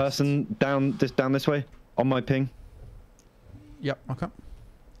 Person down this way on my ping. Yep, okay.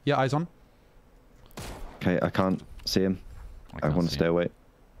 Yeah, eyes on. Okay, I can't see him. I want to stay away.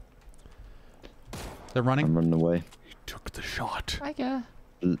 They're running. I'm running away. Took the shot. I've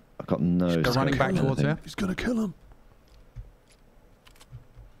got no. They're scope running or back towards anything. here. He's gonna kill him.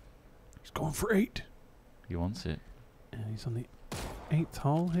 He's going for 8. He wants it. And he's on the 8th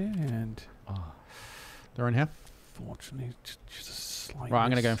hole here, and Oh. They're in here. fortunately, just a slight. Right, I'm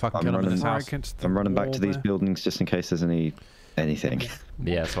gonna go and fucking kill him in this Right house. against the I'm running back wall to these there. buildings just in case there's anything.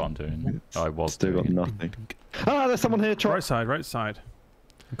 Yeah, that's what I'm doing. I was Still got doing it. nothing. Ah, there's someone here. Try Right side, right side.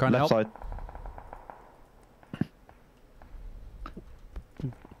 I'm trying to left help. side.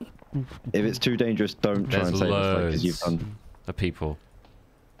 If it's too dangerous, don't try There's and save us because you've loads. done. The people.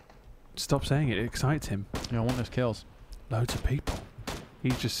 Stop saying it. It excites him. Yeah, I want those kills. Loads of people.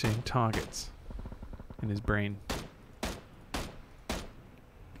 He's just seeing targets in his brain.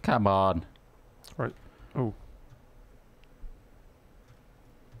 Come on. Oh,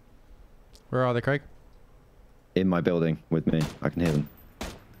 Where are they, Craig? In my building with me. I can hear them.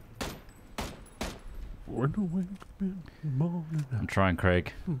 when I wake up in the morning. I'm trying,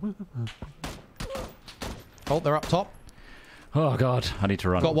 Craig. Oh, they're up top. Oh God, I need to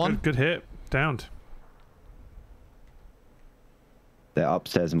run. Got one. Good hit. Downed. They're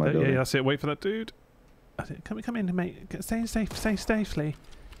upstairs in my building. Yeah, that's it. Wait for that dude. Come in, mate. Stay safe. Stay safely.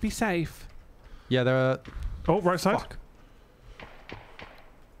 Be safe. Yeah, they're. Oh, right side. Fuck.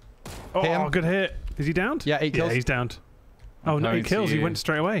 Oh, Hit him. good hit. Is he downed? Yeah, 8 kills. Yeah, he's downed. Oh, no, 8 coming to kills. He you. went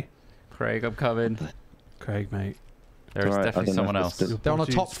straight away. Craig, I'm coming. Craig, mate. There is Alright, I definitely don't know someone if else. that's They're on the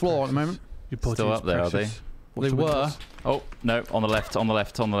top Jesus floor at the precious. moment. You poor Still Jesus up there, are precious. they? Watch They the were. windows. Oh, no, on the left, on the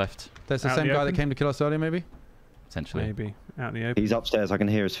left, on the left. There's the Out same in the guy that open? came to kill us earlier, maybe. Potentially. Maybe. Out in the open. He's upstairs. I can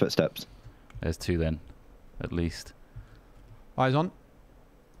hear his footsteps. There's 2 then, at least. Eyes on.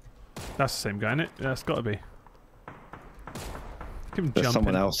 That's the same guy, isn't it? Yeah, it's got to be. Give him There's jumping.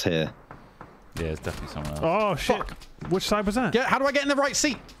 someone else here. Yeah, there's definitely someone else. Oh, shit. Fuck. Which side was that? How do I get in the right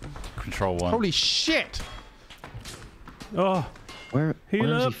seat? Control 1. Holy shit! Oh, Where is Heal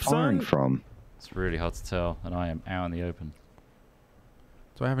he up, firing son. from? It's really hard to tell, and I am out in the open.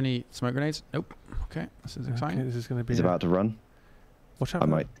 Do I have any smoke grenades? Nope. Okay, this is okay, exciting. this is going to be... He's about to run. Watch I out.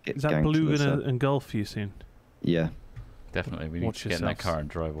 might get Is that ganked blue to the going to side. engulf you soon? Yeah. Definitely, we need Watch to get in that yourselves. car and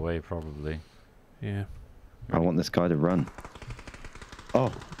drive away, probably. Yeah. I want this guy to run. Oh,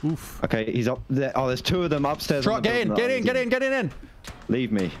 Oof. okay. He's up there. Oh, there's 2 of them upstairs. Truck, on the get in, building get that in, I get was in, get in.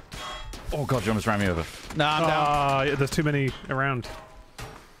 Leave me. Oh god, you almost ran me over. Nah, I'm down. Ah, yeah, there's too many around.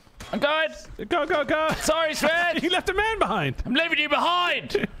 I'm going! Go, go, go! Sorry, Sven! He left a man behind! I'm leaving you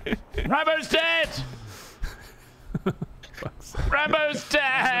behind! Rambo's dead! Rambo's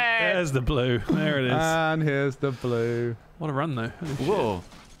dead! There's the blue. There it is. And here's the blue. What a run, though. Holy shit. Whoa,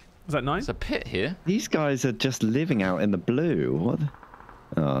 Was that 9? there's a pit here. These guys are just living out in the blue. What?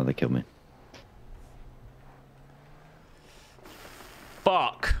 Oh, they killed me.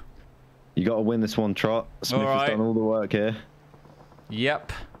 Fuck. You got to win this one, Trot. Smith has Alright. done all the work here.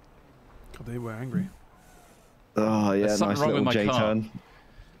 Yep. God, they were angry. Oh yeah, There's something nice wrong little with my car. J-turn.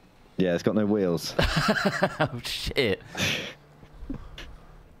 Yeah, it's got no wheels. Oh shit.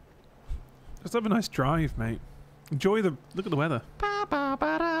 Just have a nice drive, mate. Enjoy the... Look at the weather.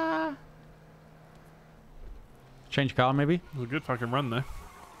 Change car, maybe. It was a good fucking run, though.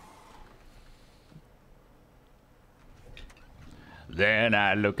 Then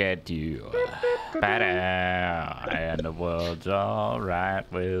I look at you. Better, and the world's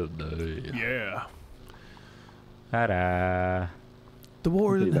alright with me. Yeah. Ta-da. The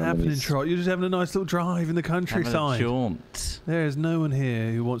war isn't Hopefully that happening, means- Trot. You're just having a nice little drive in the Having a countryside. jaunt. There's no one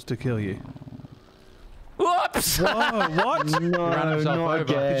here who wants to kill you. Whoops! Whoa, what? No, ran himself not over.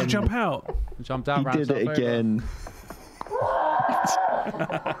 again. Did you jump out? Jumped out, He ran did himself it over. again.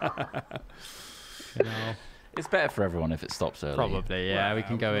 You know, It's better for everyone if it stops early. probably, yeah. We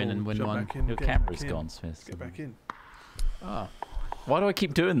can go in and win Jump one. back in, Your get camera's back in. gone, Smith. Get back in. Oh. Why do I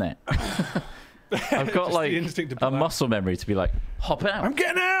keep doing that? I've got Just the like instinct to a pull out. muscle memory to be like, hop out. I'm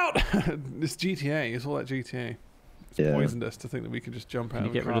getting out! This GTA. It's all that GTA. It's Yeah. poisoned us to think that we could just jump out Can you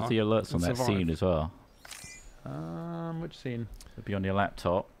of get a rid of car the alerts on and that survive. scene as well? Which scene? It'll be on your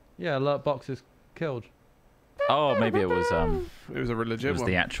laptop. Yeah, alert box is killed. Oh, maybe it was It was a it legit was one.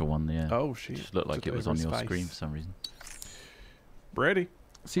 the actual one. Yeah. Oh, shit. It just looked like Took it was over on his your face. screen for some reason. Ready?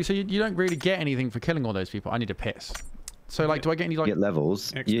 See, so you don't really get anything for killing all those people. I need to piss. So, like, do I get any, You like... get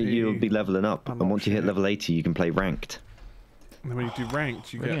levels. XP, You'll be leveling up, unlock and once you hit shit. level 80, you can play ranked. And then when you do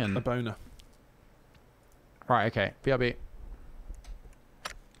ranked, you Brilliant. get a boner. Right, okay. BRB.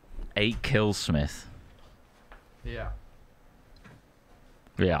 8 kills, Smith. Yeah.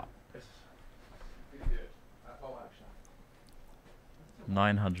 Yeah.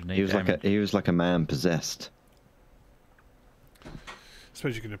 908 damage. He was like a man possessed. I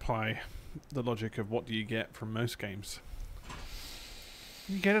suppose you can apply the logic of what do you get from most games.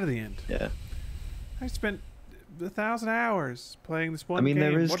 You get it at the end. Yeah. I spent 1,000 hours playing this one I mean,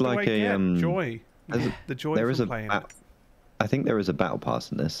 game. there is what do I like a, get? Joy. there's a- The joy there from is a playing ba- it. I think there is a battle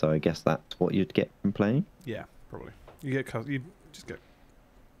pass in this, so I guess that's what you'd get from playing. Yeah, probably. You get you just get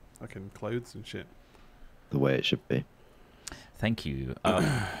fucking clothes and shit. The way it should be. Thank you.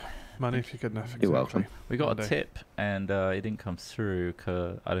 Money if you're good enough. You're exactly. welcome. We got One a day. tip, and it didn't come through.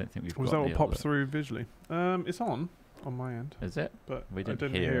 Cause I don't think we've Was got that what the popped alert. through visually? It's on my end, Is it? but We I didn't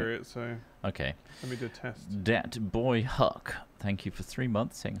didn't hear hear it, so Okay. let me do a test. Dat Boy Huck, thank you for 3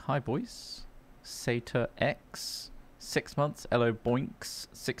 months saying hi, boys. Sater X, 6 months. Elo Boinks,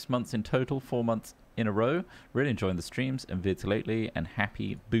 6 months in total, 4 months in a row. Really enjoying the streams and vids lately, and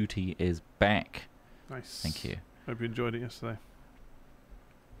happy Booty is back. Nice. Thank you. Hope you enjoyed it yesterday.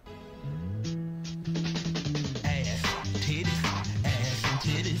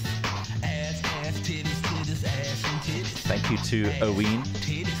 Thank you to Owen,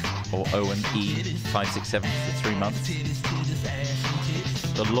 or Owen E567 for 3 months.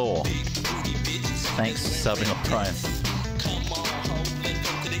 The Law, thanks for subbing up Prime.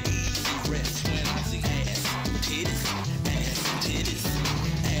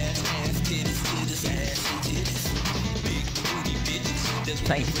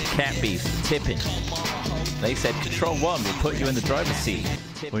 Thank you, Cat Beef, tipping. They said Control 1 will put you in the driver's seat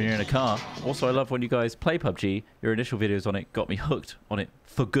when you're in a car. Also, I love when you guys play PUBG. Your initial videos on it got me hooked on it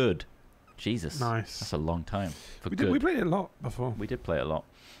for good. Jesus. Nice. That's a long time. We played it a lot before. We did play it a lot.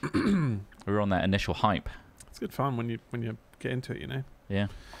 We were on that initial hype. It's good fun when you get into it, you know. Yeah.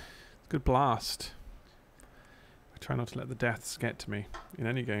 It's a good blast. I try not to let the deaths get to me in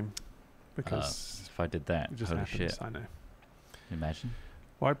any game because if I did that, it just holy happens. shit. I know. Imagine.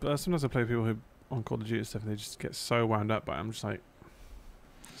 Well, sometimes I play with people who on Call of Duty and stuff, and they just get so wound up by it. I'm just like,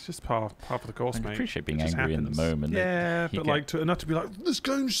 it's just part of the course, I mate. appreciate being It just angry in happens. the moment. Yeah, You but get- like not to be like, this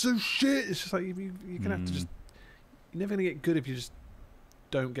game's so shit. It's just like you're gonna have to just. You're never gonna get good if you just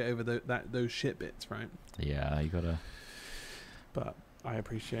don't get over those shit bits, right? Yeah, you gotta. But I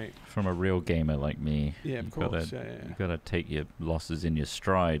appreciate. From a real gamer like me, Yeah, of you course. gotta, Yeah. you gotta take your losses in your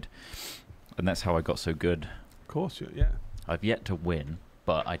stride, and that's how I got so good. Of course, yeah. I've yet to win,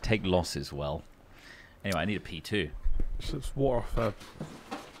 but I take losses well. Anyway, I need a P2. So it's water off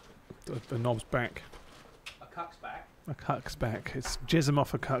the knob's back. A cuck's back. A cuck's back. It's jism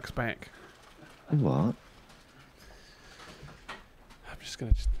off a cuck's back. What? I'm just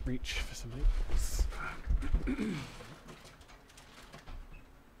gonna reach for something.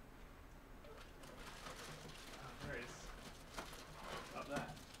 There it is. Up there.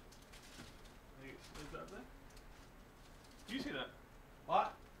 Is that up there? Do you see that?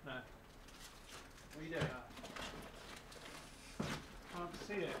 What? No. What are you doing? Can't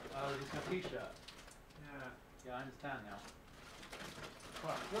see it. Oh, it's a t-shirt. Yeah. Yeah, I understand now.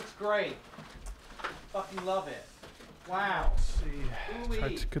 Looks great. Fucking love it. Wow. See.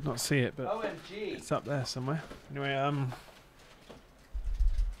 Ooh-wee. Could not see it, but OMG. it's up there somewhere. Anyway,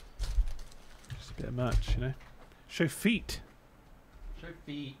 just a bit of merch, you know. Show feet. Show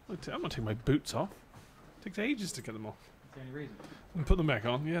feet. I'm not taking my boots off. It takes ages to get them off. That's the only reason. And put them back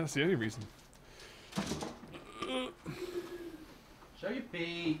on. Yeah, that's the only reason. Show your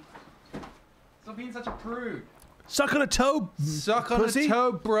feet. Stop being such a prude. Suck on a toe. Suck on pussy. a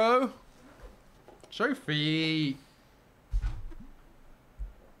toe, bro. Show feet.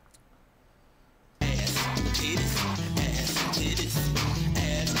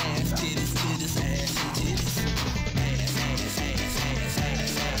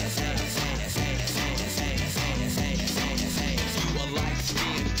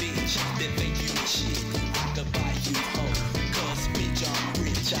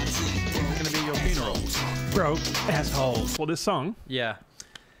 Gonna be your funeral. Broke asshole. For this song, Yeah,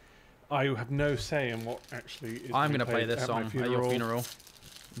 I have no say in what actually is I'm being gonna play played this at my song at your funeral,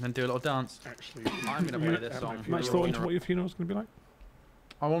 and then do a little dance. Actually, I'm gonna play this at song my at funeral. Much your thought into funeral. what your funeral's going to be like?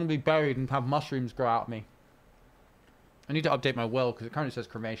 I want to be buried and have mushrooms grow out of me. I need to update my will because it currently says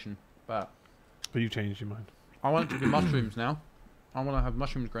cremation, but But you changed your mind. I want it to be mushrooms now. I want to have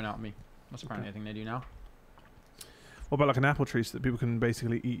mushrooms growing out of me. That's apparently a thing they do now. What about like an apple tree so that people can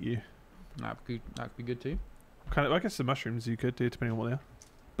basically eat you? That'd be good too. Kind of, I guess the mushrooms you could do depending on what they are.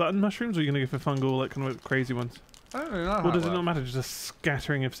 Button mushrooms, or are you going to go for fungal, like kind of crazy ones? I don't really know. Or does it not matter? Just a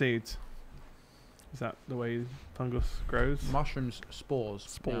scattering of seeds. Is that the way fungus grows? Mushrooms, spores.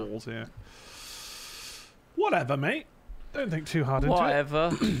 Spores, yeah. Whatever, mate. Don't think too hard into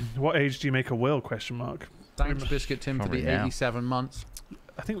Whatever. it. What age do you make a will? Question mark. Thanks, Biscuit Tim, for Probably the now. 87 months.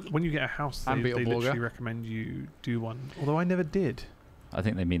 I think when you get a house, And they Beetleborger. literally recommend you do one. Although I never did. I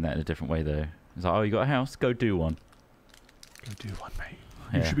think they mean that in a different way, though. It's like, oh, you got a house? Go do one. Go do one, mate.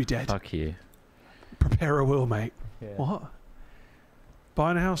 You Yeah, should be dead. Fuck you. Prepare a will, mate. Yeah. What?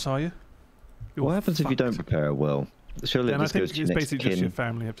 Buying a house, are you? You're What happens if you don't fucked. prepare a will? Surely it Then I just think goes it's to your next basically just your kin.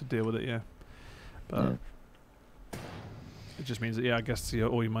 family have to deal with it, yeah. But it just means that, yeah, I guess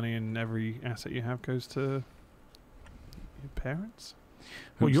all your money and every asset you have goes to your parents.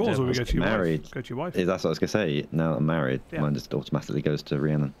 Well, Who's yours dead? will go to your Married. wife. Go to your wife. That's what I was going to say. Now that I'm married, Yeah. mine just automatically goes to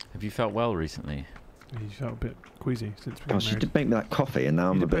Rhiannon. Have you felt well recently? You felt a bit queasy since we Oh, got she married. did make me that coffee, and now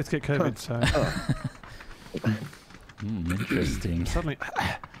You I'm a did bit. both get COVID, so Interesting. suddenly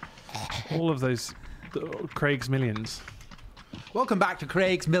all of those Craig's millions. Welcome back to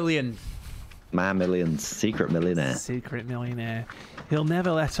Craig's Million. Man Millions, secret millionaire. Secret millionaire. He'll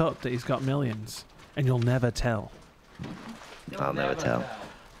never let up that he's got millions, and you'll never tell. I'll never tell.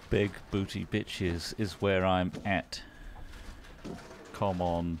 Big booty bitches is where I'm at. Come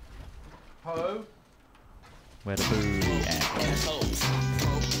on. Ho. Where the booty at?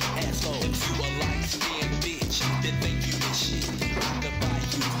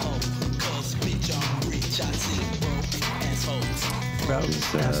 Broke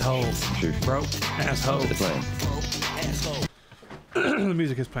asshole. Truth. Broke asshole. It's playing. The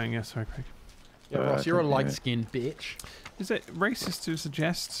music is playing, yes, sorry, Craig. Yeah, Uh, Ross, you're a I think, light-skinned bitch. Is it racist to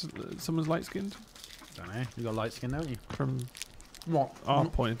suggest someone's light-skinned? Don't know. You got light skin, don't you? From What? our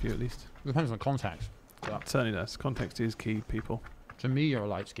point of view, at least. Depends on the context. It certainly does. Context is key, people. To me, you're a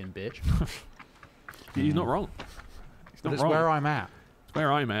light skinned bitch. He's not wrong. He's But not it's wrong. where I'm at. It's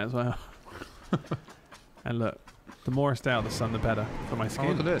where I'm at as well. And look, the more I stay out of the sun, the better for my Oh, look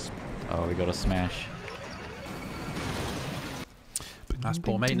skin. at this. Oh, we got a smash. That's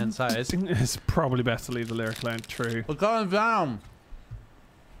poor maintenance, that is. It's probably best to leave the lyric alone. True. We're going down.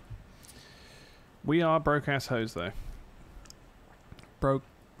 We are broke ass hoes, though. Broke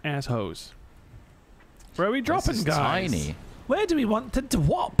ass hoes. Where are we dropping, This is guys? tiny. Where do we want to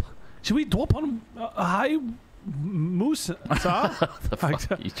dwop? Should we dwop on a high moose? Sir? What the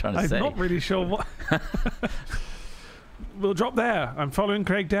fuck are you trying to I'm say? not really sure what. We'll drop there. I'm following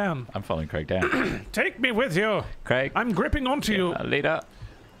Craig down. I'm following Craig down. Take me with you. Craig, I'm gripping onto you. leader.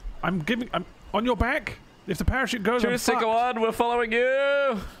 I'm on your back. If the parachute goes, I'm Choose single fucked. one. We're following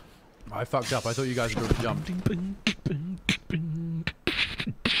you. I fucked up. I thought you guys were doing a jump.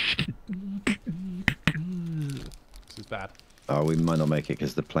 This is bad. Oh, we might not make it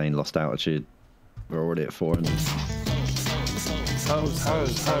because the plane lost altitude. We're already at 400. Hose,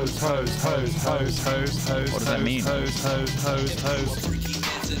 hose, hose, hose, hose, hose, hose, hose. What does that mean? Hose, hose, hose,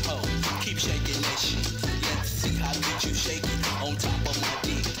 hose.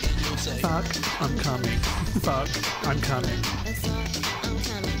 Fuck, I'm coming. Fuck, I'm coming.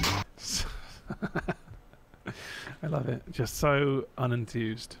 I love it. Just so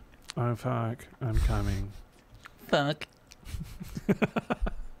unenthused. Oh fuck, I'm coming. Fuck.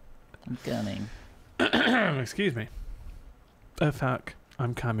 I'm gunning. Excuse me. Oh fuck,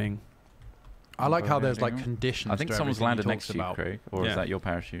 I'm coming. I like how there's like Landing. conditions. I think to someone's everything he landed talks next to you, about. Craig. Or Yeah. is that your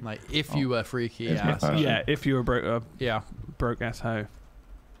parachute? Like if Oh. you were freaky It's my ass. parachute. Yeah, if you were Yeah. broke ass hoe.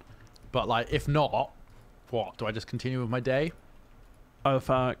 But like if not, what? Do I just continue with my day? Oh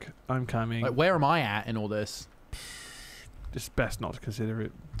fuck, I'm coming. Like where am I at in all this? Just best not to consider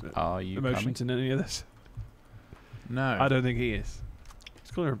it Are you coming? emotions in any of this. No. I don't think he is.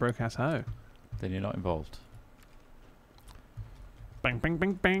 He's calling her a broke ass hoe. Then you're not involved. Bang, bang,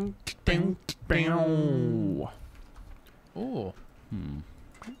 bang, bang, Ding, bang, ding. bang. Oh.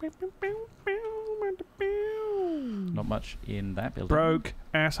 Not much in that building. Broke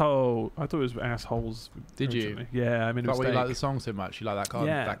asshole. I thought it was assholes. Did you? originally. Yeah, I mean, But it you like the was song so much. You like that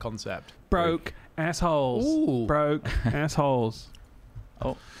Yeah. that concept. broke assholes. Ooh. Broke assholes.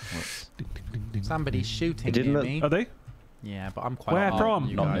 Oh, whoops. Somebody's shooting It didn't near look- me. Are they? Yeah, but I'm quite. Where hard from? on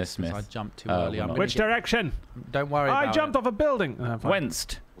you Not guys, Miss 'cause Smith. I jumped too Oh, early. we're I'm not. gonna Which get- direction? Don't worry I about jumped it. off a building. Fine.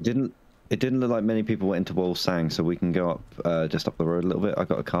 Wensed. It didn't look like many people went into Walsang, so we can go up just up the road a little bit. I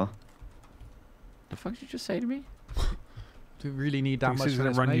got a car. The fuck did you just say to me? Do we really need that Thinks much he's of going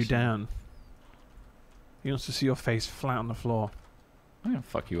an to run you explanation? down. He wants to see your face flat on the floor. I'm gonna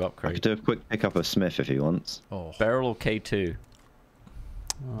fuck you up, I Craig. could do a quick pickup of Smith if he wants. Oh. Barrel or K2?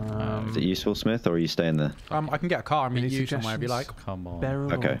 Is it useful, Smith, or are you staying there? I can get a car and meet Any you somewhere if you like. suggestions? Come on.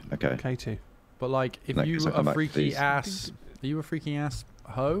 Barrel Okay, or okay. K2. But like, if No, you 'cause I'll a come back, freaky please. ass, are you a freaky ass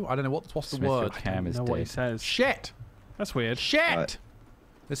hoe? I don't know what's the Smith, your word. cam is know what he dead. says. Shit! That's weird. Shit! Right.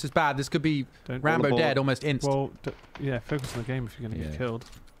 This is bad. This could be Don't Rambo aboard. dead almost inst. Well, yeah, focus on the game if you're going to Yeah. get killed.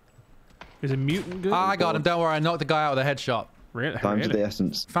 Is a mutant good? I got him. Don't worry. I knocked the guy out with a headshot. Really? Time's of Really? the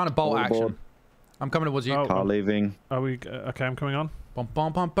essence. Found a bolt All action. aboard. I'm coming towards you. Oh. Car leaving. Are we okay? I'm coming on. Bum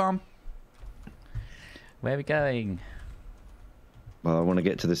bum bum bum. Where are we going? Well, I want to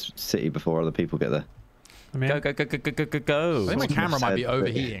get to this city before other people get there. I'm in. Go, go, go, go, go, go, go, go. I think my Someone camera might be said that-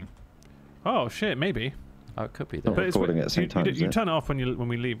 overheating. Oh shit, maybe. Oh, it could be Not there. But it's recording weird. at the same time, You is it? turn it off when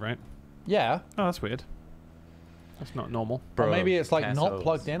we leave, right? Yeah. Oh, that's weird. That's not normal. Or maybe it's like not assholes.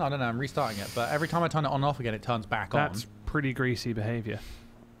 plugged in. I don't know. I'm restarting it. But every time I turn it on and off again, it turns back That's on. pretty greasy behaviour.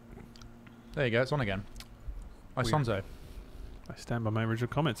 There you go. It's on again. My Weird. Sonzo. I stand by my original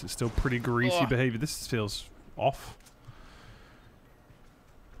comments. It's still pretty greasy Ugh. behaviour. This feels off.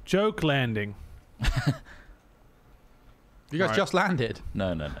 Joke landing. You guys Right. just landed.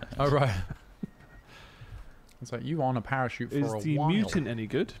 No, no, no. Oh, right. It's like you on a parachute Is for a the while. mutant any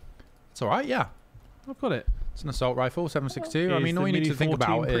good? It's all right, yeah. I've got it. It's an assault rifle, 7.62. I Is mean, all the you need Mini to think 14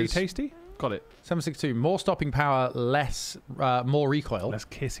 about pretty is tasty. Got it. 7.62. More stopping power, less, more recoil. Less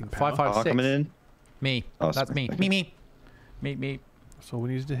kissing power. 5.56. Car coming in. Me. Oh, That's me. okay. Me, me. Meet me. That's all we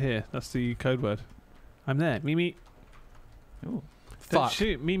needed to hear. That's the code word. I'm there. Me. Ooh. Don't Fuck.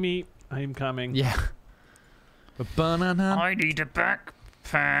 shoot. Me. I'm coming. Yeah. A banana. I need a backpack.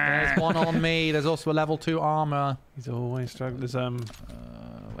 There's one on me. There's also a level 2 armor. He's always struggling. There's Wait,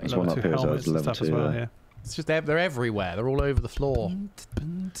 There's level one up 2 here as well, helmets there's and level stuff as 2 well there. here. It's just they're everywhere. They're all over the floor.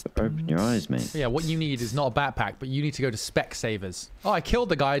 Open your eyes, mate. Yeah, what you need is not a backpack, but you need to go to Specsavers. Oh, I killed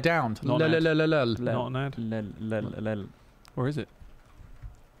the guy downed. Not Lol, an ad. lol, lol, lol. Not an ad. Or is it?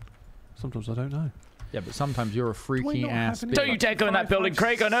 Sometimes I don't know. Yeah, but sometimes you're a freaky not ass have any- Don't you bitch. dare go in that building,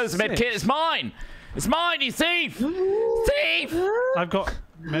 Craig. I know there's a med kit. It's mine. It's mine, you thief. Thief. I've got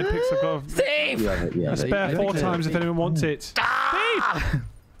medpicks. I've got Thief. Yeah, a spare 4 times if anyone wants it.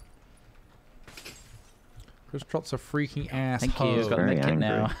 Chris Trott's a freaking ass. Thank you. I've got a Very med kit angry.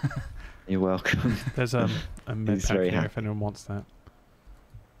 now. You're welcome. There's a med He's pack very here happy. if anyone wants that.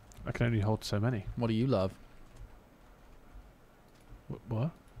 I can only hold so many. What do you love? What?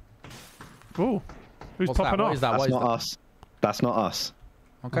 Oh, who's What's that? popping What off? is that? What That's is not that? us. That's not us.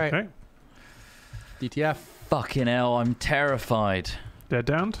 Okay. DTF. Fucking hell, I'm terrified. They're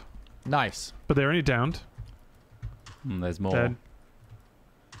downed, Nice. but they're only downed. There's more. Dead.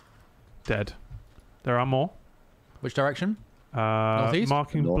 Dead. There are more. Which direction? Northeast?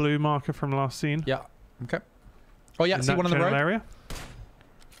 Marking North. blue marker from last scene. Yeah. Okay. Oh yeah, In see that one on the general road? area.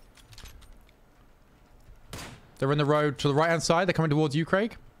 They're in the road to the right-hand side. They're coming towards you,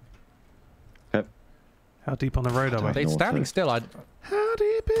 Craig. How deep on the road are we? They're North standing is. still. How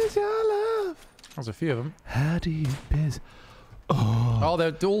deep is your love? There's a few of them. How deep is? Oh,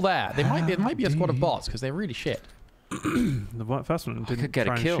 they're all there. They might be. It might be a squad of bots because they're really shit. The first one didn't could get a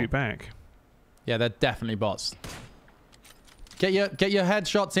try and kill. shoot back. Yeah, they're definitely bots. Get your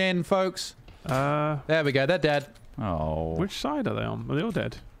headshots in, folks. There we go. They're dead. Oh. Which side are they on? Are they all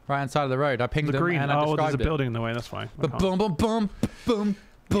dead? Right-hand side of the road. I pinged The them green. and I Oh, there's a described it. building in the way. That's why. I But can't. boom, boom, boom, boom,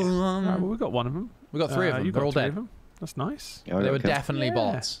 boom. Alright, well, we got one of them. We got 3 of them. You They're got all 3 dead. of them. That's nice. Yeah, They were okay. definitely Yeah.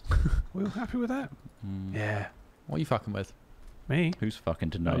 bots. We all happy with that? Yeah. What are you fucking with? Me. Who's fucking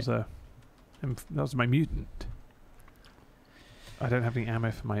That tonight? was my mutant. I don't have any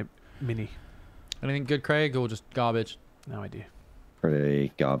ammo for my mini. Anything good, Craig, or just garbage? No idea.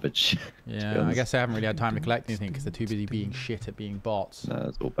 Pretty garbage. Yeah, I honest. guess they haven't really had time to collect anything because they're too busy being shit at being bots. No,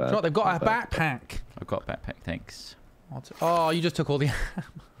 it's all bad. Right, they've got All a bad. backpack. I've got a backpack, thanks. Oh, you just took all the...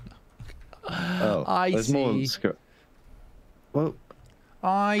 Oh, I there's more. see. Well,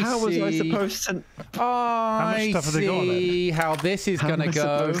 I how was I see. supposed to? I stuff have they got on it? see how this is How going am to I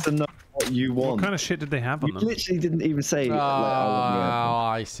go. supposed to know what you What want? kind of shit did they have on You them? literally didn't even say. Oh, like,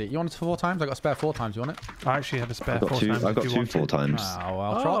 I I see. You want it 4 times? I got a spare 4 times. You want it? I actually have a spare got 4 two. times. I if got you two want 4 it. times. Oh,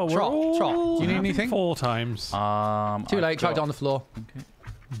 well, Oh, trot. Do you need anything? 4 times. Too I've late. Chucked it got- on the floor.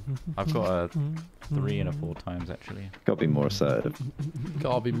 I've got a 3 and a 4 times, actually. Got to be more assertive.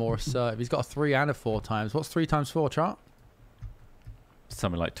 Gotta be more assertive. He's got a 3 and a 4 times. What's 3 times 4, chart?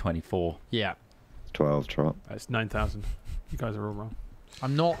 Something like 24. Yeah. 12 trot. It's 9,000. You guys are all wrong.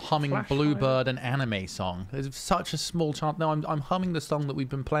 I'm not humming Flashlight. Bluebird, an anime song. There's such a small chance. No, I'm humming the song that we've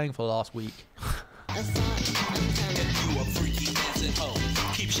been playing for the last week.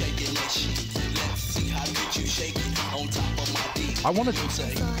 I want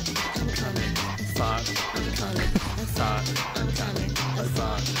to.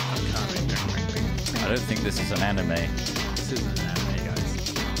 I don't think this is an anime. This isn't an anime,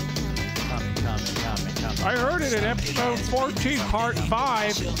 guys. Coming. I heard it in episode 14, part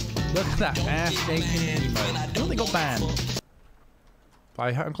 5. Look at that ass shaking emote. I don't think got banned.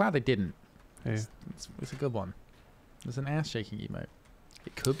 But I'm glad they didn't. Hey. It's a good one. There's an ass shaking emote.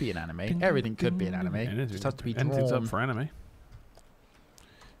 It could be an anime. Everything could be an anime. It just has to be Anything's up drawn. for anime.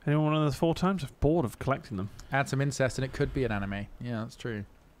 Anyone one of those 4 times? I'm bored of collecting them. Add some incest and it could be an anime. Yeah, that's true.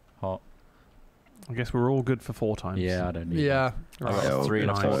 Hot. I guess we're all good for 4 times. Yeah, I don't need Yeah. that. I've got Yeah, 3 and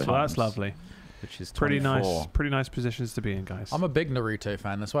a nice. 4 Well, times. that's lovely. Which is Pretty 24. nice. Pretty nice positions to be in, guys. I'm a big Naruto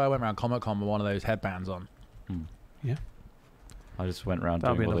fan. That's why I went around Comic Con with one of those headbands on. Yeah. I just went around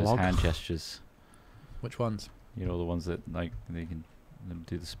That'll doing be all in those the log. hand gestures. Which ones? You know, the ones that, like, they can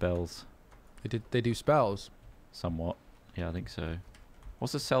do the spells They do spells. somewhat. Yeah, I think so.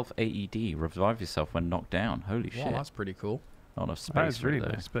 What's a self AED? Revive yourself when knocked down. Holy Wow, shit. that's pretty cool. Not enough space That is for really it, though.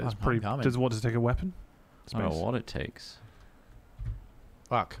 nice, but it's I'm pretty. coming. Does it take a weapon? I don't know Space. what it takes.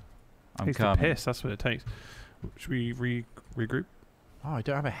 Fuck. I'm Takes to coming. piss. That's what it takes. Should we regroup? Oh, I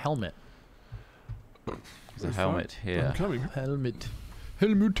don't have a helmet. There's a helmet here. I'm coming. Helmet.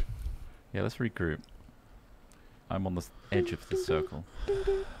 Yeah, let's regroup. I'm on the edge of the circle.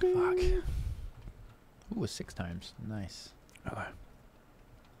 Fuck. Ooh, 6 times. Nice. Hello.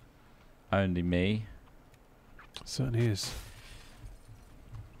 Only me. Certainly is.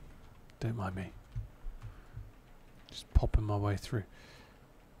 Don't mind me. Just popping my way through.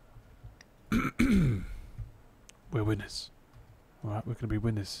 We're winners. Alright, we're going to be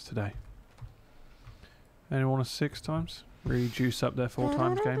winners today. Anyone want a 6 times? reduce up their 4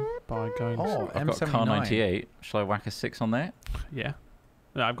 times game by going. Oh, I've got a car M79. 98. Shall I whack a 6 on there? Yeah.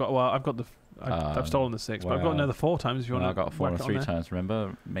 No, I've got the. I've stolen the 6, but I've got well, another 4 times. If you Well, want I got a 4 and whack a it 3 on there. times.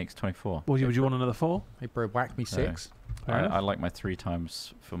 Remember, makes 24. Well, would you want another 4? Hey, bro, whack me 6. Fair I enough. like my 3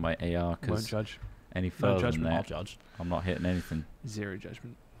 times for my AR Won't because judge. any No further than judgment. I'll that, judge. I'm not hitting anything. 0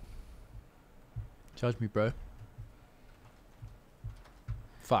 judgment. Judge me, bro.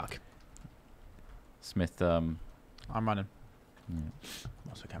 Fuck. Smith, I'm running. yeah. I'm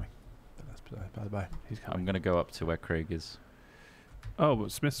also coming. But that's by the by. He's coming. I'm going to go up to where Craig is. Oh,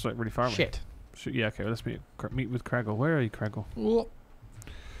 but Smith's like really far away. Shit. Yeah, okay. Well, let's meet with Craggle. Where are you, Craggle?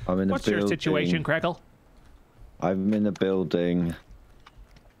 I'm in a What's building. your situation, Craggle? I'm in a building.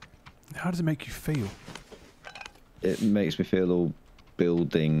 How does it make you feel? It makes me feel all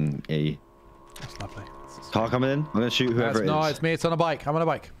building-y. That's lovely. Car coming in. I'm going to shoot whoever it is. No, it's me. It's on a bike. I'm on a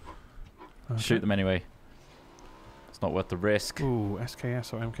bike. Okay. Shoot them anyway. It's not worth the risk. Ooh,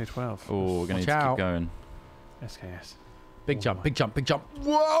 SKS or MK12. Oh, we're going to Watch need to out. keep going. SKS. Big Oh jump, my- big jump, big jump.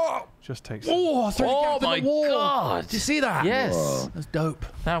 Whoa! Just takes. Oh, I threw the Oh gap in my the wall. god! Did you see that? Yes! Whoa. That's dope.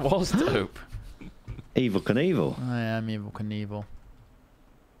 That was dope. Evil Knievel. I am Evil Knievel.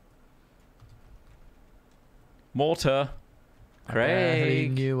 Mortar.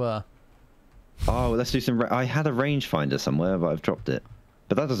 Craig. Newer. Oh, let's do some. I had a rangefinder somewhere, but I've dropped it.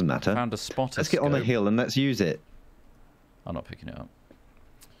 But that doesn't matter. Found a spotter. Let's get on a scope. hill and let's use it. I'm not picking it up.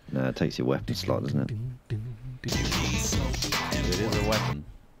 No, it takes your weapon slot, doesn't it? It is a weapon.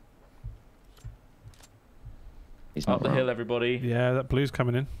 He's Up not the wrong. hill, everybody. Yeah, that blue's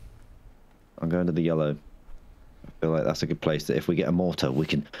coming in. I'm going to the yellow. I feel like that's a good place that if we get a mortar, we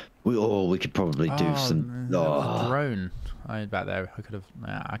could probably do some. That was a Oh, drone. I back there. I could have.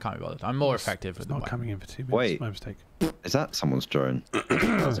 Nah, I can't be bothered. I'm more effective It's with the not weapon. coming in for 2 minutes. Wait. My mistake. is that someone's drone?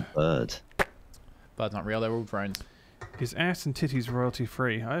 That's a bird. Bird's not real. They're all drones. Is ass and titties royalty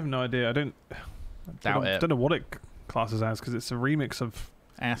free? I have no idea. I don't Doubt know what it classes as because it's a remix of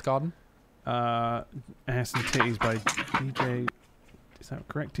Ass Garden. ass and titties by DJ. Is that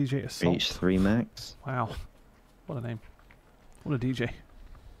correct? DJ Assault. H3 Max. Wow, what a name! What a DJ!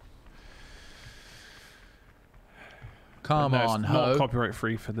 Come But no, it's on, not ho. copyright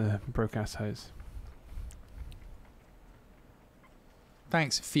free for the broke ass hose.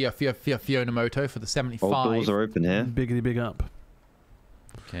 Thanks, Fiona Moto, for the 75. All doors are open here. Biggity big up.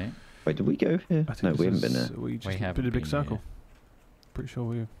 Okay. Wait, did we go here? I think No, this we haven't been is- there. We just We did a haven't big been circle. here. Pretty sure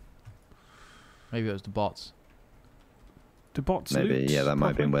we. Maybe it was the bots. Do bots Maybe, loot yeah, that might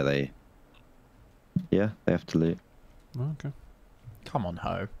have been properly? where they. Yeah, they have to loot. Oh, okay. Come on,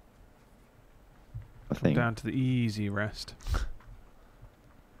 ho. I think. Down to the easy rest.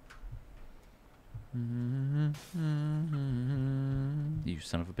 You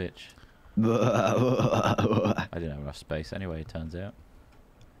son of a bitch. I I didn't have enough space anyway, it turns out.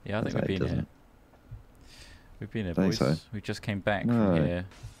 Yeah, I think Turns we've out been it here. doesn't. We've been here, I think boys. so. We just came back No. from here.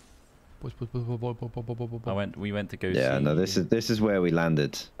 Come We went to go Yeah, see. no, this is where we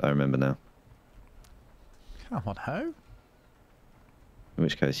landed. I remember now. on, ho. In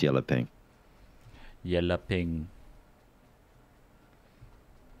which case, yellow ping. Yellow ping.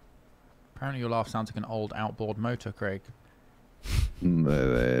 Apparently your laugh sounds like an old outboard motor, Craig.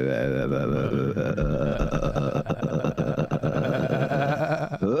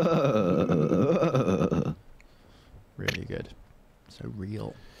 Really good. So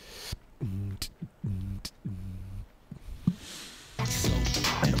real. An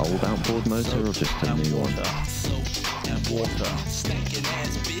old outboard motor or just a new one? And water.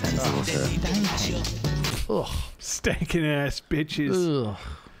 And water. Ugh. Stankin' ass bitches. Ugh.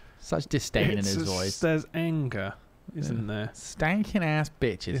 Such disdain in It's his a- voice. There's anger, isn't there? Stanking ass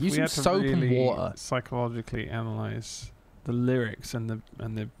bitches. If Use we some had to soap and really water. psychologically analyze the lyrics and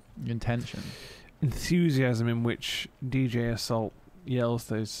the Intention. enthusiasm in which DJ Assault yells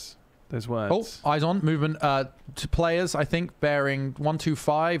those Oh, words. eyes on. Movement to players, I think, bearing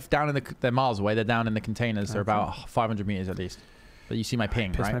 125 down in the... They're miles away. They're down in the containers. They're Okay. about 500 meters at least. But you see my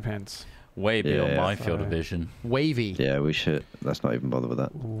ping, Piss right? my pants. Way beyond Yeah. my field of Sorry. vision. Wavy. Yeah, we should. Let's not even bother with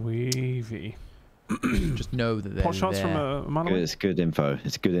that. Wavy. Just know that they're Pot shots there. from a mile away? It's good info.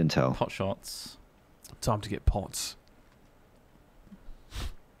 It's good intel. Pot shots. Time to get pots.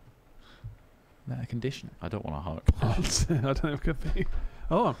 That condition. I don't want to hug. Pots. I don't know if it could be.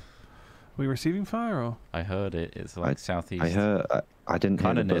 Oh, are we receiving fire or? I heard it. It's like southeast. I heard. I didn't hear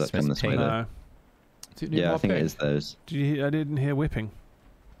Kinda the near bullet come Smith's this way Ping. though. No. Yeah, I think it is those. Did you hear, I didn't hear whipping.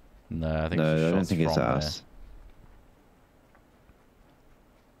 No, I think No, it's I don't shots think it's from there. us.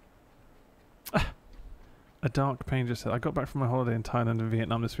 A dark pain just said, I got back from my holiday in Thailand and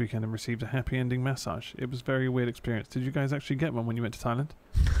Vietnam this weekend and received a happy ending massage. It was a very weird experience. Did you guys actually get one when you went to Thailand?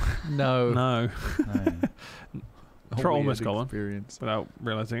 No. No. Trot A almost weird got one experience. without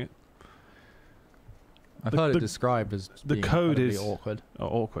realising it. I've The- heard the- it described as the being code incredibly is- awkward. Oh,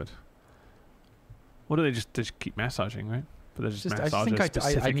 awkward. What do they just keep massaging, right? But they just I massage just think a I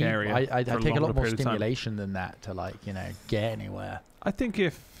specific need, area. I for take a lot longer more period of time. stimulation than that to get anywhere. I think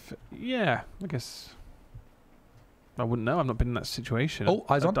I guess I wouldn't know. I've not been in that situation. Oh,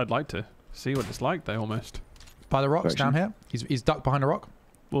 eyes on. I'd like to see what it's like though. Almost. By the rocks Direction. down here. He's ducked behind a rock.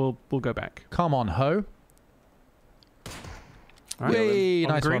 We'll go back. Come on, ho. All right. Whey,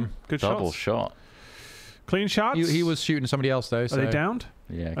 On nice green. one. Good Double shots. shot. Clean shots. He was shooting somebody else though. Are So they downed?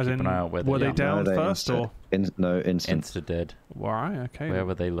 Yeah, As keep in, an eye out where were they they are. down they first instant. or? No, instant. Insta dead. Right. Okay. Where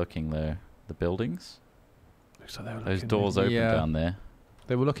were they looking though? The buildings? Looks like they were Those looking doors in. open Yeah. down there.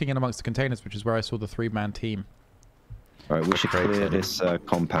 They were looking in amongst the containers, which is where I saw the 3-man team. All right, we should Great, clear Teddy. this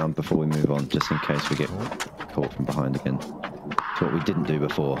compound before we move on, just in case we get caught from behind again. It's what we didn't do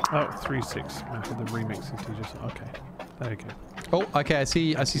before. Oh, 3-6. After the remix is just okay. There you go. Oh, okay. I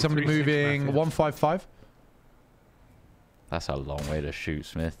see somebody 3-6 moving. mafia. 155. That's a long way to shoot,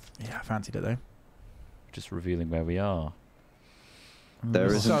 Smith. Yeah, I fancied it though. Just revealing where we are. There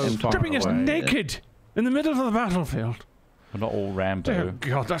is So an empty- far Stripping us away. naked in the middle of the battlefield. We're not all Dear Rambo.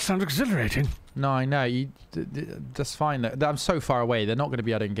 God, that sounds exhilarating. No, I know. That's fine. I'm so far away. They're not going to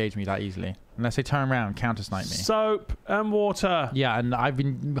be able to engage me that easily unless they turn around and counter snipe me. Soap and water. Yeah, and I've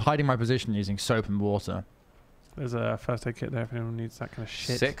been hiding my position using soap and water. There's a first aid kit there if anyone needs that kind of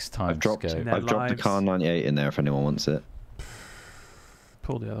shit. 6 times I've dropped scope. their I've dropped a lives. car 98 in there if anyone wants it.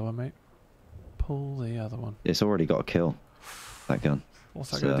 Pull the other one, mate. Pull the other one. It's already got a kill. That gun.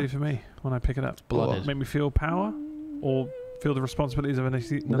 What's that So- going to do for me when I pick it up? Blooded. Make me feel power? Or feel the responsibilities of another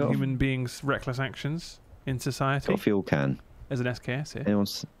got- human being's reckless actions in society? Got a fuel can. As an SKS here?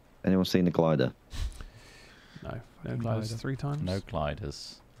 Anyone seen the glider? No. No gliders Glider. 3 times? No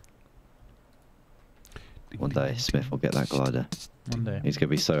gliders. One day Smith will get that glider. One day. He's gonna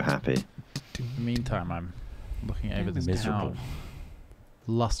be so happy. In the meantime, I'm looking over this Miserable. town,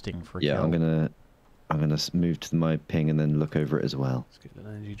 lusting for a Yeah, kill. I'm gonna move to my ping and then look over it as well. Let's get an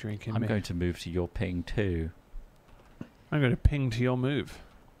energy drink in I'm me. going to move to your ping too. I'm going to ping to your move.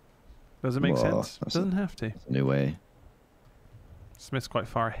 Does it make Well, sense? that's Doesn't have to. It's a new way. Smith's quite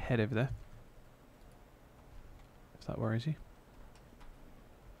far ahead over there. If that worries you.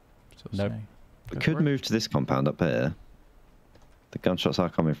 Sort of Nope. saying. We Go could for it. move to this compound up here. The gunshots are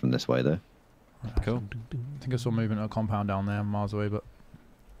coming from this way though. Cool. I think I saw movement of a compound down there, miles away, but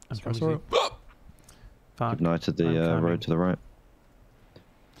I'm that's coming where I to saw you. Fuck. Good night to I'm the coming. road to the right.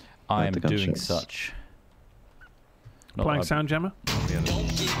 I Like am the doing gunshots. such. Not Playing that sound jammer?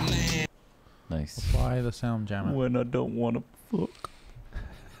 Nice. Apply the sound jammer. When I don't want to fuck.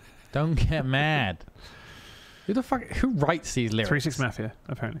 Don't get mad. Who writes these lyrics? 3-6 Mafia,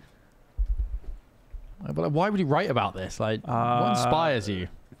 apparently. But like, why would you write about this? Like, what Uh, inspires you?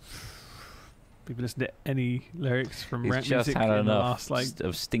 People listen to any lyrics from He's rap just music had in the enough last, like,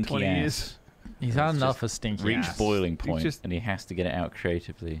 of stinky 20 ass. years. He's had it's enough just of stinky Reached ass. boiling He's point, just- and he has to get it out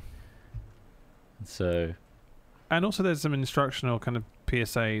creatively. And so, And also there's some instructional kind of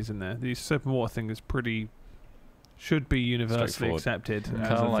PSAs in there. The soap and water thing is should be universally Straightforward. accepted as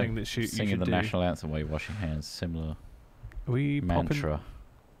Kinda a like thing that you singing should the do. national anthem while you're washing hands. Similar Are we popping? mantra.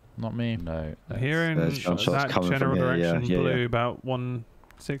 Not me. No. Hearing There's gunshots that coming from general here, yeah, direction yeah, blue yeah. about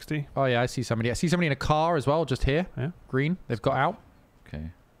 160. Oh yeah, I see somebody. I see somebody in a car as well, just here. Yeah. Green. They've got out. Okay.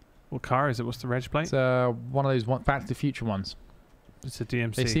 What car is it? What's the reg plate? It's one of those Back to the Future ones. It's a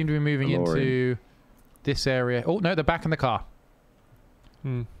DMC. They seem to be moving A lorry. into this area. Oh no, they're back in the car.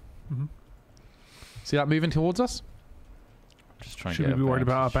 Hmm. Mhm. See that moving towards us? Just trying Should to we get be a worried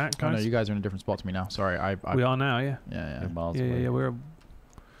about our vantage. back, Oh no, guys? you guys are in a different spot to me now. Sorry, We are now, yeah. Yeah. You're miles Yeah, away. yeah,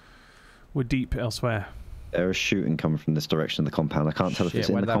 we're deep elsewhere. There is shooting coming from this direction of the compound. I can't tell if Shit, it's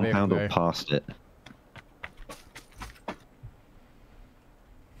in where the did that vehicle compound or go? past it.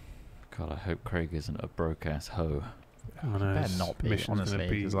 God, I hope Craig isn't a broke ass hoe. I know, Better this not be, mission's gonna honestly.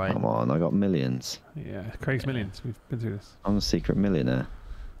 be- It's like, Come on, I got millions. Yeah, Craig's Yeah. Millions. We've been through this. I'm a secret millionaire.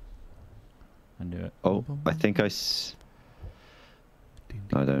 I knew it. Oh, I think I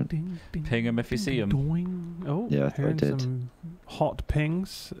don't. Ping 'em if you see 'em. Doing. Oh, Yeah, I thought I hearing did. some hot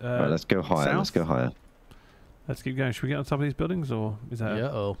pings. Right, let's go higher. Let's south? go higher. Let's keep going. Should we get on top of these buildings, or is that yeah.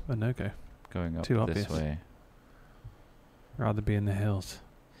 Oh. a no-go? Going up Too this obvious. way. Rather be in the hills.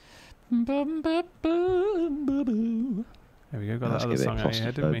 Bum, ba, boom, ba, boo. There we go. Got Let's that other give it song out of your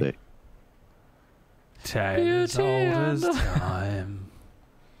head, didn't we? claustrophobic. Time as Beauty old as and the- time.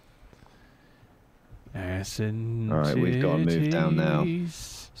 Essen Alright, we've got to move down now.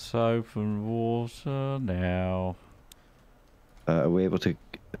 cities. Soap and water now. Are we able to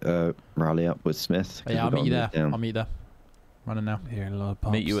rally up with Smith? 'Cause Yeah, I'll we've meet you got there. to move down. I'll meet you there. Running now. Hearing a lot of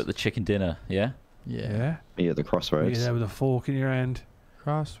pops. Meet you at the chicken dinner, yeah? Yeah. Meet at the Meet crossroads. you there with a fork in your hand. I had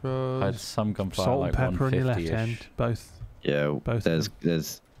Crossroads. some gunfire Salt like and pepper on your left 150-ish. hand. Both. Yeah, Both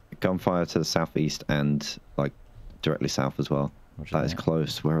there's gunfire to the southeast and like directly south as well. Roger That is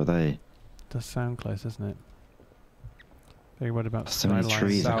close. Where are they? Does sound close, doesn't it? Very worried about So many skyline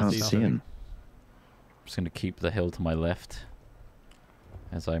trees, I can't southeast, see think. them. I'm just going to keep the hill to my left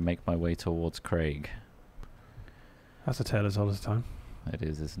as I make my way towards Craig. That's a tale as old as time. It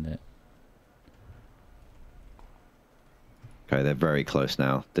is, isn't it? Okay, they're very close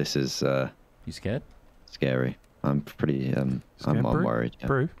now. This is You scared? scary. I'm pretty I'm Scared, Brew? worried. Yeah.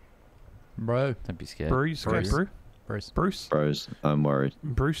 Brew? Bro. Don't be scared. Brew? You scared, Bruce. Brew? Bruce. Bruce? Bros, I'm worried.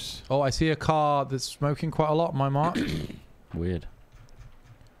 Bruce? Oh, I see a car that's smoking quite a lot on my mark. Weird.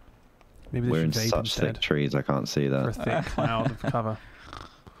 Maybe they We're in should vape such instead. thick trees, I can't see For a that. thick cloud of cover.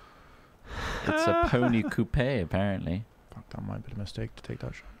 It's a pony coupe, apparently. Fuck, that might be a mistake to take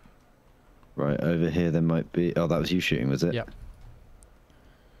that shot. Right, over here there might be... Oh, that was you shooting, was it? Yep.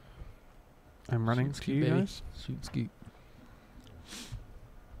 I'm running Shoot to scoot, you baby. guys. Shoot scoot.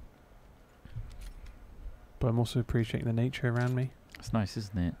 But I'm also appreciating the nature around me. It's nice,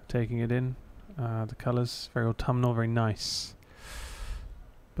 isn't it? Taking it in. The colours, very autumnal, very nice.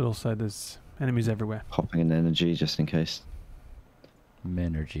 But also there's enemies everywhere. Popping an energy just in case.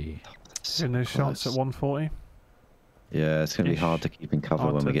 Menergy. So Getting those shots at close. 140. Yeah, it's going to be Ish. hard to keep in cover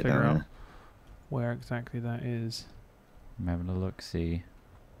Hard when to we get figure down out. there. Where exactly that is. I'm having a look, see.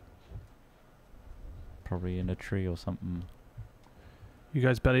 Probably in a tree or something. You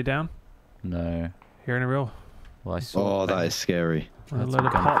guys belly down? No. Hearing a real Well, I saw Oh, that is scary. a That's load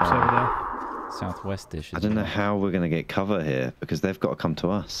of some pops gunfire. over there. southwestish. I don't know how we're going to get cover here because they've got to come to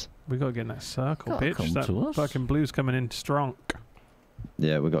us. We got to get in that circle, Gotta bitch. come That to us. fucking blue's coming in strong.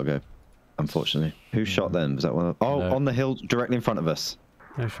 Yeah, we got to go. Unfortunately. Who shot them? Was that one? Oh, No. on the hill directly in front of us.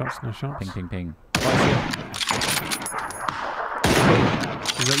 No shots, no shots. Ping, ping, ping. Is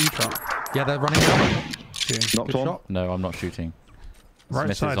that you, Trot? Yeah, they're running out. Shooting. Knocked Good one. shot. No, I'm not shooting. Right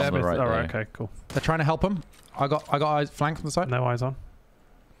Smith side, is on the Evans. right Oh, there. right, okay, cool. They're trying to help him. I got eyes flank from the side. No eyes on.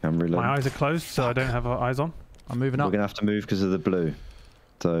 I'm reloading. My eyes are closed, so I don't have eyes on. I'm moving We're up. going to have to move because of the blue.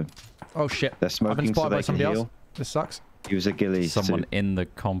 So Oh shit. they're I've been smoking so spotted by they can somebody else. heal. This sucks. Use a ghillie Someone suit. in the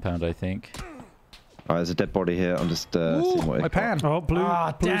compound, I think. Alright, there's a dead body here. I'm just Ooh, seeing what my it's got. pan. Oh, blue.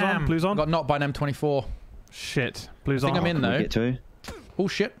 Ah, blue's damn. on. Blue's on. Got knocked by an M24. Shit. Blue's I think on. I'm in Can we though. get to? Oh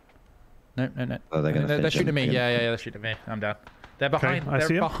shit. No. Oh, they're going to They're finish shooting him. me. Yeah, they're shooting me. I'm down. They're behind. I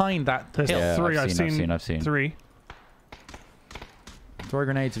see They're 'em. behind that There's hill. Yeah, three. I've seen. three. Throw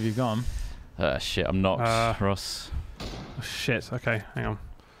grenades if you've got 'em. Shit, I'm knocked, Ross. Oh, shit. Okay, hang on.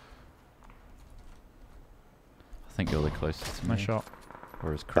 I think you're the closest to me. Nice shot.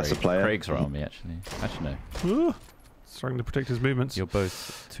 Whereas Craig. That's a player. Craig's right on me, actually. Actually, no. Ooh. Struggling to predict his movements. You're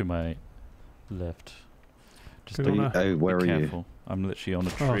both to my left. Just Good be, on Oh, where be are you? careful. I'm literally on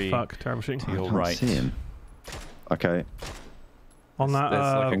a Oh, tree. fuck. Terrible shooting. To I your can't right. see him. Okay. On that, There's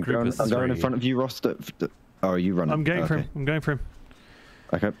like a I'm group going, of I'm going in three. front of you, Ross. Oh, are you running? I'm going for okay. him. I'm going for him.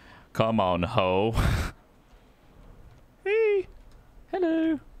 Okay. Come on, ho. Hey,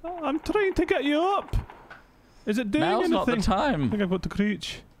 Hello. I'm trying to get you up. Is it doing Now's anything? not the I time. think I've got to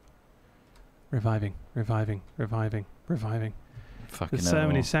crouch. Reviving. Reviving. Reviving. Reviving. Fucking There's so hell.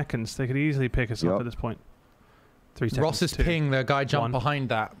 many seconds. They could easily pick us up Yup. at this point. 3 seconds. Ross's 2. ping, the guy jumped One. behind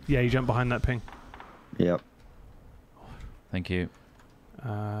that. Yeah, you jump behind that ping. Yep. Thank you.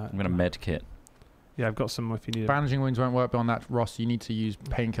 I'm I'm gonna med kit. Yeah, I've got some if you need it. Bandaging wounds won't work on that, Ross. You need to use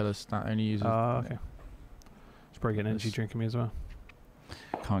painkillers. That only uses. Oh, okay. Should probably get an energy This- drink in me as well.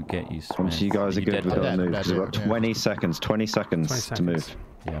 Can't get you. Once Smith. you guys are good, dead we've got now? to move. dead, 'cause we've got yeah. 20 seconds. 20 seconds 20 to seconds. move.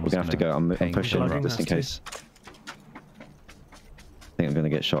 Yeah, I'm We're just going to have to go. I'm ping pushing Plugging, just in that's case. I think I'm going to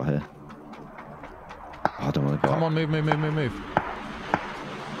get shot here. Oh, I don't want to go. Come on, move. You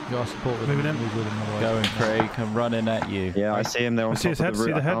got support with Moving him. in. Move with him, otherwise- Going, Craig. I'm running at you. Yeah, I see him there on See top his of head, the see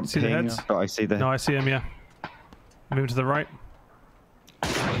roof. the I head, can't see the ping, head. but I see the No, I see him, yeah. Moving to the right.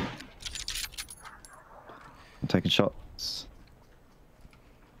 I'm taking shots.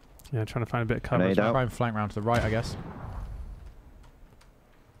 Yeah, trying to find a bit of cover. Grenade as well. out. Try and flank round to the right, I guess.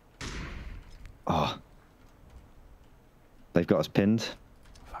 Oh. They've got us pinned.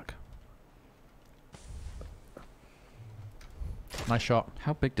 Fuck. Nice shot.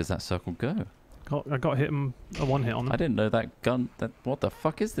 How big does that circle go? I got hit him a one hit on I them. didn't know that gun. What the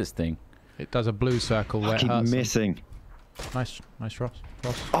fuck is this thing? It does a blue circle where I it keep hurts them. missing. Nice, Ross.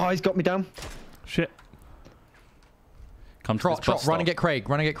 Oh, he's got me down. Shit. Come to Trot, this trot, bus run and stop. get Craig.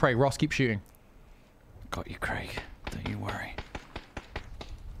 Run and get Craig. Ross, keep shooting. Got you, Craig. Don't you worry.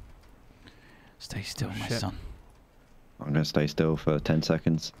 Stay still, my shit. son. I'm gonna stay still for 10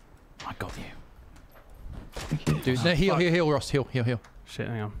 seconds. I got you. Thank you. Dude, no, heal, Ross. Heal. Shit,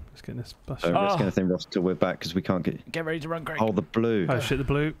 hang on. Let's get this bus. Don't risk anything, Ross, till we're back because we can't get. Get ready to run, Craig. Oh, the blue. Oh shit, the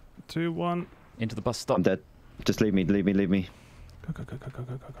blue. 2, 1. Into the bus stop. I'm dead. Just leave me. Go.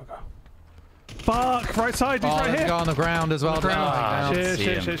 Fuck! Right side, he's Oh, right there's a here. guy on the ground as well. On the ground. Ah, Shit, see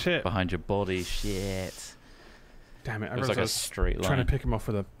shit, him shit. Behind your body. Shit. Damn it! I Looks realised like I a was straight line. trying to pick him off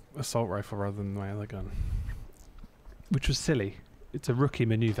with a assault rifle rather than my other gun, which was silly. It's a rookie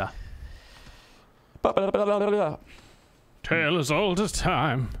maneuver. Tale as old as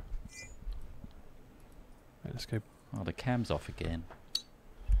time. Right, let's go. Oh, the cam's off again.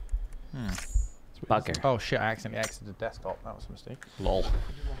 Sweet. Bugger. Oh shit, I accidentally exited the desktop. That was a mistake. Lol.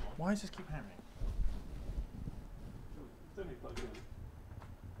 Why does this keep happening?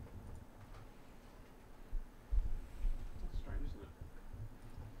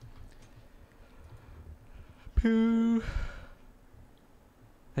 Poo.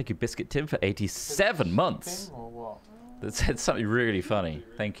 Thank you, Biscuit Tim, for 87 months. Or what? That said something really funny.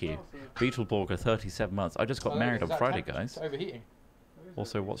 Thank you. Beetleborger, 37 months. I just got married on Friday, guys. It's overheating.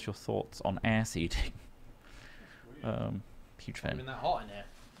 Also, what's your thoughts on ass eating? Huge It's been fan. that hot in there.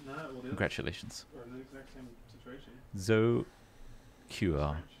 Congratulations. We're in the exact same situation. Zo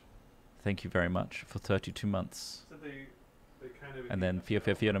QR. Thank you very much for 32 months. And then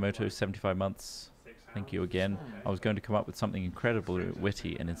Fionamoto, 75 months. Thank you again. I was going to come up with something incredibly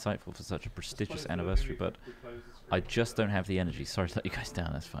witty and insightful for such a prestigious anniversary, but I just don't have the energy. Sorry to let you guys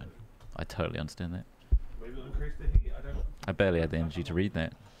down, that's fine. I totally understand that. Maybe it'll increase the heat. I don't I barely had the energy to read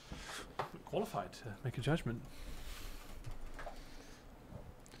that. qualified to make a judgment.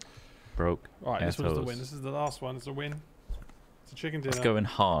 Broke. Alright, this one's the assholes. win. This is the last one. It's a win. It's a chicken dinner. Let's go in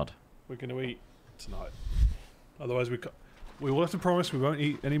hard. We're going to eat tonight. Otherwise, we will have to promise we won't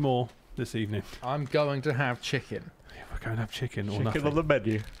eat any more this evening. I'm going to have chicken. Yeah, we're going to have chicken or nothing. the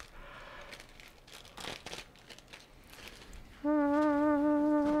menu.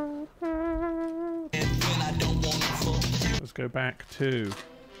 Let's go back to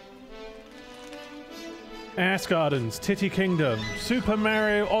Ass Gardens, Titty Kingdom, Super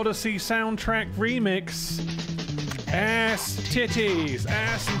Mario Odyssey soundtrack remix. Ass titties,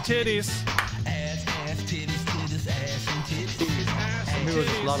 ass and titties. Some people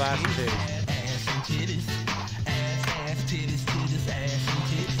just love ass and titties.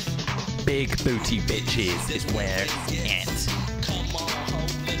 Big booty bitches is where it's at.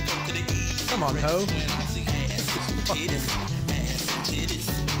 Come on, ho.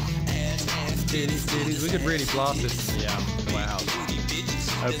 Titties. We could really blast this in the warehouse.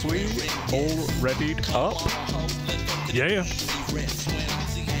 Have we all readied up? Yeah.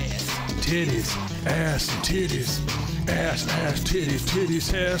 Titties, ass and titties. Ass, titties,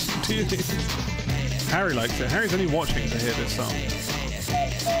 titties, ass and titties. Harry likes it. Harry's only watching to hear this song.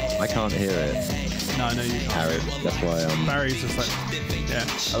 I can't hear it, No, I know you can't. Harry. That's why I'm. Barry's just like, yeah.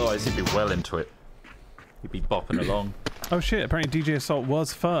 Otherwise, he'd be well into it. He'd be bopping along. Oh shit, apparently DJ Assault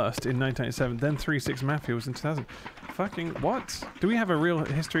was first in 1987, then 3-6 Mafia was in 2000. Fucking what? Do we have a real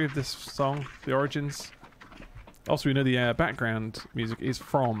history of this song? The origins? Also, we know the background music is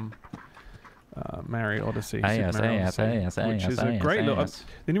from Mario Odyssey. Super Mario Odyssey, which is a great little... The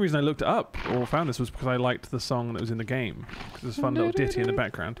only reason I looked it up or found this was because I liked the song that was in the game. Because there's a fun little ditty in the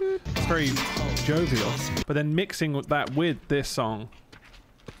background. It's very jovial. But then mixing that with this song,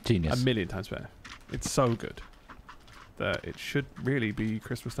 Genius. a million times better. It's so good that it should really be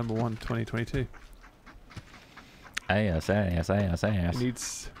Christmas number 1 2022. Yes. It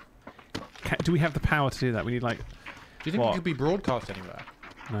needs... do we have the power to do that? We need like... Do you think What? it could be broadcast anywhere?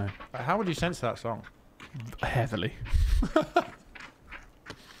 No. Like, how would you censor that song? Heavily.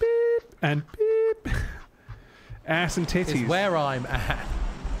 Beep and beep. Ass and It's titties. where I'm at.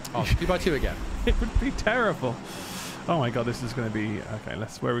 Oh, 2x2 again. It would be terrible. Oh my god, this is going to be... Okay,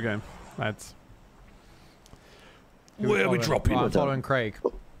 where are we going, lads? Where are we dropping? I'm following Craig.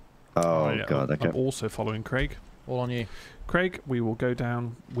 Oh, yeah, God, okay. I'm also following Craig. All on you. Craig, we will go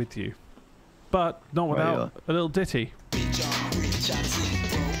down with you. But not Where you without a little ditty.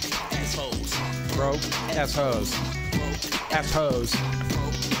 Bro, assholes. Assholes.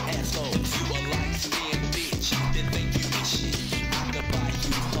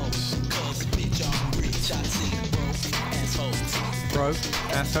 Bro,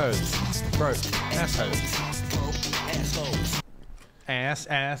 assholes. Bro, assholes. Ass.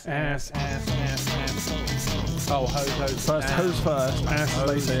 Oh, hose. First hose first, ass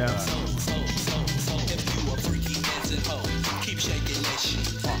later, yeah.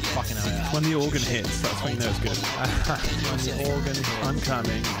 Oh, fucking hell, yeah. When the organ hits, that's when you know it's good. When the organ hits. I'm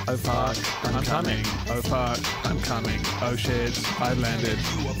coming. Oh fuck. I'm coming. Oh fuck. I'm coming. Oh shit. I've landed.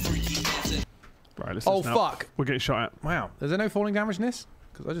 Right, let's Oh, now. fuck. We're getting shot at. Wow. Is there no falling damage in this?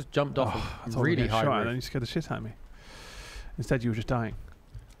 Because I just jumped off I a thought we were really getting high shot at, and roof. then you scared the shit out of me. Instead, you were just dying.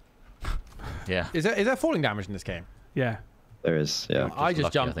 Yeah. Is there falling damage in this game? Yeah. There is, yeah. I just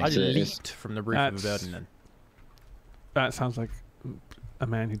lucky, jumped. I I think. just So it is. leaped from the roof of a That's- building then. That sounds like a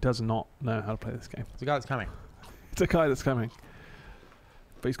man who does not know how to play this game. It's the guy that's coming. It's a guy that's coming.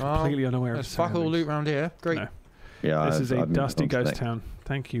 But he's completely unaware of There's his fuck all surroundings. loot around here. Great. No. Yeah, This is a I've moved dusty on to ghost next. town.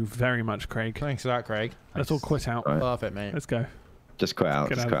 Thank you very much, Craig. Thanks for that, Craig. Let's all quit out. Right. Perfect, mate. Let's go. Just quit out.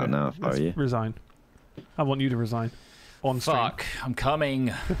 Get Just out quit of out here. now if I were Let's you. resign. I want you to resign. On stream. Fuck, I'm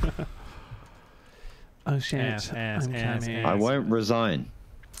coming. Oh shit. Ass, ass, I'm ass, coming. I won't resign.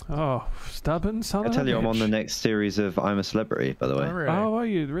 Oh, stubborn son I of a tell you, I'm on the bitch. next series of I'm a Celebrity, by the way. Oh, really? Oh, are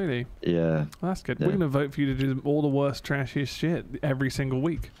you really? Yeah. Well, that's good. Yeah. We're gonna vote for you to do all the worst, trashiest shit every single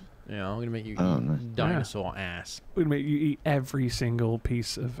week. Yeah, I'm gonna make you Oh, eat nice. dinosaur ass. We're gonna make you eat every single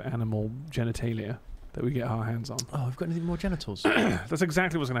piece of animal genitalia that we get our hands on. Oh, I've got anything more genitals. That's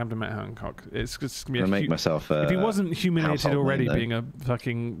exactly what's gonna happen to Matt Hancock. It's just gonna be I'm gonna a make myself. if he wasn't humiliated household already name, though. being a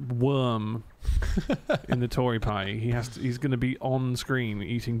fucking worm in the Tory party, he's going to be on screen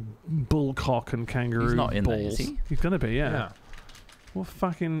eating bullcock and kangaroo He's not in there, balls. is he? He's going to be, yeah. Yeah. Well,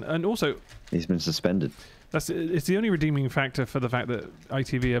 fucking, and also He's been suspended. it's the only redeeming factor for the fact that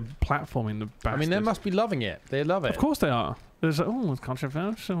ITV are platforming the bastard. I mean, they must be loving it. They love it. Of course they are. There's like, oh, it's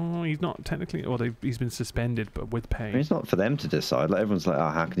controversial. He's not technically, well, he's been suspended, but with I mean, pay. it's not for them to decide. Like everyone's like, oh,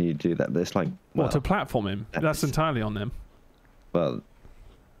 how can you do that? But it's like, Well, well, to platform him, that's entirely on them. well,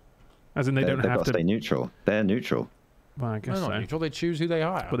 As in, they don't they've have got to to. stay neutral. They're neutral. Well, I guess They're not so. neutral. They choose who they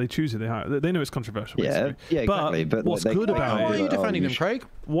hire. But they choose who they hire. They know it's controversial. Yeah, basically. yeah, exactly. But what's they good can't about Why be are it? you like, oh, defending them, sh- Craig?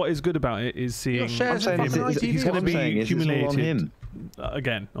 What is good about it is seeing shares I'm saying in fucking it's- ITV. he's going to what I'm be saying is it's all on humiliated him.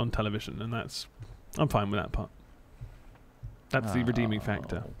 Again on television, and I'm fine with that part. That's the redeeming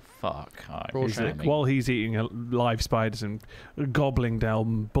factor. Oh, fuck. Alright, Broad Is that shaming. while he's eating live spiders and gobbling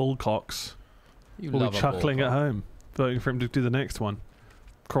down bullcocks, You we'll love be a chuckling ball at cock. home, voting for him to do the next one,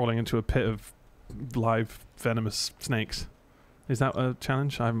 crawling into a pit of live venomous snakes. Is that a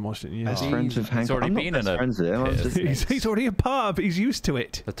challenge? I haven't watched it in years. Best friends with Hank. already I'm not been best in a friends with him. I'm pit of just- snakes. He's already a part of. He's used to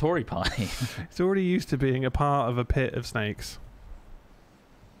it. The Tory party. He's already used to being a part of a pit of snakes.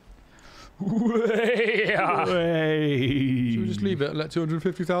 Yeah. Should we just leave it and let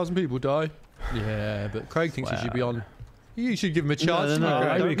 250,000 people die? Yeah, but Craig thinks he should be on. You should give him a chance. No,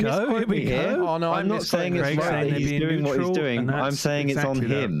 Here don't we go, misquote here we me here. go. Oh, no, I'm not saying it's Craig right saying that they're he's being doing what he's neutral, doing. and I'm that's saying it's on exactly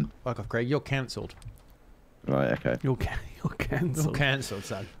that. him. Fuck off, Craig. You're cancelled. Right, okay. You're You're cancelled. cancelled,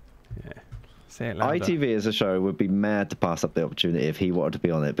 son. Yeah. Say it louder. ITV as a show would be mad to pass up the opportunity if he wanted to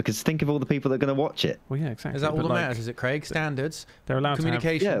be on it, because think of all the people that are going to watch it. Well, yeah, exactly. Is that all but that like, matters? Is it Craig? Standards, They're allowed to have. Yeah,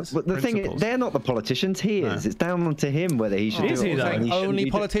 communications. but the thing is, principles. they're not the politicians. He is. No. It's down to him whether he should Is do he it. though? or not, and he shouldn't Only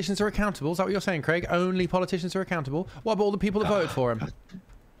be politicians are accountable. Is that what you're saying, Craig? Only politicians are accountable. What about all the people that voted for him?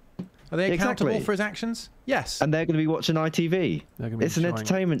 Are they accountable Exactly. for his actions? Yes. And they're going to be watching ITV. They're gonna be It's an enjoying it.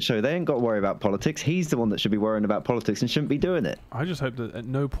 entertainment show. They ain't got to worry about politics. He's the one that should be worrying about politics and shouldn't be doing it. I just hope that at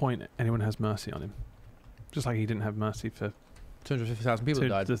no point anyone has mercy on him. Just like he didn't have mercy for 250,000 people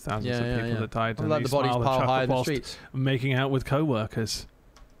died. the thousands of people that died. I'd and like he the bodies smiled and piled chuckled high in the whilst streets. making out with co-workers.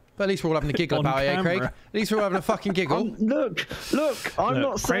 But at least we're all having a giggle On about it, eh, Craig? camera. At least we're all having a fucking giggle. Look, I'm Look,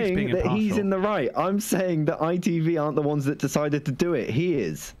 not Craig's saying being that he's impartial. in the right. I'm saying that ITV aren't the ones that decided to do it. He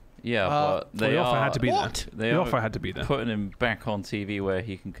is. Yeah, Uh, but they the offer are. had to be What? there. They The are offer had to be there. putting him back on TV where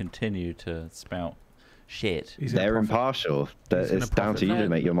he can continue to spout shit. He's gonna They're profit. impartial. He's gonna It's down to profit you from to it.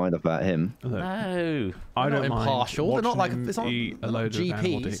 make your mind up about him. Look, No. I They're don't not mind impartial. They're not watching like- it's not- him eat a they're not load of animal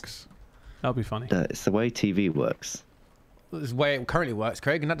GPs. dicks. That'll be funny. It's the way TV works. This is the way it currently works,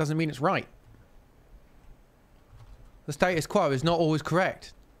 Craig, and that doesn't mean it's right. The status quo is not always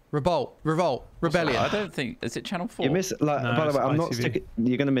correct. Revolt, rebellion. I don't think. Is it Channel 4? You miss like. No, by the it's way, I'm not. ITV.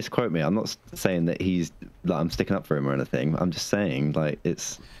 You're going to misquote me. I'm not saying that he's like I'm sticking up for him or anything. I'm just saying like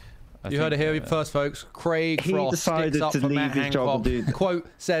it's. You heard it here first, folks. Craig He Frost decided sticks up to for leave Matt his job Hancock. and do- Quote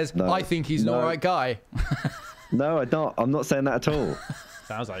says, No. I think he's an No. alright guy. No, I don't. I'm not saying that at all.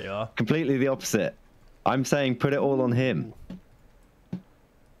 Sounds like you are. Completely the opposite. I'm saying put it all on him.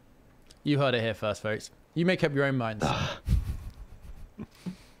 You heard it here first, folks. You make up your own minds.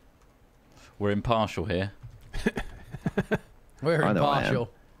 We're impartial here. We're I know I am.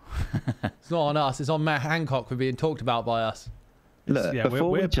 impartial. It's not on us. It's on Matt Hancock for being talked about by us. Look, yeah, before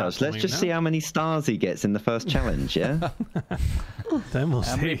we're we judge, let's platforming just now. see how many stars he gets in the first challenge, yeah? Then we'll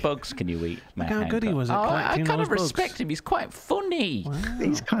How many see. bugs can you eat, Look Matt how good he Hancock? was at Oh, I collecting kind those of respect bugs. him. He's quite funny. Wow.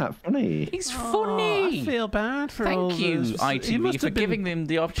 He's quite funny. He's Oh, funny. I feel bad for all Thank you, those. He ITV, must for have been giving them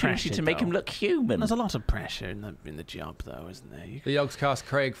the opportunity to pressured, make him though. look human. There's a lot of pressure in the job, though, isn't there? The Yogscast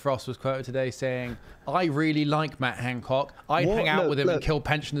Craig Frost was quoted today saying, "I really like Matt Hancock. I'd What? hang out Look, with him and look. kill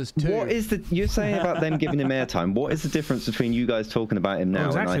pensioners too." What is the... You're saying about them giving him airtime. What is the difference between you guys talking about him now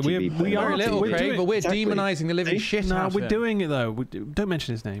Well, exactly. and ITV? We putting are him Very on little, we're TV? Craig, doing- but we're Exactly. demonising the living See? shit No, out we're of him. doing it though. Don't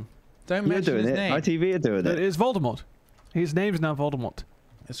mention his name. Don't You're mention doing his it. name. ITV are doing it. It's Voldemort. His name's now Voldemort.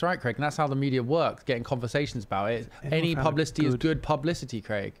 That's right, Craig, and that's how the media works, getting conversations about it. Everyone's Any had a publicity is good- good publicity,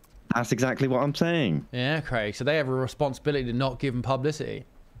 Craig. That's exactly what I'm saying. Yeah, Craig, so they have a responsibility to not give him publicity.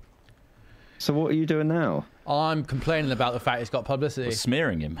 So what are you doing now? I'm complaining about the fact it's got publicity. We're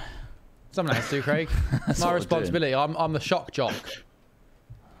smearing him. Someone has to, Craig. That's My what we're responsibility. I'm the shock jock.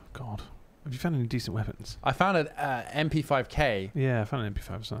 God, have you found any decent weapons? I found an MP5K. Yeah, I found an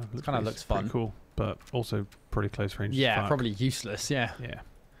MP5. So Kinda looks fun. Pretty cool, but also pretty close range. as Yeah, fuck. probably useless. Yeah. Yeah.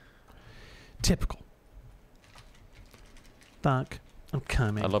 Typical. Fuck. I'm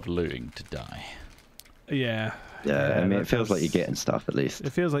coming. I love looting to die. Yeah. Yeah, I mean, that it feels like does- you're getting stuff at least. It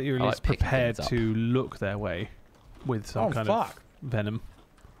feels like you're at I like least picking prepared things up. to look their way with some Oh, kind fuck. of venom.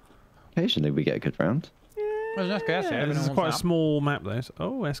 Occasionally we get a good round. Well, that's good, Yeah, this is quite a small map though. So,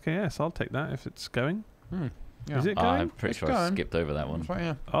 oh, SKS. I'll take that if it's going. Yeah. Is it Oh, going? I'm pretty It's sure I going. skipped over that one. That's right,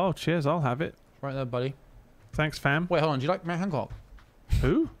 yeah. Oh, cheers. I'll have it. Right there, buddy. Thanks, fam. Wait, hold on. Do you like Matt Hancock?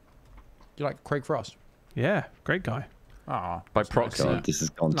 Who? Do you like Craig Frost? Yeah, great guy. Ah. By proxy. God, this has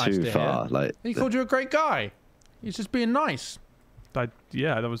gone Nice too to far. hear. Like, He called you a great guy. He's just being nice.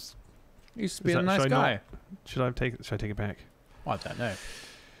 Yeah, that was. He's just being a nice should I guy. not- Should I take it back? I don't know.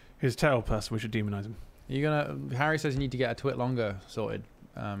 He's a terrible person. We should demonize him. You're gonna. Harry says you need to get a twit longer sorted,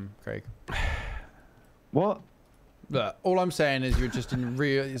 Craig. what? Look, all I'm saying is you're just in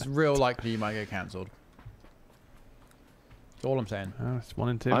real. It's real likely you might get cancelled. That's all I'm saying. Oh, it's 1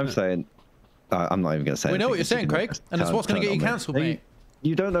 and 2. I'm isn't it? saying... I'm not even going to say We know what anything you're saying, 'cause Craig, and it's turn- what's going to turn get you on me. cancelled, No, mate.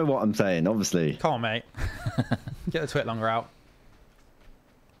 You don't know what I'm saying, obviously. Come on, mate. Get the twit longer out.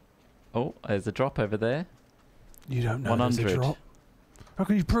 Oh, there's a drop over there. You don't know there's a 100. drop. How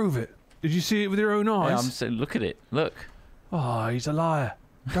can you prove it? Did you see it with your own Yeah, I'm eyes? saying, look at it. Look. Oh, he's a liar.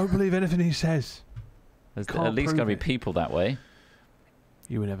 Don't believe anything he says. There's Can't at least prove going to be it. people that way.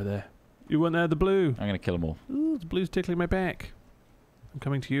 You were never there. You weren't there, the blue. I'm going to kill them all. Ooh, the blue's tickling my back. I'm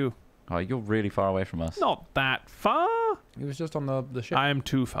coming to you. Oh, you're really far away from us. Not that far. He was just on the ship. I am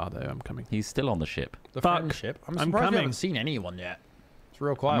too far, though. I'm coming. He's still on the ship. The Fuck. friend ship. I'm I'm surprised we coming. haven't seen anyone yet. It's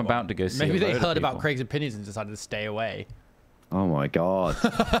real quiet. I'm about to go see Maybe a they load of heard about people. Craig's opinions and decided to stay away. Oh my god.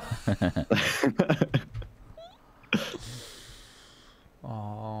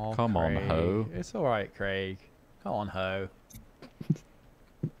 Oh, Come on, Craig. ho. It's all right, Craig. Come on, ho.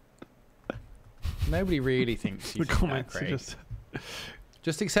 Nobody really thinks you The think that, comments are Craig. just.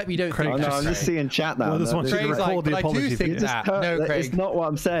 Just accept you don't Craig, Oh, think no, that, I'm just Craig. seeing chat now. Well, this No, one's this- gonna Craig's like, record the but I do apology think video. that. Just No, it's Craig. not what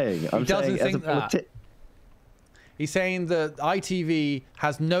I'm saying. I'm doesn't saying as a think that. politi- He's saying that ITV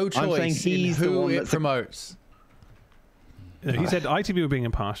has no saying choice in he's the who one it that's a- promotes. He said ITV were being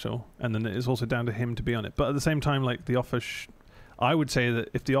impartial, and then it's also down to him to be on it. But at the same time, like the offer, I would say that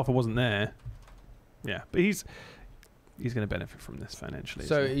if the offer wasn't there, yeah. But he's going to benefit from this financially.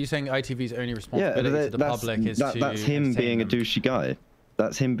 So isn't he? you're saying ITV's only Yeah, responsibility but to the that's, public is to that's him being a entertain them. douchey guy.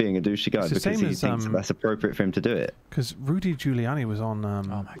 That's him being a douchey guy It's the because same he as, thinks that's appropriate for him to do it. Because Rudy Giuliani was on Oh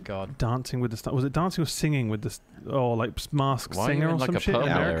my god. Dancing with the Stars. Was it Dancing or Singing with the or like Masked Why are you Singer in or like some a shit in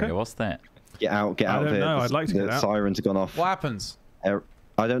purple America? area? What's that? Get out I of don't here. know, The- I'd like to the get out. sirens have gone off. What happens?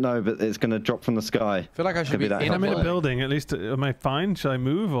 I don't know, but it's going to drop from the sky. I feel like I should Could be be that in I'm in a helpful. building. At least, am I fine? Should I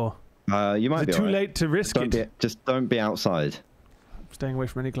move or You might is be it too alright. late to risk Don't it? just don't be outside. Staying away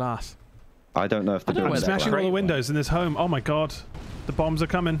from any glass. I don't know if the I don't know I'm where building's that smashing crate all the went. windows in this home. Oh my god, the bombs are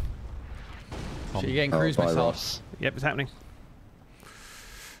coming. Should you getting Oh, cruise by missiles? Ross. Yep, it's happening.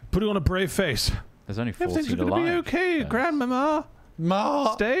 Putting on a brave face. There's only 14 Everything's alive. gonna be okay, Yes. Grandmama.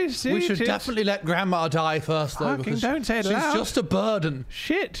 Ma, Stay seated. we should definitely let Grandma die first, though, Fucking because don't say it she's loud. just a burden.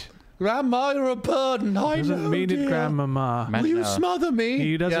 Shit. Grandma, you're a burden. I Doesn't know, mean it, dear. Grandmama. Will Imagine you how- smother me?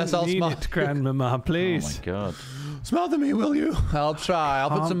 He doesn't yes, I'll mean smother it, Grandmama. Oh Please. my god. Smother me, will you? I'll try. I'll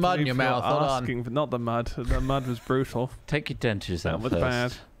put Can't some mud in believe your you're mouth. Hold on. asking for- not the mud. The mud was brutal. Take your dentures That out was first.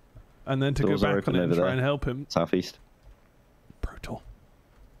 bad. And then to Doors go are back on open it and over try there. and help him. Southeast. Brutal.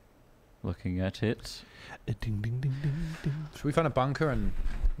 Looking at it. Ding, ding, ding, ding, ding. Should we find a bunker and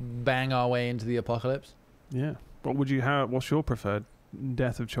bang our way into the apocalypse? Yeah. What would you? What's your preferred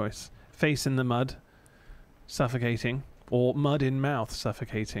death of choice? Face in the mud, suffocating, or mud in mouth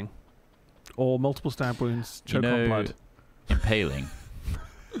suffocating, or multiple stab wounds, choke on blood. Impaling.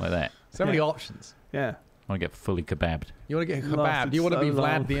 Like that. So many options. Yeah. I want to get fully kebabbed. You want to get Lasted kebab. You want to so be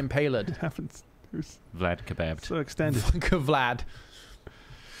Vlad long. the Impaler. It happens. It was Vlad kebabbed. so extended. Vlad.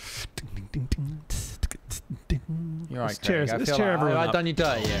 You're right, Let's cheers. Craig. I Let's feel cheer like everyone I've up. done you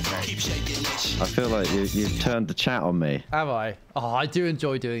dirty, yeah, Craig. I feel like you've turned the chat on me. Have I? Oh, I do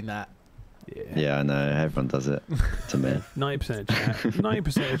enjoy doing that. Yeah, I know. Everyone does it to me. 90% chat.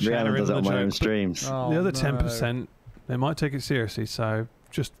 90% of chat Rihanna are in does it the on my own joke. streams. Oh, The other no. 10%, they might take it seriously. So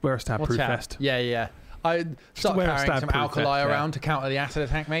just wear a stab-proof Watch out. vest. Yeah, yeah. I start wear a carrying some stab-proof alkali vest, yeah. around to counter the acid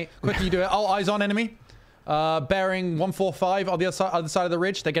attack, mate. Quickly do it. Oh, eyes on enemy. Bearing 145 on the other side of the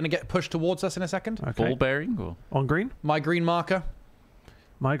ridge. They're going to get pushed towards us in a second. Okay. Ball bearing or On green. My green marker.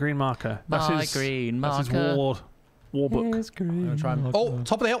 My green marker. That's My his, green That's his marker. war book. I'm gonna try and... Oh,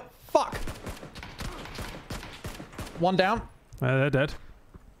 top of the hill. Fuck. One down. They're dead.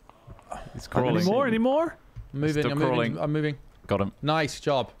 He's crawling. Really? Any more? I'm moving. Still I'm crawling. moving. I'm moving. Got him. Nice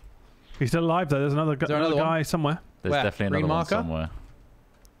job. He's still alive though. There's another, there another another guy somewhere. There's Where? definitely Green another one marker? somewhere.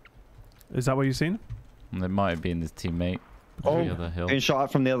 Is that what you've seen? And there might have been his teammate. Oh, The other hill. getting shot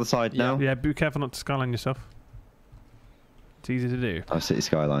at from the other side Yeah. now. Yeah, be careful not to skyline yourself. It's easy to do. Oh, City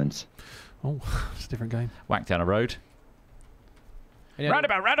Skylines. Oh, it's a different game. Whack down a road.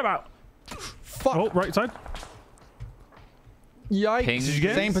 Roundabout. Fuck. Oh, right side. Yikes. Ping. Did you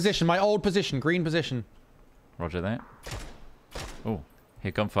get it? Same position. My old position. Green position. Roger that. Oh,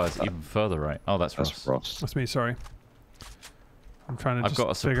 here gunfire's even further right. Oh, that's That's Ross. Ross. That's me. Sorry. I'm trying to I've got a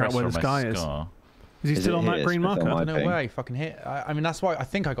just figure out suppressor where on this my guy is. scar. Is he Is still it on that here? green It's on marker? my- No ping. way. Fucking hit. I mean, that's why I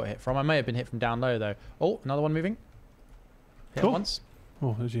think I got hit from. I may have been hit from down low though. Oh, another one moving. Hit Cool. once,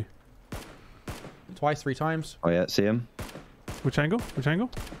 Oh, there's you. twice, 3 times. Oh yeah, see him. Which angle? Which angle?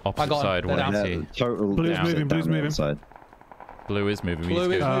 Opposite got him. side, They're down. 180. Total. Blue's down, moving, down blue's the moving. other side. Blue is moving. We Blue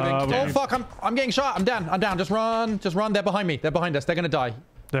need is to go. moving. okay. Oh fuck! I'm getting shot. I'm down. I'm down. Just run. Just run. They're behind me. They're behind us. They're gonna die.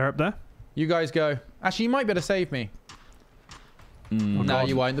 They're up there. You guys go. Actually, you might be able to save me. Mm, No, God.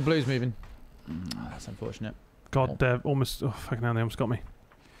 you won't. The blue's moving. Oh, that's unfortunate. God, they're almost. Oh, fucking hell, they almost got me.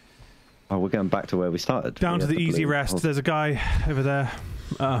 Oh, we're going back to where we started. Down We to had the easy blue. rest. Oh, There's a guy over there.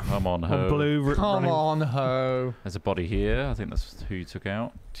 Come on, On ho. blue. Come running. on, ho. There's a body here. I think that's who you took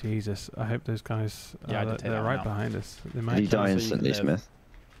out. Jesus, I hope those guys. Yeah, I did take they're that right out. behind us. They Did might. he die so you instantly, live. Smith?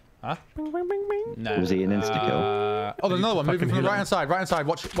 Bing, bing, bing, bing. No. Was he an insta-kill? Oh, there's another one moving Fucking from the heal right him. hand side. Right hand side.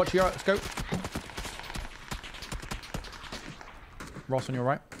 Watch your scope. Ross on your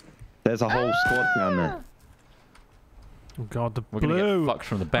right. There's a whole squad down there. Oh God, the We're gonna blue. get fucked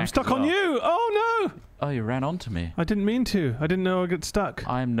from the back. I'm stuck as on well. you. Oh no! Oh, you ran onto me. I didn't mean to. I didn't know I'd get stuck.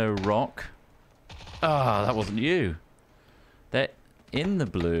 I'm no rock. Ah, that wasn't you. They're in the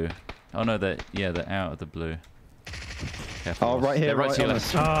blue. Oh no, they're out of the blue. Careful, Oh, Ross. right here, They're right to your on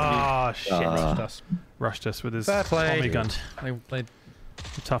left. us. Ah, shit. Ah. Us. Rushed us with his Fair play. Tommy gun. They played.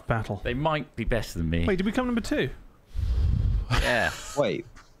 A tough battle. They might be better than me. Wait, did we come number 2? Yeah. Wait,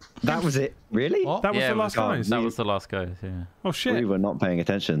 that was it? Really? What? That was Yeah, the it last was- guys. That was the last guys, yeah. Oh We shit. were not paying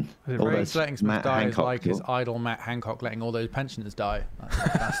attention. I didn't All realize. those Letting Smith Matt die is Hancock like his people. idol Matt Hancock letting all those pensioners die.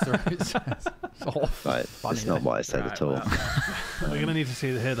 That's the it's all Right, funny, it's not isn't what I said Right, at all. well. We're gonna need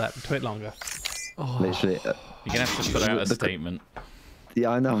to hear that tweet longer. Literally, You're gonna have to put out a The- statement. yeah,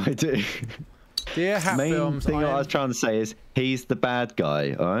 I know, I do. Dear Hat Main Films, thing I I'm- was trying to say is he's the bad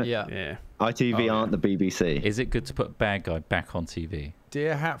guy, all right? Yeah. Yeah. ITV Oh, yeah. aren't the BBC. Is it good to put bad guy back on TV?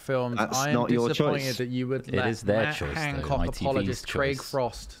 Dear Hat Films, That's I am not your disappointed choice. that you would It let is their Matt choice, though, Hancock ITV's apologist Craig choice.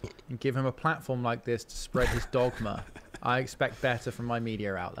 Frost and give him a platform like this to spread his dogma. I expect better from my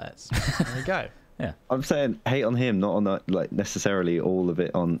media outlets. There we go. Yeah. I'm saying hate on him, not on like necessarily all of it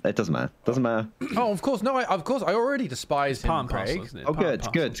on. It doesn't matter. Doesn't matter. Oh, of course, no. Of course, I already despise Part him, and parcel, Craig. isn't it? Oh, Part and good,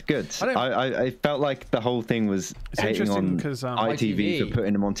 parcel. good, good. I don't- I felt like the whole thing was It's hating interesting on 'cause, ITV ITV. for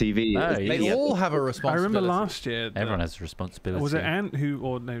putting him on TV. No, It's- he- They Yeah. all have a I responsibility. remember last year. that- Everyone has a responsibility. Was it Ant who,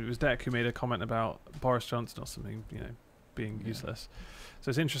 or no, it was Deck who made a comment about Boris Johnson or something, being useless. So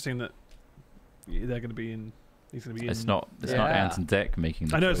it's interesting that they're going to be in. He's going to be in. It's not Yeah. Ant and Deck making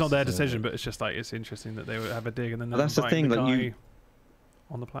the I know it's not their choices, decision, but it's just like it's interesting that they would have a dig and then But that's the inviting thing, the like, guy you-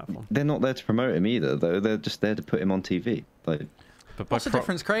 on the platform. They're not there to promote him either, though. They're just there to put him on TV. Like, But by What's the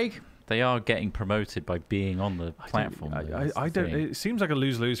difference, Craig? They are getting promoted by being on the platform. though, that's I the don't. thing. It seems like a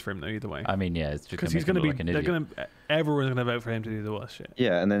lose-lose for him though. Either way, I mean, yeah, it's just because gonna he's make going him to look be. like an They're idiot. going to. Everyone's going to vote for him to do the worst shit.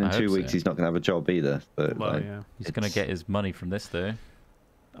 yeah, and then in I 2 hope weeks so. he's not going to have a job either. But Well, like, yeah. He's gonna get his money from this though.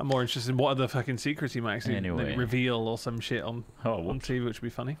 I'm more interested in what other fucking secrets he might actually Anyway. reveal or some shit on Oh, on whoops. TV, which would be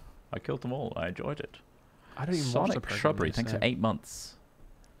funny. I killed them all. I enjoyed it. I don't even watch the Sonic program, Shrubbery, so- thanks for 8 months.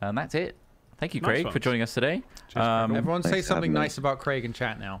 And that's it. Thank you, Nice Craig, for ones. joining us today. Craig. Everyone say Thanks for something having me. nice about Craig in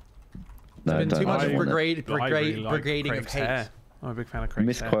chat now. No, There's been too don't. much I wanna- brigading of Craig's hate. hair. I'm a big fan of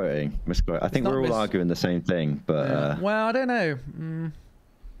Craig's hair. Misquoting. I think not we're all mis- arguing the same thing, but Well, I don't know.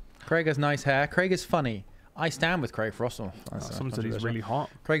 Craig has nice hair. Craig is funny. I stand with Craig Frost. Someone said he's really hot.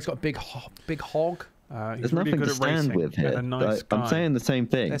 Craig's got a big hog. He's there's really nothing good to at stand racing. with here. And a nice guy. I'm saying the same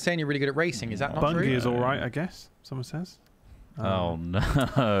thing. They're saying you're really good at racing. Is that not Bungie true? is all right, I guess. Someone says. Oh, no.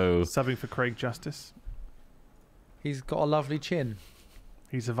 Subbing for Craig Justice. He's got a lovely chin.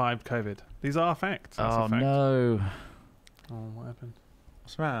 He survived COVID. These are facts. That's Oh, a fact. no. Oh, what happened?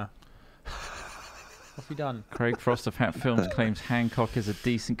 What's the matter? What have we done? Craig Frost of Hat Films claims Hancock is a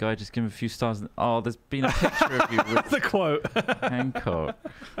decent guy. Just give him a few stars. Oh, there's been a picture of you with The quote. Hancock.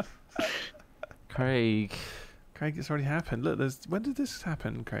 Craig. Craig, it's already happened. Look, when did this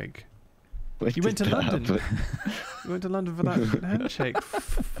happen, Craig? When You went did to that London. happen? You went to London for that handshake.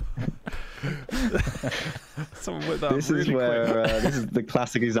 Someone whipped that This really is quick. where this is the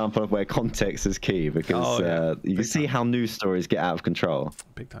classic example of where context is key, because Oh, yeah. you can Big see time. how news stories get out of control.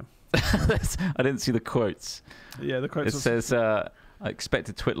 Big time. I didn't see the quotes. Yeah, the quote It says, I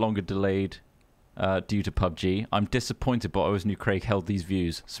expected twit longer delayed due to PUBG. I'm disappointed, but I always knew Craig held these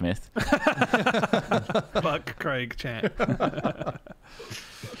views, Smith. "Fuck Craig, chat."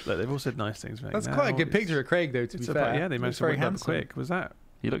 Look, they've all said nice things. Right That's now. quite a good It's- picture of Craig, though, to be It's fair. about, yeah, they Looks managed to very whip that handsome. quick. Was that?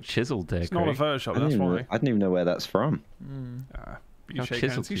 You look chiseled there, It's not a Craig. Photoshop. That's why. I didn't even know where that's from. You How shake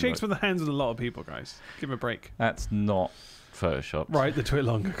chiseled hands. He you shakes look. with the hands of a lot of people, guys. Give him a break. That's not Photoshopped. Right, the twit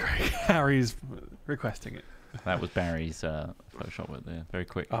longer, Craig. Harry's requesting it. That was Barry's Photoshop with there. Very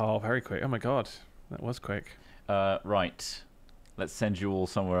quick. Oh, very quick. Oh my god, that was quick. Right. Let's send you all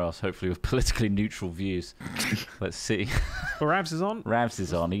somewhere else, hopefully with politically neutral views. Let's see. Well, Rabs is on. Ravs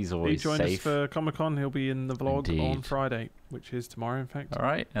is on. He's He always joined us safe. for Comic Con. He'll be in the vlog on Indeed. Friday, which is tomorrow, in fact. All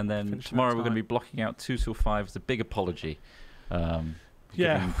right. And then Finishing tomorrow up we're going to be tonight. blocking out 2 till 5 as a big apology. For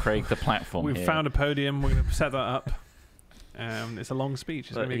Yeah. giving Craig the platform We've here. found a podium. We're going to set that up. It's a long speech.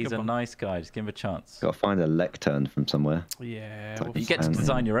 It's But going to be a he's good a one. nice guy. Just give him a chance. Got to find a lectern from somewhere. Yeah. It's like we'll You get to And-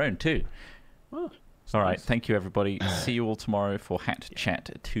 design your own too. Oh, it's All right. nice. Thank you, everybody. See you all tomorrow for Hat Chat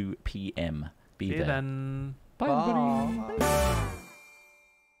at 2 p.m. Be See you there. then. Bye, everybody. Bye.